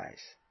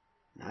sacrifice.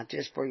 Not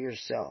just for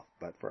yourself,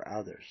 but for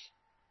others.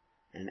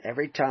 And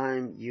every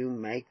time you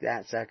make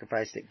that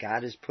sacrifice that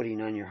God is putting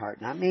on your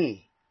heart, not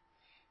me.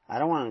 I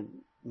don't want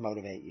to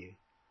motivate you.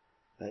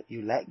 But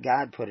you let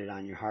God put it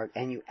on your heart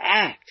and you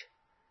act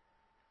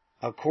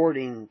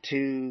according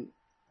to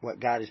what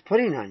God is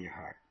putting on your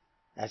heart.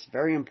 That's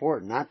very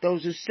important. Not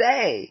those who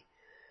say,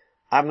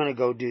 I'm going to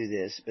go do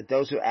this, but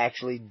those who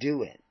actually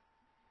do it.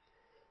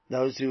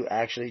 Those who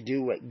actually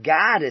do what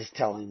God is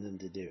telling them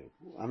to do.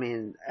 I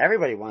mean,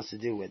 everybody wants to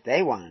do what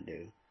they want to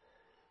do.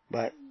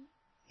 But,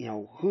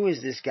 who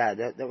is this guy?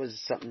 That was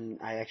something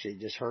I actually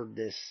just heard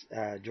this,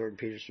 Jordan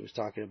Peterson was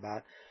talking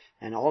about.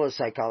 And all the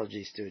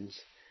psychology students,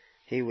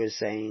 he was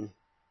saying,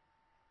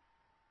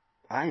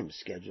 I am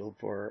scheduled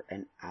for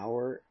an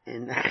hour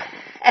and a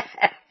half.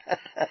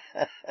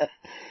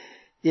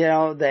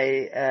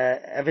 They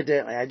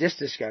evidently, I just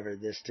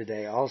discovered this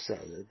today also,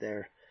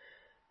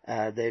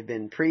 that they've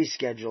been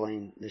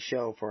pre-scheduling the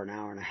show for an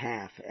hour and a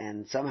half,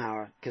 and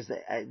somehow, because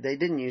they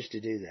didn't used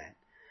to do that,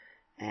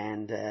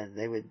 and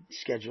they would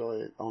schedule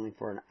it only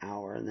for an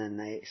hour, and then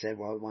they said,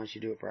 well, why don't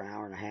you do it for an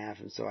hour and a half,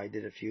 and so I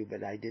did a few,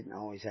 but I didn't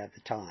always have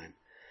the time.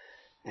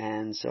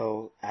 And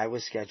so I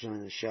was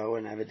scheduling the show,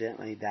 and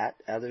evidently that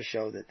other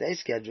show that they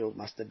scheduled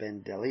must have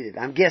been deleted.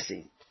 I'm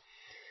guessing.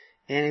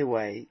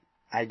 Anyway,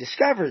 I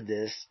discovered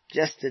this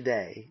just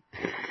today,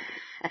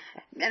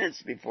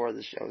 minutes before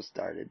the show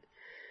started.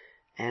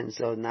 And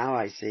so now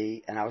I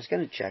see, and I was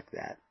going to check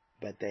that,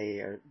 but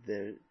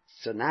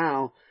so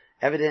now,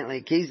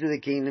 evidently, Keys to the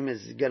Kingdom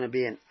is going to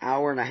be an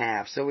hour and a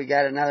half, so we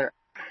got another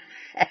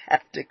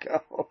half to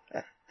go.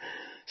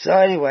 So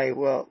anyway,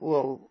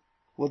 we'll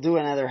do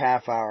another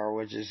half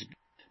hour,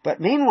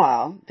 but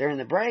meanwhile, during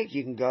the break,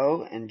 you can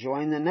go and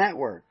join the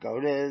network. Go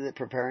to the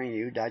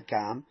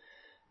preparingyou.com,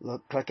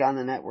 click on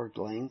the network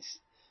links,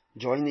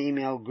 join the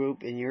email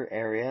group in your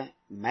area,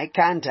 make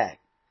contact,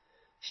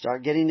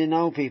 start getting to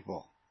know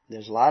people.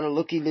 There's a lot of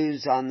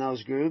looky-loos on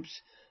those groups,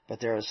 but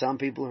there are some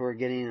people who are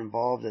getting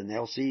involved and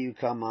they'll see you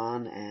come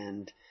on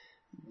and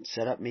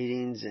set up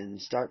meetings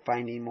and start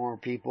finding more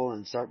people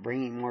and start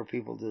bringing more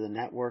people to the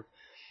network.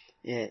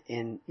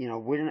 And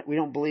we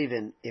don't believe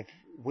in if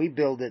we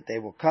build it, they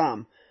will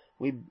come.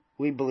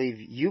 We believe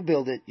you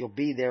build it, you'll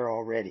be there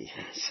already.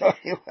 So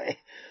anyway,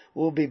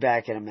 we'll be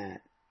back in a minute.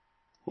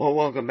 Well,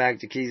 welcome back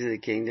to Keys of the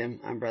Kingdom.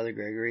 I'm Brother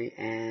Gregory,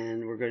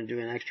 and we're going to do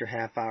an extra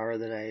half hour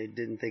that I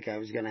didn't think I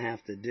was going to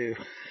have to do.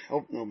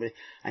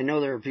 I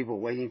know there are people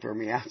waiting for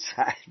me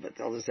outside, but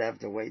they'll just have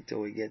to wait till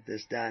we get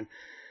this done.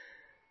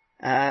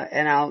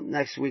 And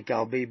next week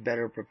I'll be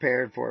better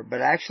prepared for it,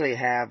 but I actually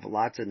have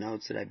lots of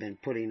notes that I've been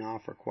putting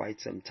off for quite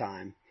some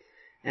time.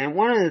 And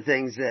one of the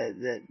things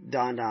that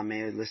dawned on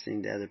me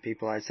listening to other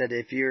people, I said,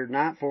 if you're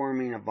not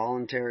forming a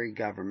voluntary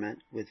government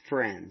with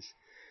friends,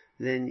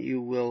 then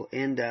you will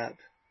end up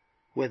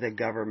with a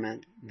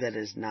government that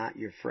is not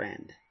your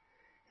friend.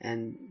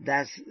 And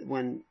that's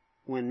when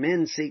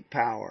men seek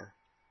power,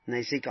 and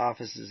they seek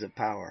offices of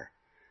power.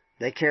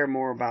 They care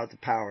more about the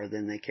power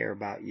than they care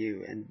about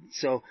you. And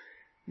so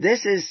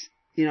this is,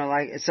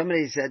 like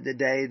somebody said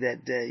today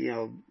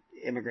that,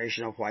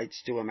 immigration of whites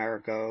to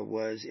America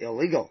was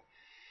illegal.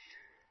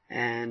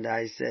 And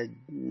I said,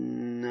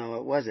 no,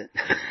 it wasn't.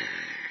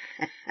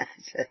 I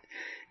said,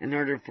 in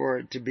order for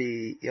it to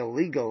be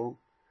illegal,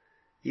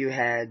 you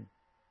had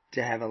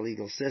to have a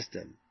legal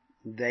system.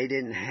 They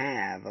didn't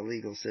have a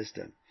legal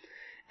system.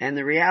 And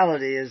the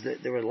reality is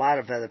that there were a lot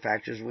of other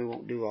factors. We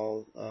won't do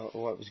all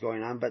what was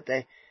going on, but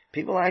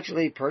people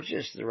actually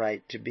purchased the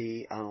right to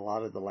be on a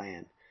lot of the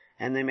land.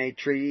 And they made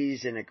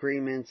treaties and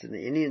agreements, and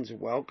the Indians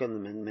welcomed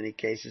them in many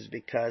cases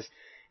because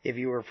if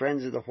you were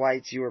friends of the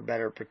whites, you were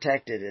better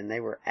protected. And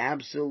they were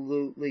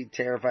absolutely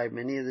terrified.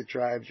 Many of the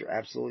tribes were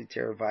absolutely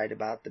terrified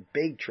about the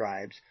big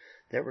tribes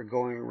that were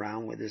going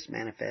around with this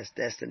manifest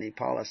destiny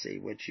policy,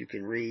 which you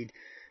can read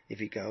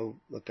if you go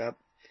look up.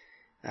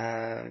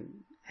 I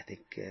think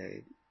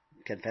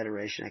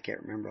Confederation, I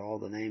can't remember all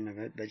the name of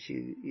it, but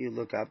you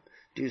look up,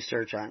 do a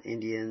search on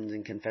Indians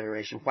and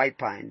Confederation. White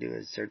Pine, do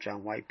a search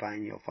on White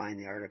Pine, you'll find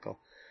the article,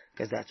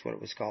 because that's what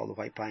it was called, the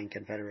White Pine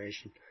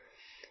Confederation.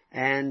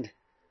 And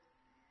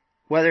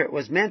whether it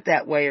was meant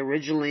that way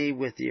originally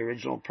with the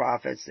original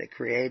prophets that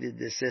created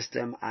the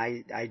system,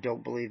 I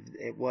don't believe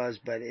it was,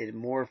 but it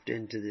morphed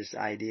into this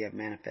idea of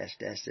manifest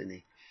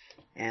destiny.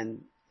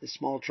 And the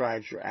small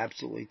tribes were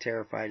absolutely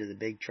terrified of the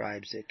big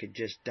tribes that could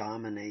just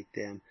dominate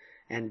them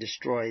and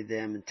destroy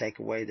them and take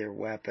away their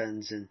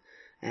weapons.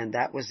 And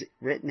that was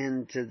written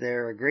into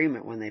their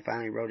agreement when they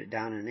finally wrote it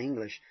down in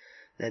English,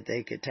 that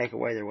they could take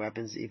away their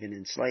weapons, even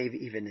enslave,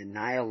 even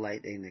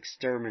annihilate and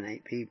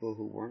exterminate people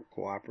who weren't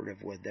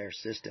cooperative with their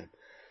system.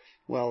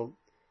 Well,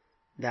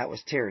 that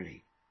was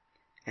tyranny.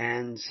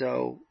 And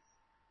so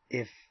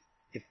if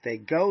they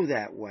go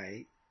that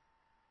way,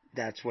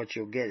 that's what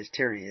you'll get is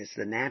tyranny. It's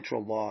the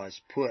natural law is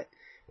put.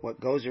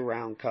 What goes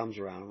around comes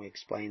around. And we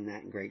explained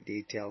that in great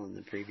detail in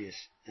the previous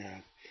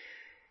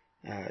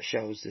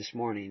shows this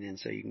morning. And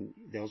so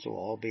those will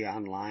all be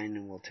online,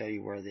 and we'll tell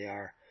you where they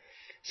are.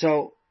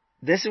 So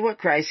this is what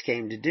Christ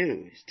came to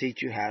do, is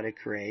teach you how to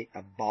create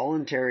a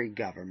voluntary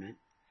government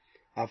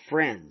of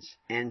friends.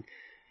 And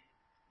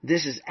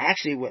this is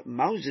actually what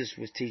Moses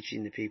was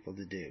teaching the people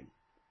to do,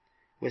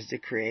 was to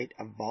create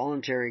a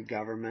voluntary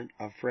government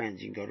of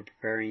friends. You can go to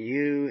Preparing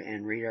You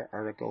and read our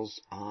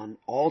articles on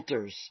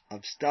altars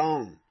of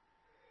stone,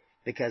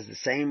 because the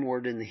same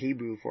word in the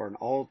Hebrew for an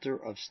altar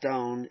of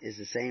stone is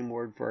the same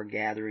word for a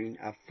gathering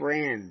of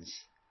friends.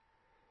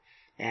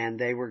 And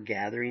they were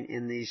gathering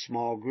in these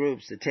small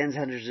groups. The tens,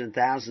 hundreds, and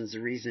thousands,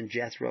 the reason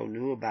Jethro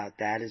knew about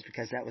that is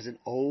because that was an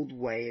old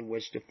way in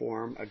which to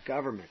form a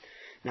government.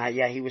 Now,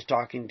 yeah, he was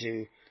talking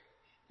to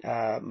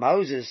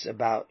Moses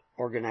about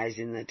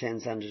organizing the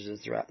tens, hundreds,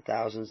 and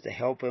thousands to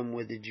help him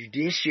with the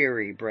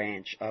judiciary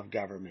branch of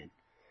government,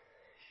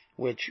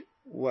 which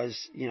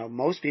was,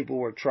 most people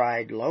were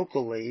tried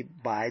locally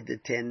by the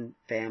 10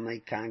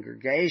 family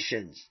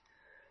congregations.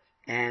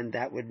 And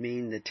that would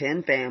mean the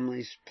 10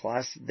 families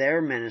plus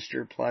their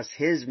minister plus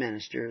his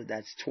minister,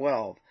 that's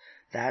 12.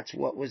 That's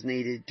what was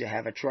needed to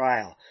have a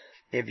trial.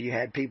 If you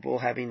had people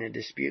having a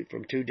dispute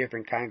from 2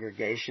 different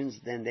congregations,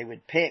 then they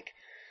would pick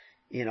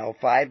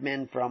 5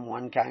 men from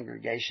one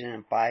congregation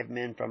and 5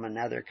 men from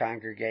another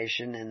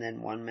congregation, and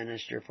then 1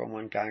 minister from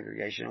one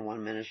congregation and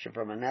 1 minister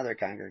from another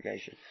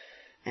congregation.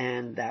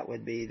 And that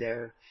would be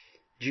their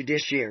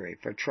judiciary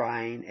for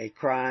trying a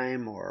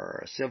crime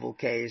or a civil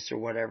case or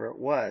whatever it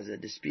was, a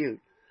dispute.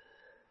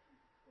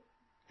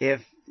 If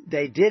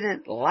they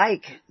didn't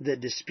like the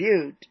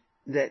dispute,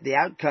 the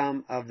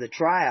outcome of the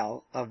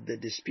trial of the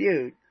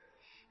dispute,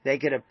 they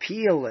could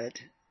appeal it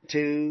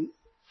to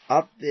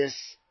up this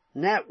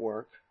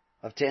network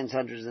of tens,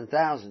 hundreds, and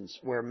thousands,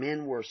 where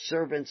men were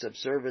servants of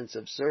servants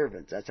of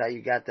servants. That's how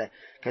you got that.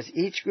 Because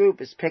each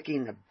group is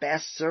picking the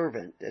best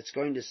servant that's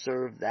going to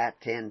serve that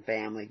 10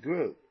 family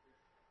group.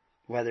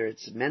 Whether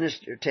it's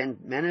 10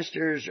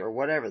 ministers or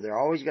whatever, they're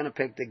always going to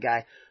pick the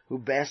guy who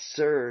best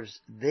serves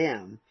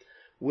them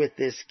with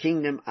this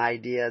kingdom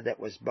idea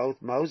that was both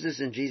Moses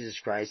and Jesus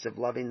Christ of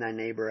loving thy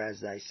neighbor as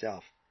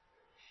thyself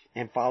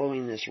and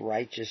following this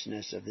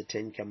righteousness of the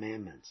 10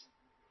 Commandments.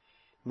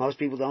 Most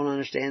people don't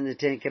understand the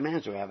 10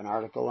 Commandments. We have an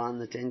article on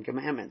the 10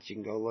 Commandments. You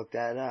can go look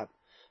that up.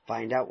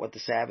 Find out what the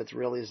Sabbath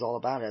really is all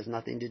about. It has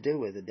nothing to do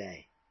with a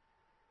day.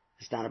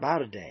 It's not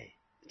about a day.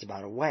 It's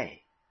about a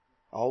way.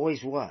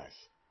 Always was.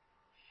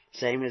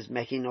 Same as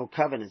making no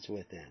covenants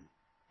with them.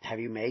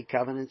 Have you made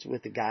covenants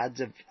with the gods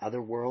of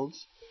other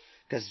worlds?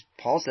 Because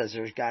Paul says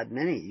there's God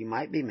many. You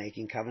might be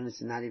making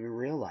covenants and not even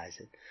realize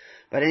it.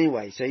 But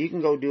anyway, so you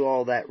can go do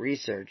all that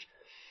research.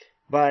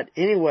 But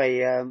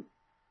anyway,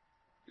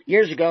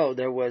 years ago,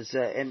 there was,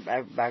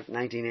 back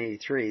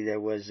 1983, there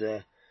was,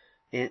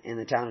 in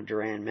the town of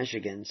Durand,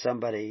 Michigan,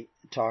 somebody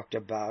talked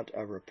about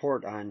a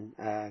report on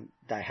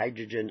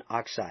dihydrogen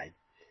oxide.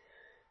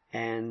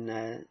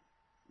 And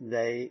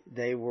they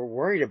were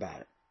worried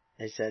about it.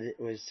 They said it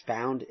was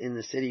found in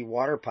the city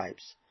water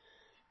pipes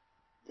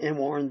and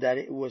warned that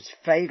it was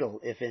fatal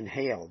if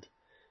inhaled.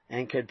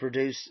 and could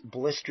produce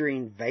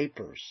blistering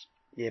vapors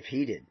if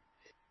heated.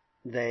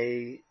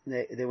 They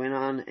went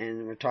on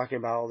and were talking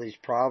about all these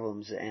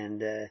problems,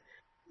 and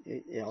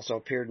it also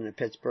appeared in the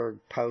Pittsburgh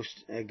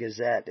Post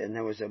Gazette, and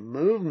there was a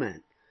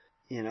movement.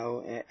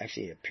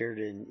 Actually it appeared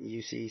in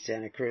UC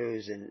Santa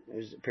Cruz, and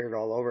appeared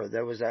all over.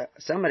 There was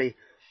somebody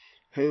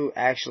who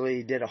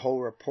actually did a whole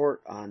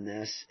report on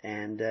this,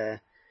 and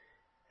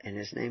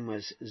his name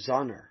was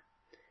Zahner.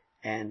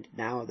 And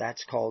now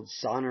that's called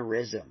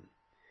Zahnerism,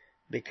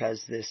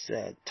 because this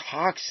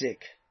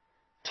toxic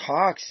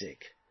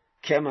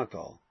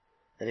chemical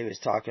that he was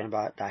talking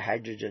about,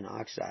 dihydrogen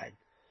oxide,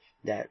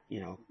 that,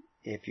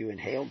 if you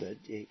inhaled it,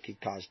 it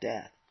could cause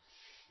death.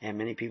 And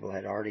many people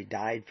had already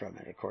died from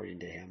it, according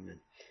to him, and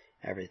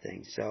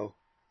everything. So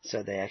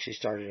they actually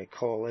started a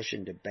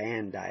coalition to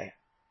ban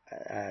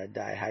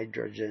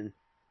dihydrogen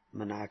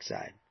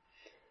monoxide,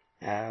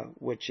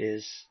 which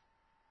is,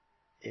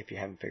 if you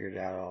haven't figured it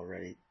out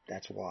already,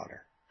 that's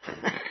water.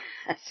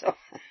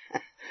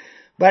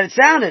 But it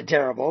sounded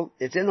terrible.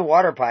 It's in the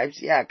water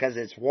pipes, because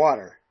it's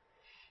water.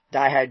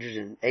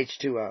 Dihydrogen,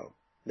 H2O.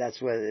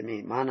 That's what it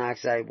means.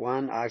 Monoxide,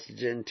 1,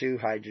 oxygen, 2,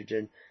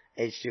 hydrogen,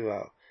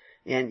 H2O.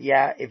 And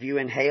if you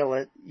inhale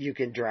it, you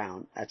can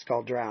drown. That's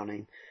called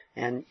drowning.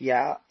 And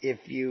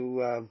if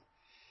you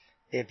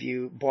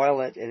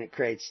boil it and it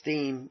creates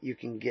steam, you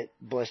can get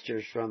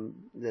blisters from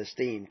the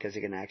steam, because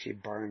it can actually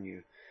burn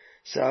you.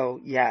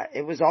 So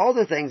it was all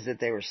the things that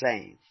they were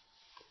saying.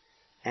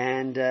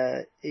 And,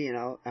 they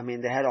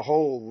had a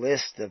whole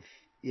list of,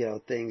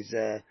 things,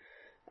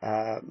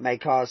 may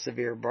cause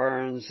severe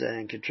burns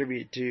and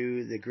contribute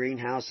to the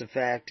greenhouse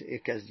effect,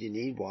 because you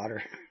need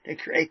water to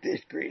create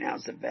this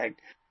greenhouse effect.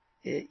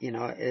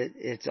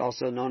 It's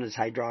also known as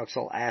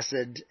hydroxyl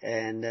acid,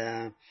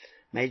 and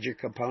major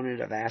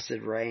component of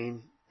acid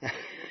rain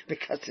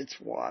because it's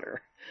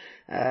water.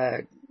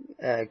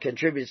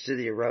 Contributes to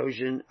the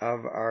erosion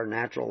of our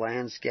natural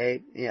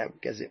landscape,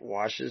 because it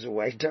washes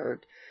away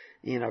dirt.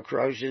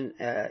 Corrosion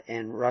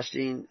and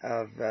rusting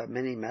of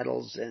many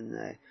metals,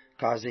 and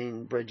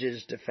causing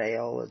bridges to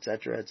fail,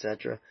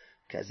 etc.,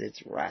 because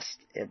it's rust.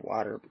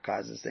 Water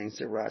causes things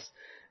to rust.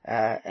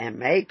 And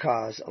may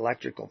cause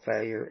electrical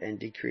failure and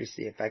decrease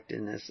the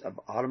effectiveness of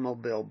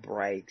automobile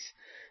brakes,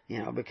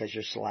 because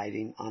you're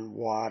sliding on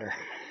water.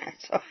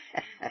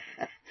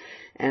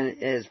 And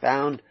it is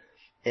found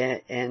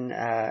in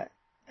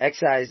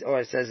excised,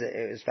 it says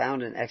it was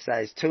found in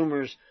excised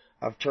tumors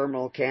of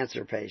terminal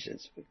cancer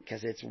patients,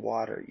 because it's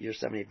water. You're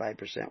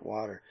 75%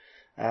 water.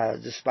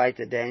 Despite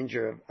the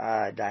danger of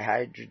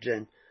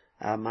dihydrogen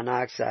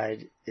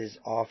monoxide is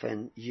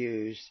often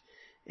used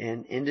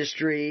in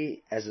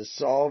industry as a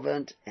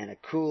solvent and a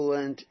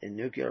coolant in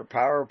nuclear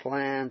power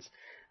plants,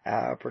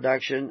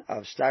 production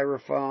of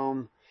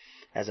styrofoam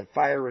as a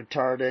fire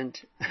retardant,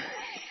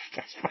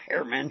 because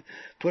firemen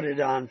put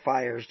it on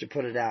fires to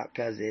put it out,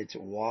 because it's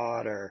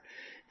water.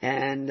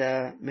 And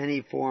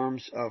many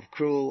forms of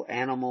cruel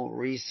animal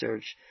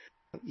research,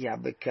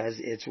 because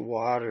it's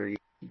water. You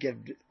give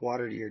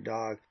water to your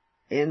dog.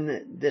 In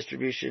the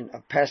distribution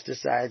of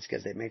pesticides,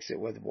 because they mix it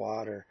with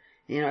water.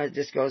 It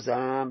just goes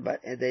on, but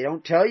they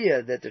don't tell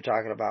you that they're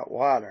talking about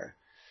water.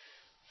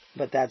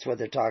 But that's what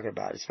they're talking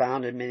about. It's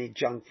found in many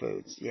junk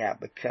foods.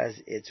 Because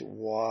it's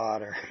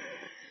water.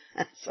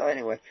 So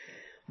anyway,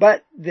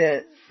 but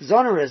the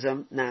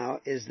Zahnerism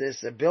now is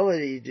this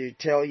ability to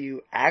tell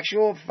you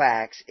actual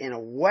facts in a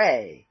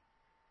way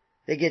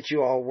that gets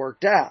you all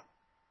worked up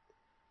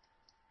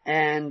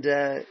and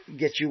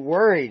gets you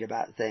worried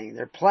about things.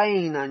 They're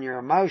playing on your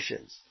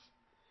emotions.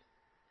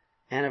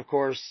 And of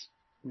course,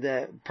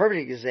 the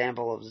perfect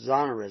example of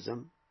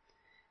Zahnerism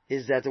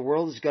is that the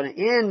world is going to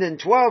end in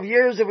 12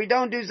 years if we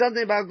don't do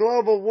something about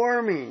global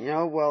warming.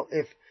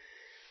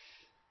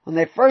 When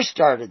they first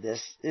started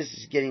this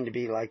is getting to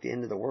be like the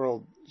end of the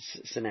world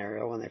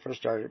scenario. When they first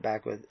started it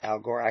back with Al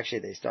Gore,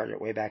 actually they started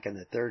it way back in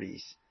the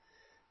 30s.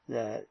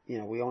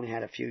 We only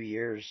had a few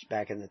years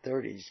back in the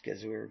 30s,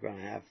 because we were going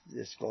to have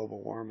this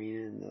global warming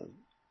and the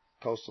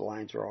coastal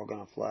lines were all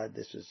going to flood.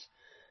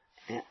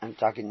 I'm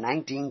talking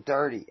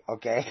 1930,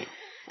 okay?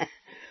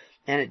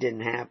 And it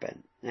didn't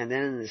happen. And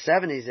then in the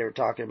 70s, they were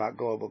talking about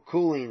global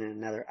cooling and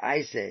another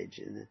ice age.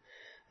 And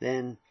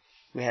then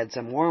we had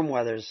some warm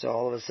weather, so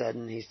all of a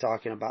sudden he's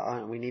talking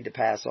about, we need to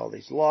pass all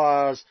these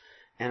laws.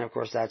 And of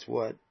course, that's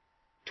what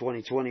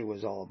 2020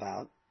 was all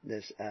about.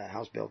 This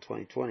House Bill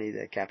 2020,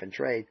 the cap and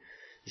trade,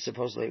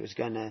 supposedly it was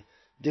going to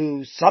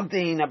do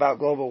something about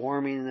global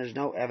warming, and there's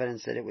no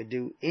evidence that it would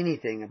do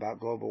anything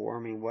about global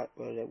warming. What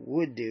it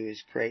would do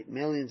is create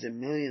millions and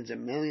millions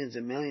and millions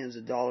and millions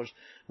of dollars.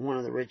 One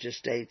of the richest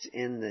states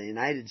in the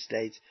United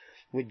States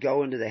would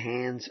go into the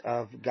hands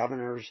of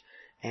governors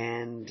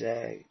and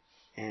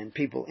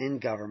people in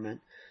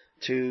government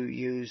to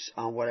use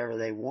on whatever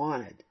they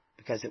wanted,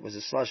 because it was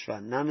a slush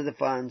fund. None of the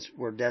funds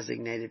were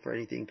designated for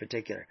anything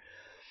particular.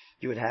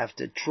 You would have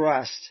to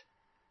trust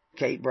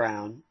Kate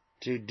Brown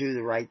to do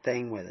the right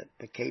thing with it.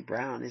 But Kate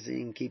Brown isn't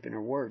even keeping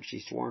her word.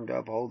 She's sworn to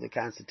uphold the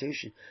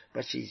Constitution,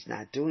 but she's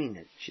not doing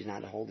it. She's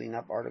not holding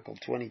up Article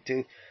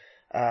 22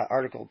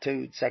 Article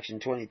 2, Section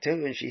 22,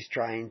 and she's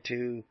trying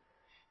to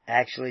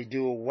actually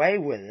do away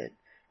with it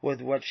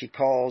with what she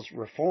calls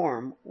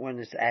reform, when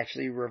it's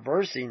actually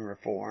reversing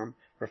reform.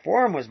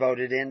 Reform was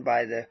voted in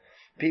by the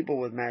people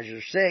with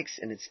Measure 6,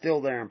 and it's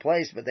still there in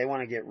place, but they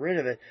want to get rid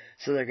of it,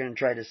 so they're going to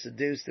try to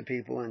seduce the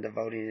people into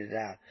voting it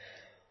out.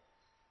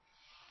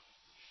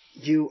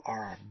 You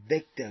are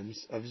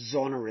victims of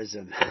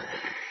zonerism.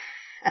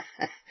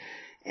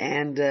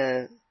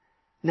 And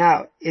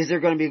now, is there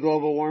going to be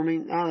global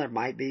warming? Oh, there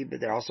might be, but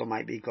there also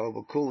might be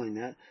global cooling.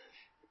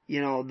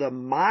 The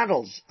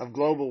models of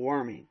global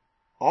warming,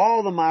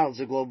 all the models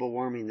of global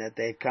warming that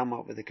they've come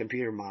up with, the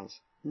computer models,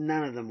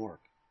 none of them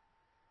work.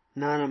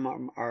 None of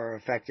them are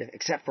effective,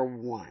 except for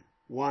one.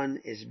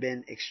 One has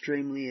been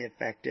extremely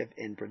effective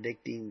in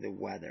predicting the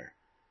weather.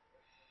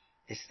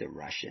 It's the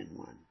Russian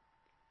one.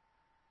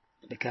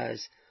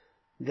 Because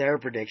their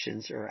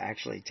predictions are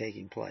actually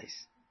taking place.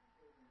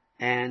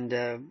 And,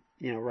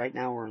 right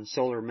now we're in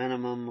solar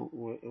minimum.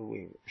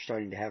 We're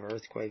starting to have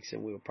earthquakes,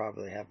 and we'll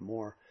probably have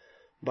more.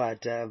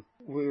 But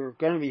we're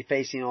going to be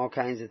facing all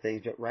kinds of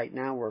things. But right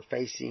now we're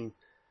facing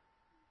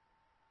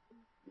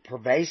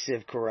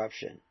pervasive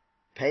corruption,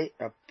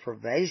 a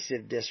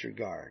pervasive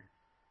disregard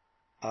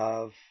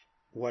of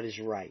what is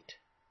right.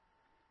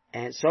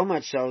 And so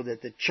much so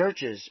that the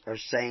churches are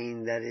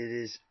saying that it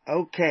is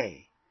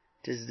okay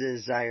to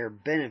desire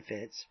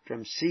benefits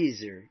from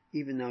Caesar,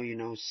 even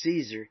though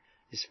Caesar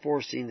is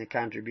forcing the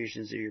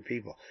contributions of your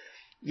people.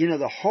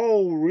 The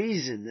whole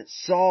reason that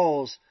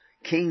Saul's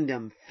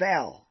kingdom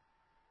fell,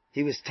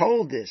 he was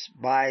told this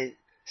by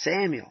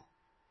Samuel.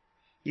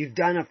 You've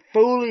done a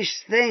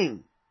foolish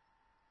thing,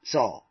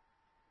 Saul.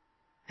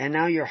 And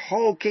now your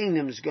whole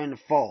kingdom is going to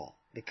fall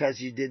because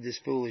you did this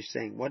foolish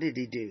thing. What did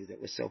he do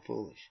that was so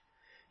foolish?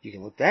 You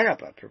can look that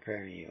up at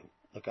Preparing You.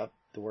 Look up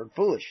the word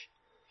foolish,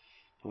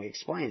 and we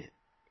explain it.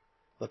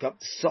 Look up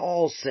the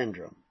Saul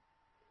syndrome,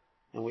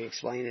 and we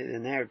explain it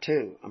in there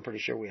too. I'm pretty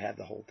sure we have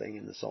the whole thing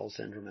in the Saul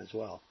syndrome as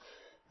well.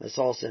 The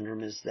Saul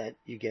syndrome is that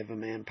you give a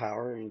man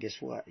power, and guess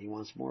what? He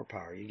wants more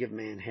power. You give a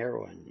man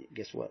heroin,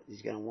 guess what?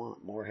 He's going to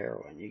want more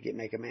heroin. You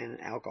make a man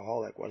an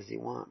alcoholic, what does he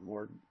want?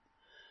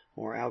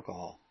 More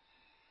alcohol.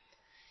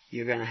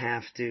 You're going to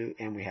have to,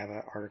 and we have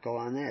an article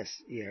on this,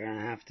 you're going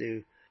to have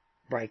to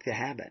break the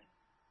habit,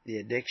 the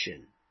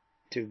addiction,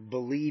 to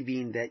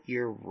believing that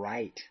you're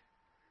right,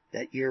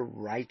 that you're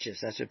righteous.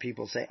 That's what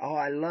people say. Oh,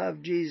 I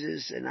love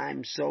Jesus, and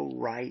I'm so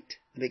right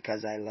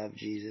because I love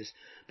Jesus.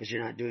 But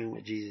you're not doing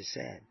what Jesus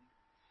said.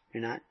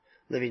 You're not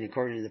living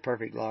according to the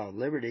perfect law of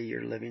liberty.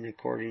 You're living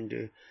according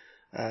to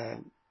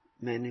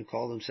men who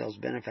call themselves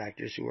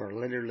benefactors, who are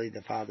literally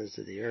the fathers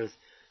of the earth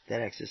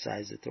that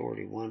exercise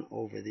authority one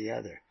over the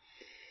other.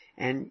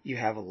 And you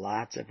have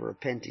lots of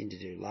repenting to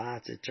do,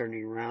 lots of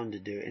turning around to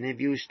do. And if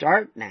you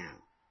start now,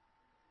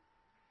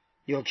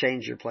 you'll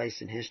change your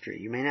place in history.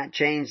 You may not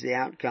change the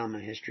outcome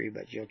of history,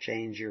 but you'll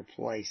change your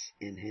place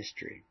in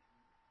history.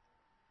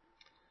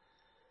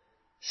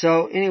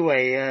 So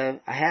anyway,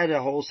 I had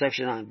a whole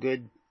section on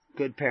good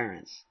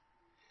parents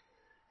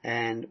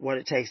and what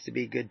it takes to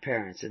be good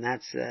parents, and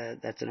that's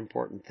an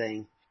important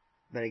thing.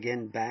 But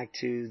again, back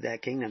to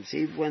that kingdom.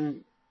 See,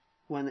 when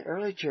the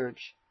early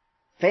church,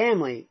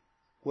 family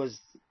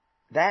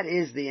that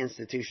is the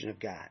institution of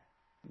God.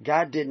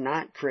 God did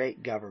not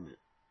create government.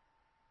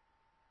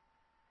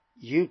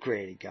 You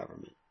created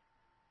government.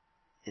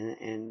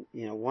 And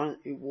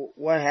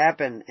what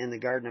happened in the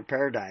Garden of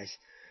Paradise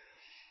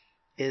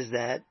is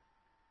that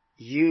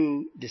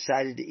you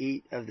decided to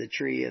eat of the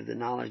tree of the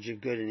knowledge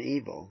of good and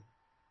evil.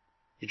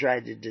 You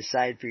tried to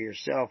decide for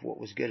yourself what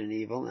was good and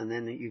evil, and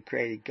then you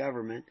created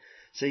government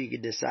so you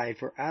could decide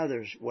for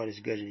others what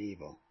is good and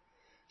evil.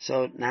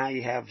 So now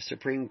you have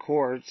supreme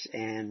courts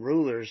and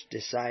rulers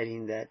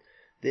deciding that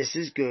this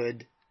is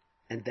good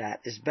and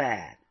that is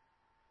bad,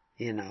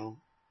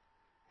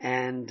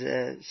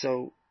 And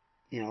so,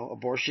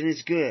 abortion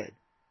is good.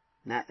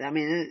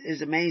 It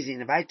is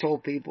amazing. If I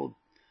told people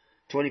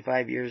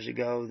 25 years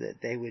ago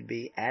that they would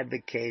be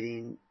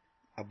advocating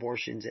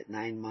abortions at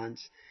 9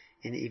 months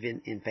and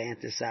even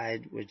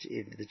infanticide, which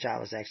if the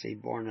child is actually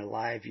born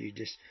alive,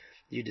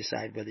 you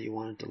decide whether you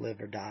want it to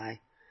live or die.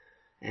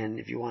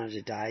 And if you wanted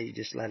to die, you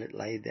just let it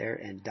lay there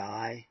and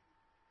die.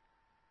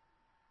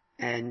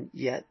 And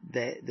yet,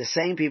 the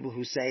same people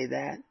who say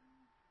that,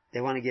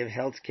 they want to give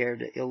health care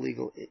to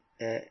illegal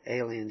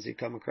aliens who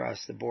come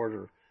across the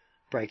border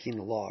breaking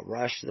the law,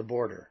 rush the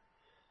border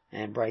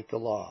and break the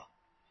law.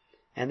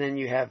 And then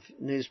you have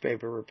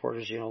newspaper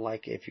reporters,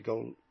 like if you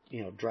go,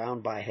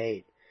 Drowned by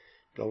Hate,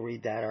 go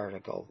read that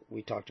article.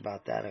 We talked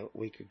about that a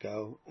week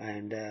ago,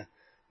 and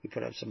we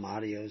put up some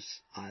audios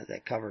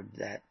that covered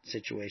that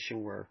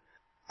situation where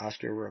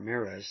Oscar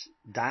Ramirez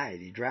died.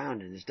 He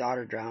drowned, and his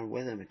daughter drowned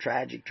with him. A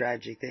tragic,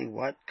 tragic thing.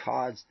 What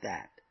caused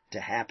that to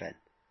happen?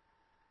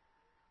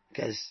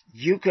 Because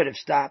you could have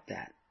stopped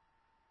that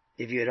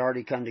if you had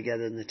already come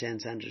together in the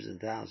tens, hundreds,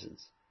 and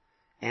thousands.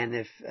 And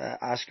if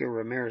Oscar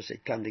Ramirez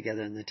had come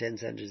together in the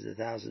tens, hundreds, and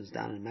thousands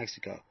down in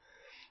Mexico.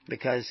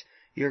 Because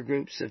your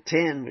groups of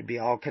 10 would be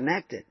all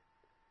connected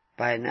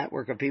by a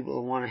network of people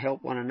who want to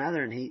help one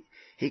another. And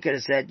he could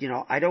have said,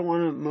 I don't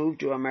want to move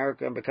to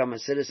America and become a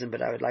citizen,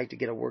 but I would like to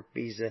get a work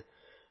visa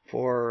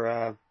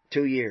for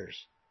 2 years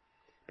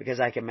because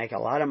I can make a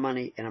lot of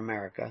money in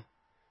America.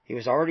 He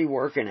was already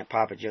working at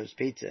Papa Joe's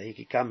Pizza. He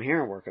could come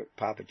here and work at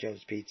Papa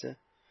Joe's Pizza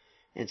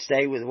and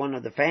stay with one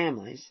of the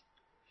families.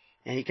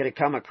 And he could have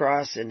come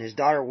across and his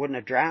daughter wouldn't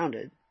have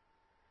drowned.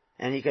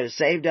 And he could have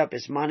saved up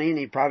his money and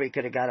he probably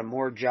could have got him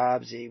more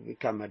jobs. He'd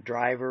become a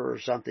driver or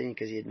something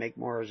because he'd make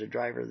more as a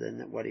driver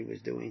than what he was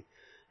doing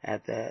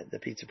at the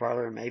pizza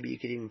parlor. And maybe you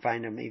could even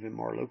find him even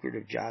more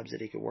lucrative jobs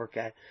that he could work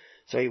at.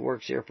 So he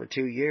works here for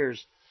 2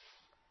 years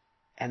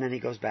and then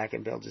he goes back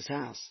and builds his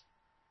house.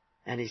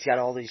 And he's got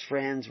all these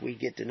friends. We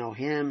get to know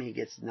him. He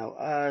gets to know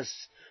us.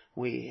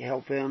 We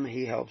help him.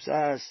 He helps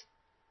us.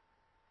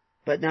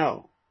 But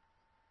no,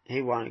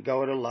 he wanted to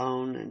go it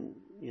alone and,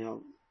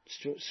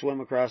 swim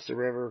across the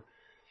river.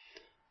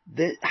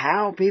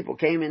 How people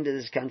came into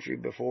this country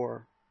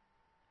before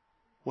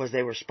was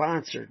they were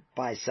sponsored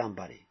by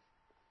somebody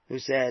who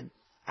said,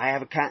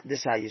 this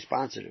is how you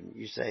sponsored them.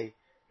 You say,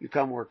 you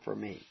come work for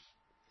me.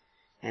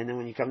 And then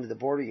when you come to the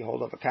border, you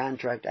hold up a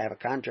contract. I have a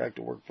contract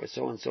to work for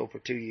so-and-so for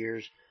 2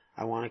 years.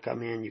 I want to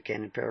come in. You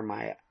can't impair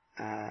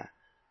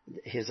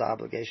his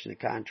obligation to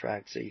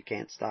contract, so you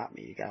can't stop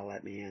me. You got to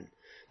let me in.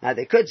 Now,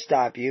 they could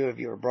stop you if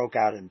you were broke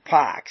out in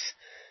pox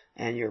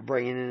and you're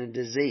bringing in a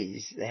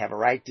disease. They have a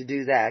right to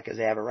do that because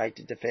they have a right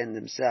to defend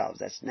themselves.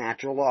 That's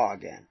natural law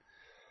again.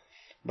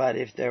 But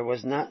if there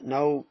was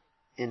no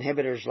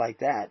inhibitors like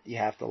that, you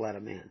have to let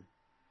them in.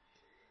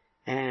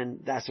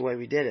 And that's the way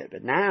we did it.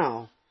 But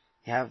now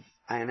you have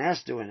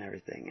INS doing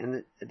everything.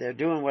 And they're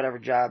doing whatever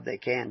job they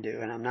can do.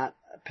 And I'm not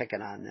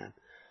picking on them.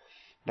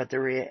 But the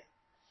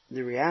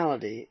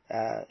reality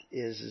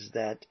is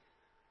that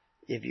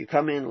if you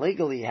come in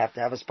legally, you have to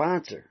have a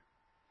sponsor.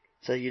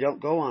 So you don't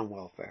go on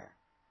welfare.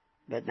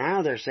 But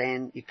now they're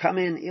saying, you come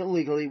in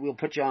illegally, we'll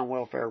put you on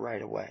welfare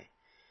right away.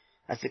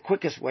 That's the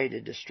quickest way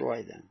to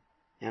destroy them.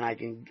 And I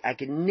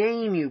can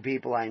name you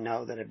people I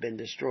know that have been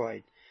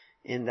destroyed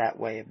in that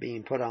way of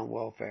being put on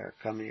welfare,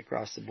 coming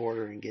across the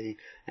border and getting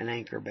an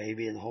anchor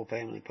baby and the whole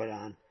family put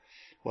on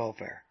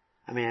welfare.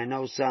 I mean, I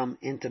know some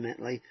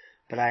intimately,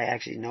 but I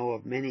actually know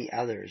of many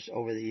others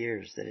over the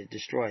years that it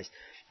destroys.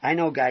 I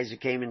know guys who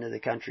came into the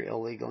country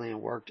illegally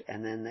and worked,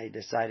 and then they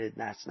decided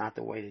that's not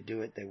the way to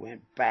do it. They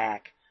went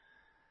back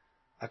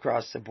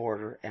across the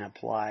border and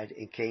applied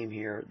and came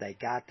here. They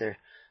got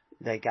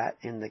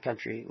in the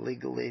country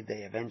legally.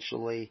 They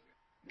eventually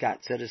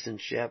got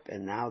citizenship,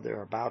 and now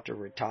they're about to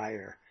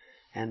retire.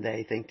 And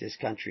they think this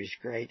country's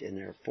great, and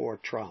they're for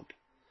Trump.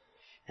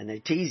 And they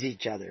tease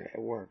each other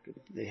at work.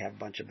 They have a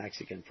bunch of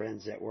Mexican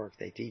friends at work.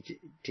 They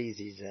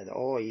tease each other.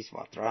 Oh, he's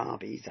for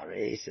Trump. He's a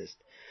racist.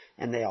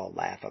 And they all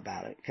laugh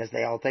about it because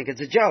they all think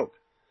it's a joke.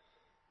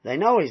 They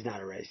know he's not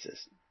a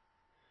racist.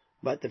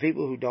 But the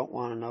people who don't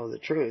want to know the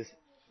truth,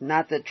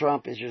 not that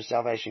Trump is your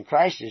salvation,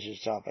 Christ is your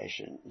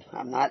salvation.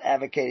 I'm not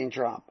advocating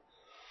Trump.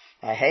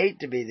 I hate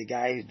to be the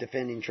guy who's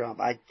defending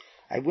Trump. I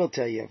will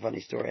tell you a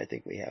funny story. I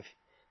think we have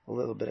a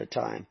little bit of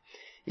time.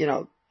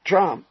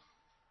 Trump,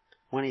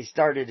 when he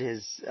started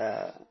his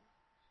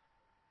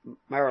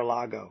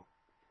Mar-a-Lago,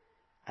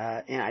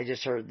 and I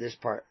just heard this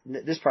part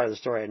of the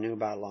story I knew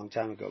about a long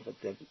time ago, but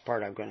the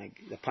part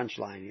the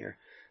punchline here,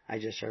 I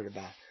just heard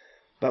about.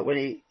 But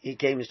when he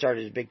came and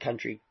started his big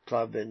country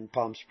club in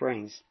Palm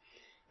Springs,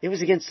 it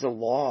was against the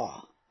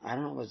law. I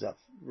don't know if it was a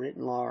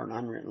written law or an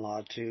unwritten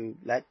law to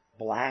let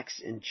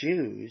blacks and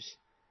Jews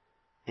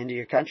into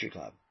your country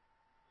club.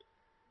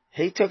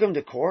 He took them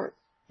to court,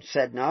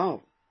 said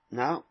no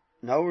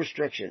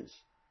restrictions.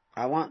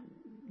 I want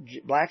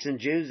blacks and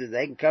Jews, if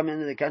they can come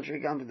into the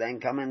country club, they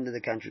can come into the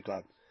country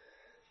club.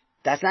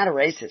 That's not a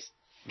racist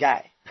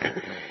guy.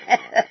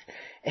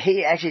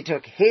 He actually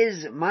took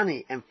his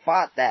money and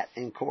fought that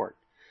in court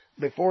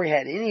before he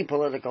had any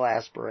political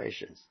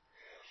aspirations.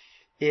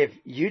 If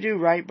you do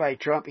right by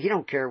Trump, he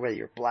don't care whether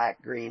you're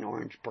black, green,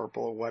 orange,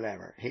 purple, or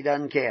whatever. He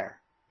doesn't care.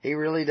 He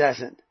really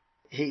doesn't.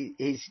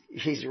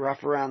 He's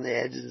rough around the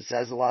edges and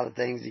says a lot of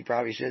things he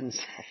probably shouldn't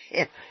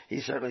say.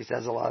 He certainly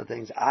says a lot of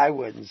things I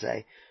wouldn't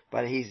say,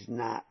 but he's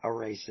not a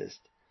racist.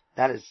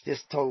 That is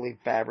just totally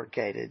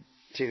fabricated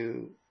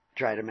to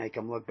try to make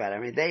him look bad. I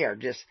mean,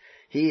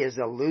 he is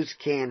a loose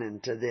cannon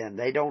to them.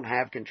 They don't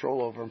have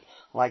control over him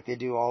like they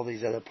do all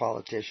these other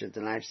politicians,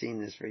 and I've seen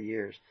this for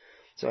years.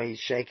 So he's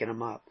shaking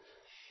them up.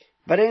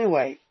 But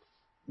anyway,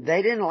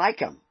 they didn't like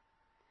him.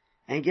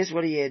 And guess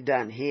what he had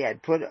done? He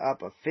had put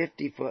up a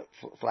 50-foot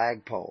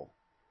flagpole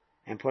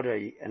and put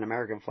an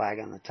American flag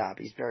on the top.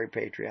 He's a very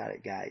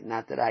patriotic guy.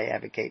 Not that I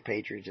advocate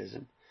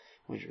patriotism,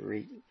 which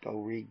read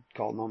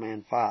Call No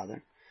Man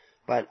Father.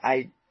 But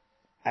I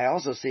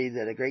also see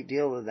that a great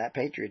deal of that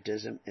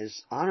patriotism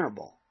is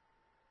honorable.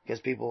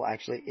 Because people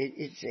actually,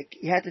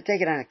 you have to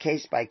take it on a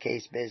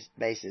case-by-case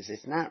basis.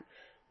 It's not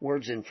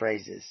words and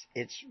phrases.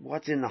 It's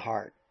what's in the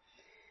heart.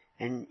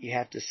 And you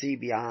have to see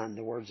beyond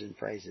the words and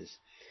phrases.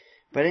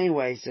 But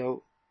anyway,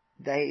 so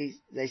they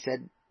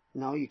said,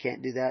 no, you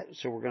can't do that,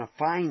 so we're going to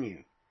fine you.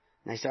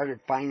 And they started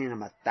fining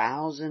him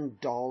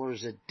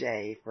 $1,000 a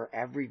day for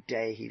every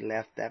day he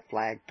left that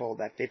flagpole,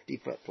 that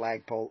 50-foot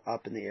flagpole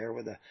up in the air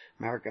with the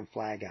American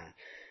flag on.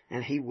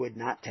 And he would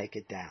not take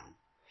it down.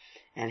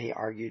 And he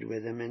argued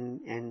with him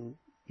and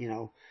you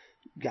know,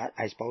 got,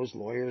 I suppose,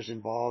 lawyers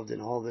involved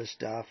in all this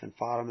stuff and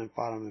fought him.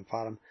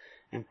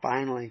 And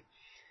finally,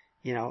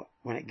 you know,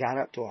 when it got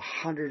up to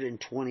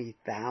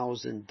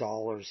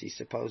 $120,000 he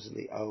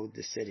supposedly owed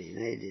the city,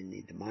 and they didn't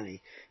need the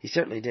money. He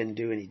certainly didn't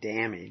do any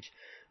damage,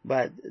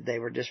 but they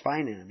were just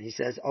fining him. He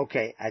says,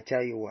 okay, I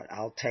tell you what,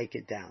 I'll take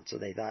it down. So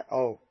they thought,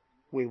 oh,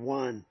 we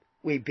won.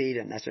 We beat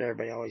him. That's what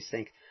everybody always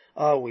thinks.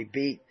 Oh, we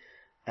beat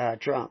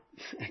Trump.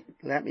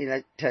 Let me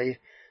tell you,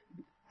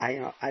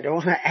 I don't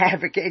want to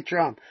advocate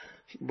Trump,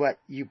 but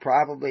you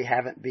probably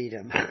haven't beat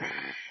him.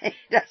 He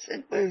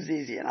doesn't lose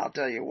easy, and I'll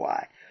tell you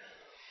why.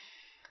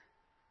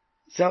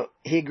 So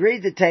he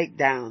agreed to take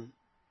down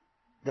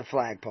the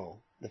flagpole,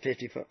 the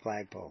 50-foot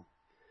flagpole.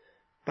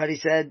 But he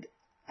said,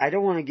 I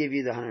don't want to give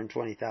you the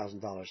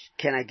 $120,000.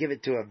 Can I give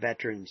it to a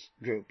veterans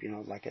group, you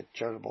know, like a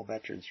charitable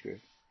veterans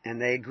group? And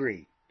they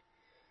agreed,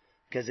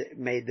 because it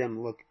made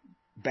them look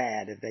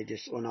bad if they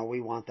just, oh no,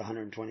 we want the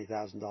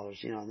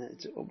 $120,000, you know, and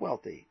it's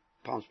wealthy.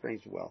 Palm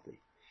Springs is wealthy.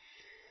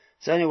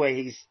 So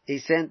anyway, he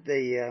sent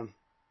the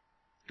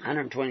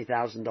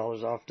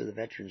 $120,000 off to the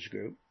veterans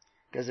group,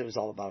 because it was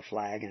all about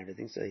flag and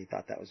everything, so he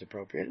thought that was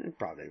appropriate, and it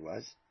probably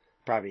was.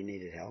 Probably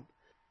needed help.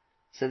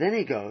 So then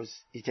he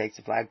takes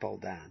the flagpole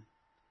down,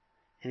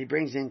 and he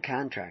brings in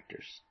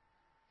contractors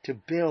to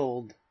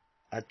build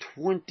a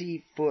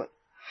 20-foot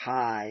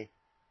high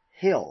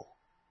hill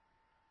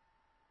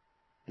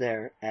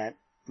there at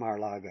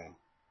Mar-a-Lago.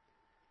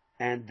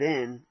 And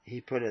then he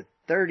put a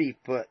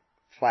 30-foot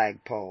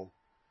flagpole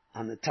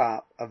on the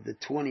top of the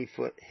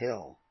 20-foot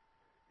hill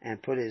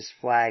and put his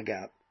flag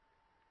up.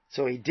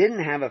 So he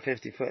didn't have a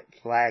 50-foot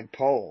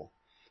flagpole,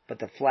 but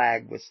the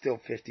flag was still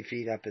 50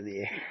 feet up in the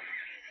air.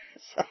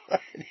 So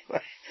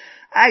anyway,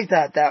 I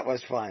thought that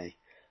was funny.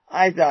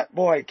 I thought,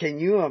 boy, can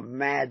you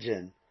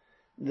imagine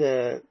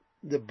the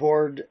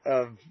board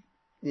of,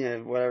 you know,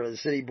 whatever, the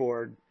city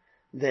board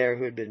there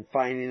who had been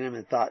fining him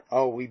and thought,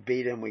 oh, we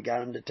beat him, we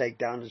got him to take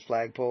down his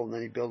flagpole, and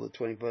then he built a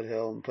 20-foot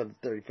hill and put a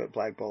 30-foot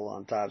flagpole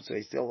on top, so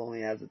he still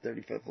only has a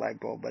 30-foot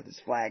flagpole, but his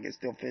flag is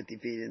still 50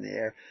 feet in the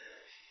air.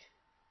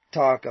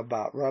 Talk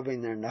about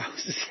rubbing their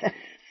noses.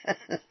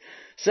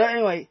 So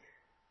anyway,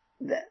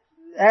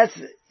 that's,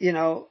 you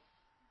know,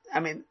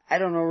 I mean, I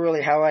don't know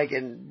really how I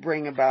can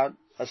bring about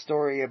a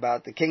story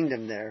about the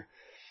kingdom there,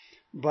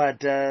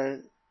 but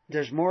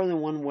there's more than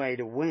one way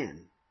to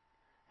win.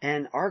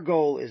 And our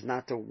goal is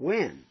not to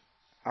win.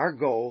 Our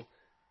goal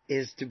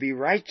is to be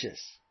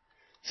righteous.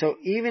 So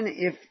even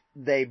if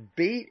they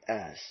beat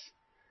us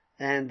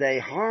and they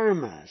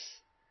harm us,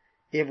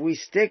 if we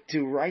stick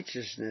to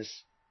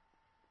righteousness,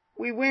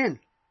 we win.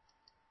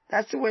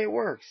 That's the way it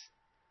works.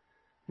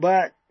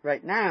 But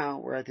right now,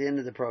 we're at the end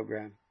of the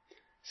program.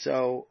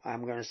 So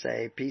I'm going to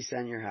say peace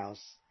on your house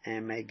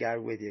and may God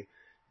with you.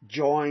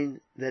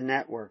 Join the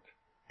network.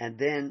 And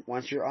then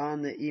once you're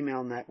on the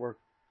email network,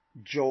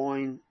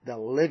 join the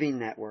living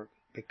network.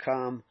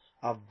 Become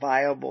a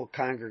viable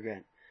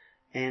congregant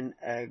and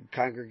a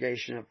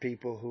congregation of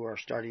people who are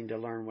starting to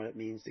learn what it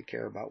means to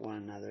care about one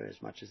another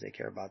as much as they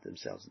care about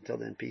themselves. Until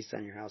then, peace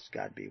on your house.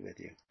 God be with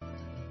you.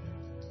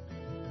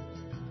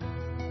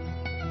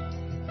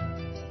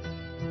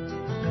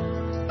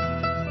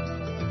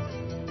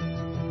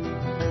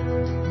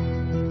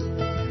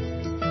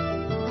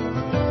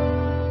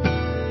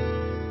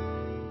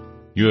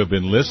 You have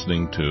been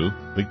listening to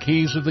The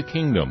Keys of the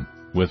Kingdom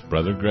with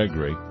Brother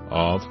Gregory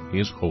of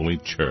His Holy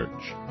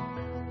Church.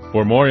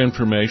 For more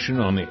information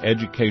on the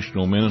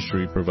educational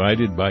ministry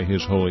provided by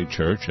His Holy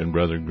Church and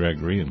Brother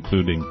Gregory,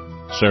 including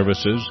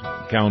services,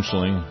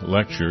 counseling,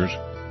 lectures,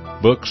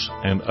 books,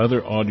 and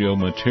other audio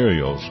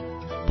materials,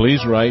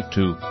 please write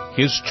to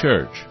His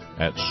Church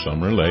at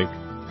Summer Lake,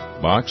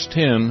 Box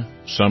 10,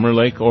 Summer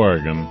Lake,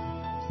 Oregon,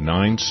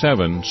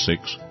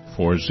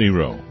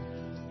 97640.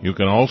 You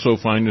can also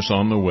find us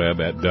on the web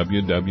at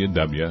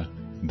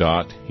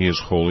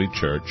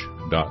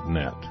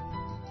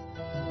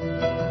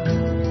www.hisholychurch.net.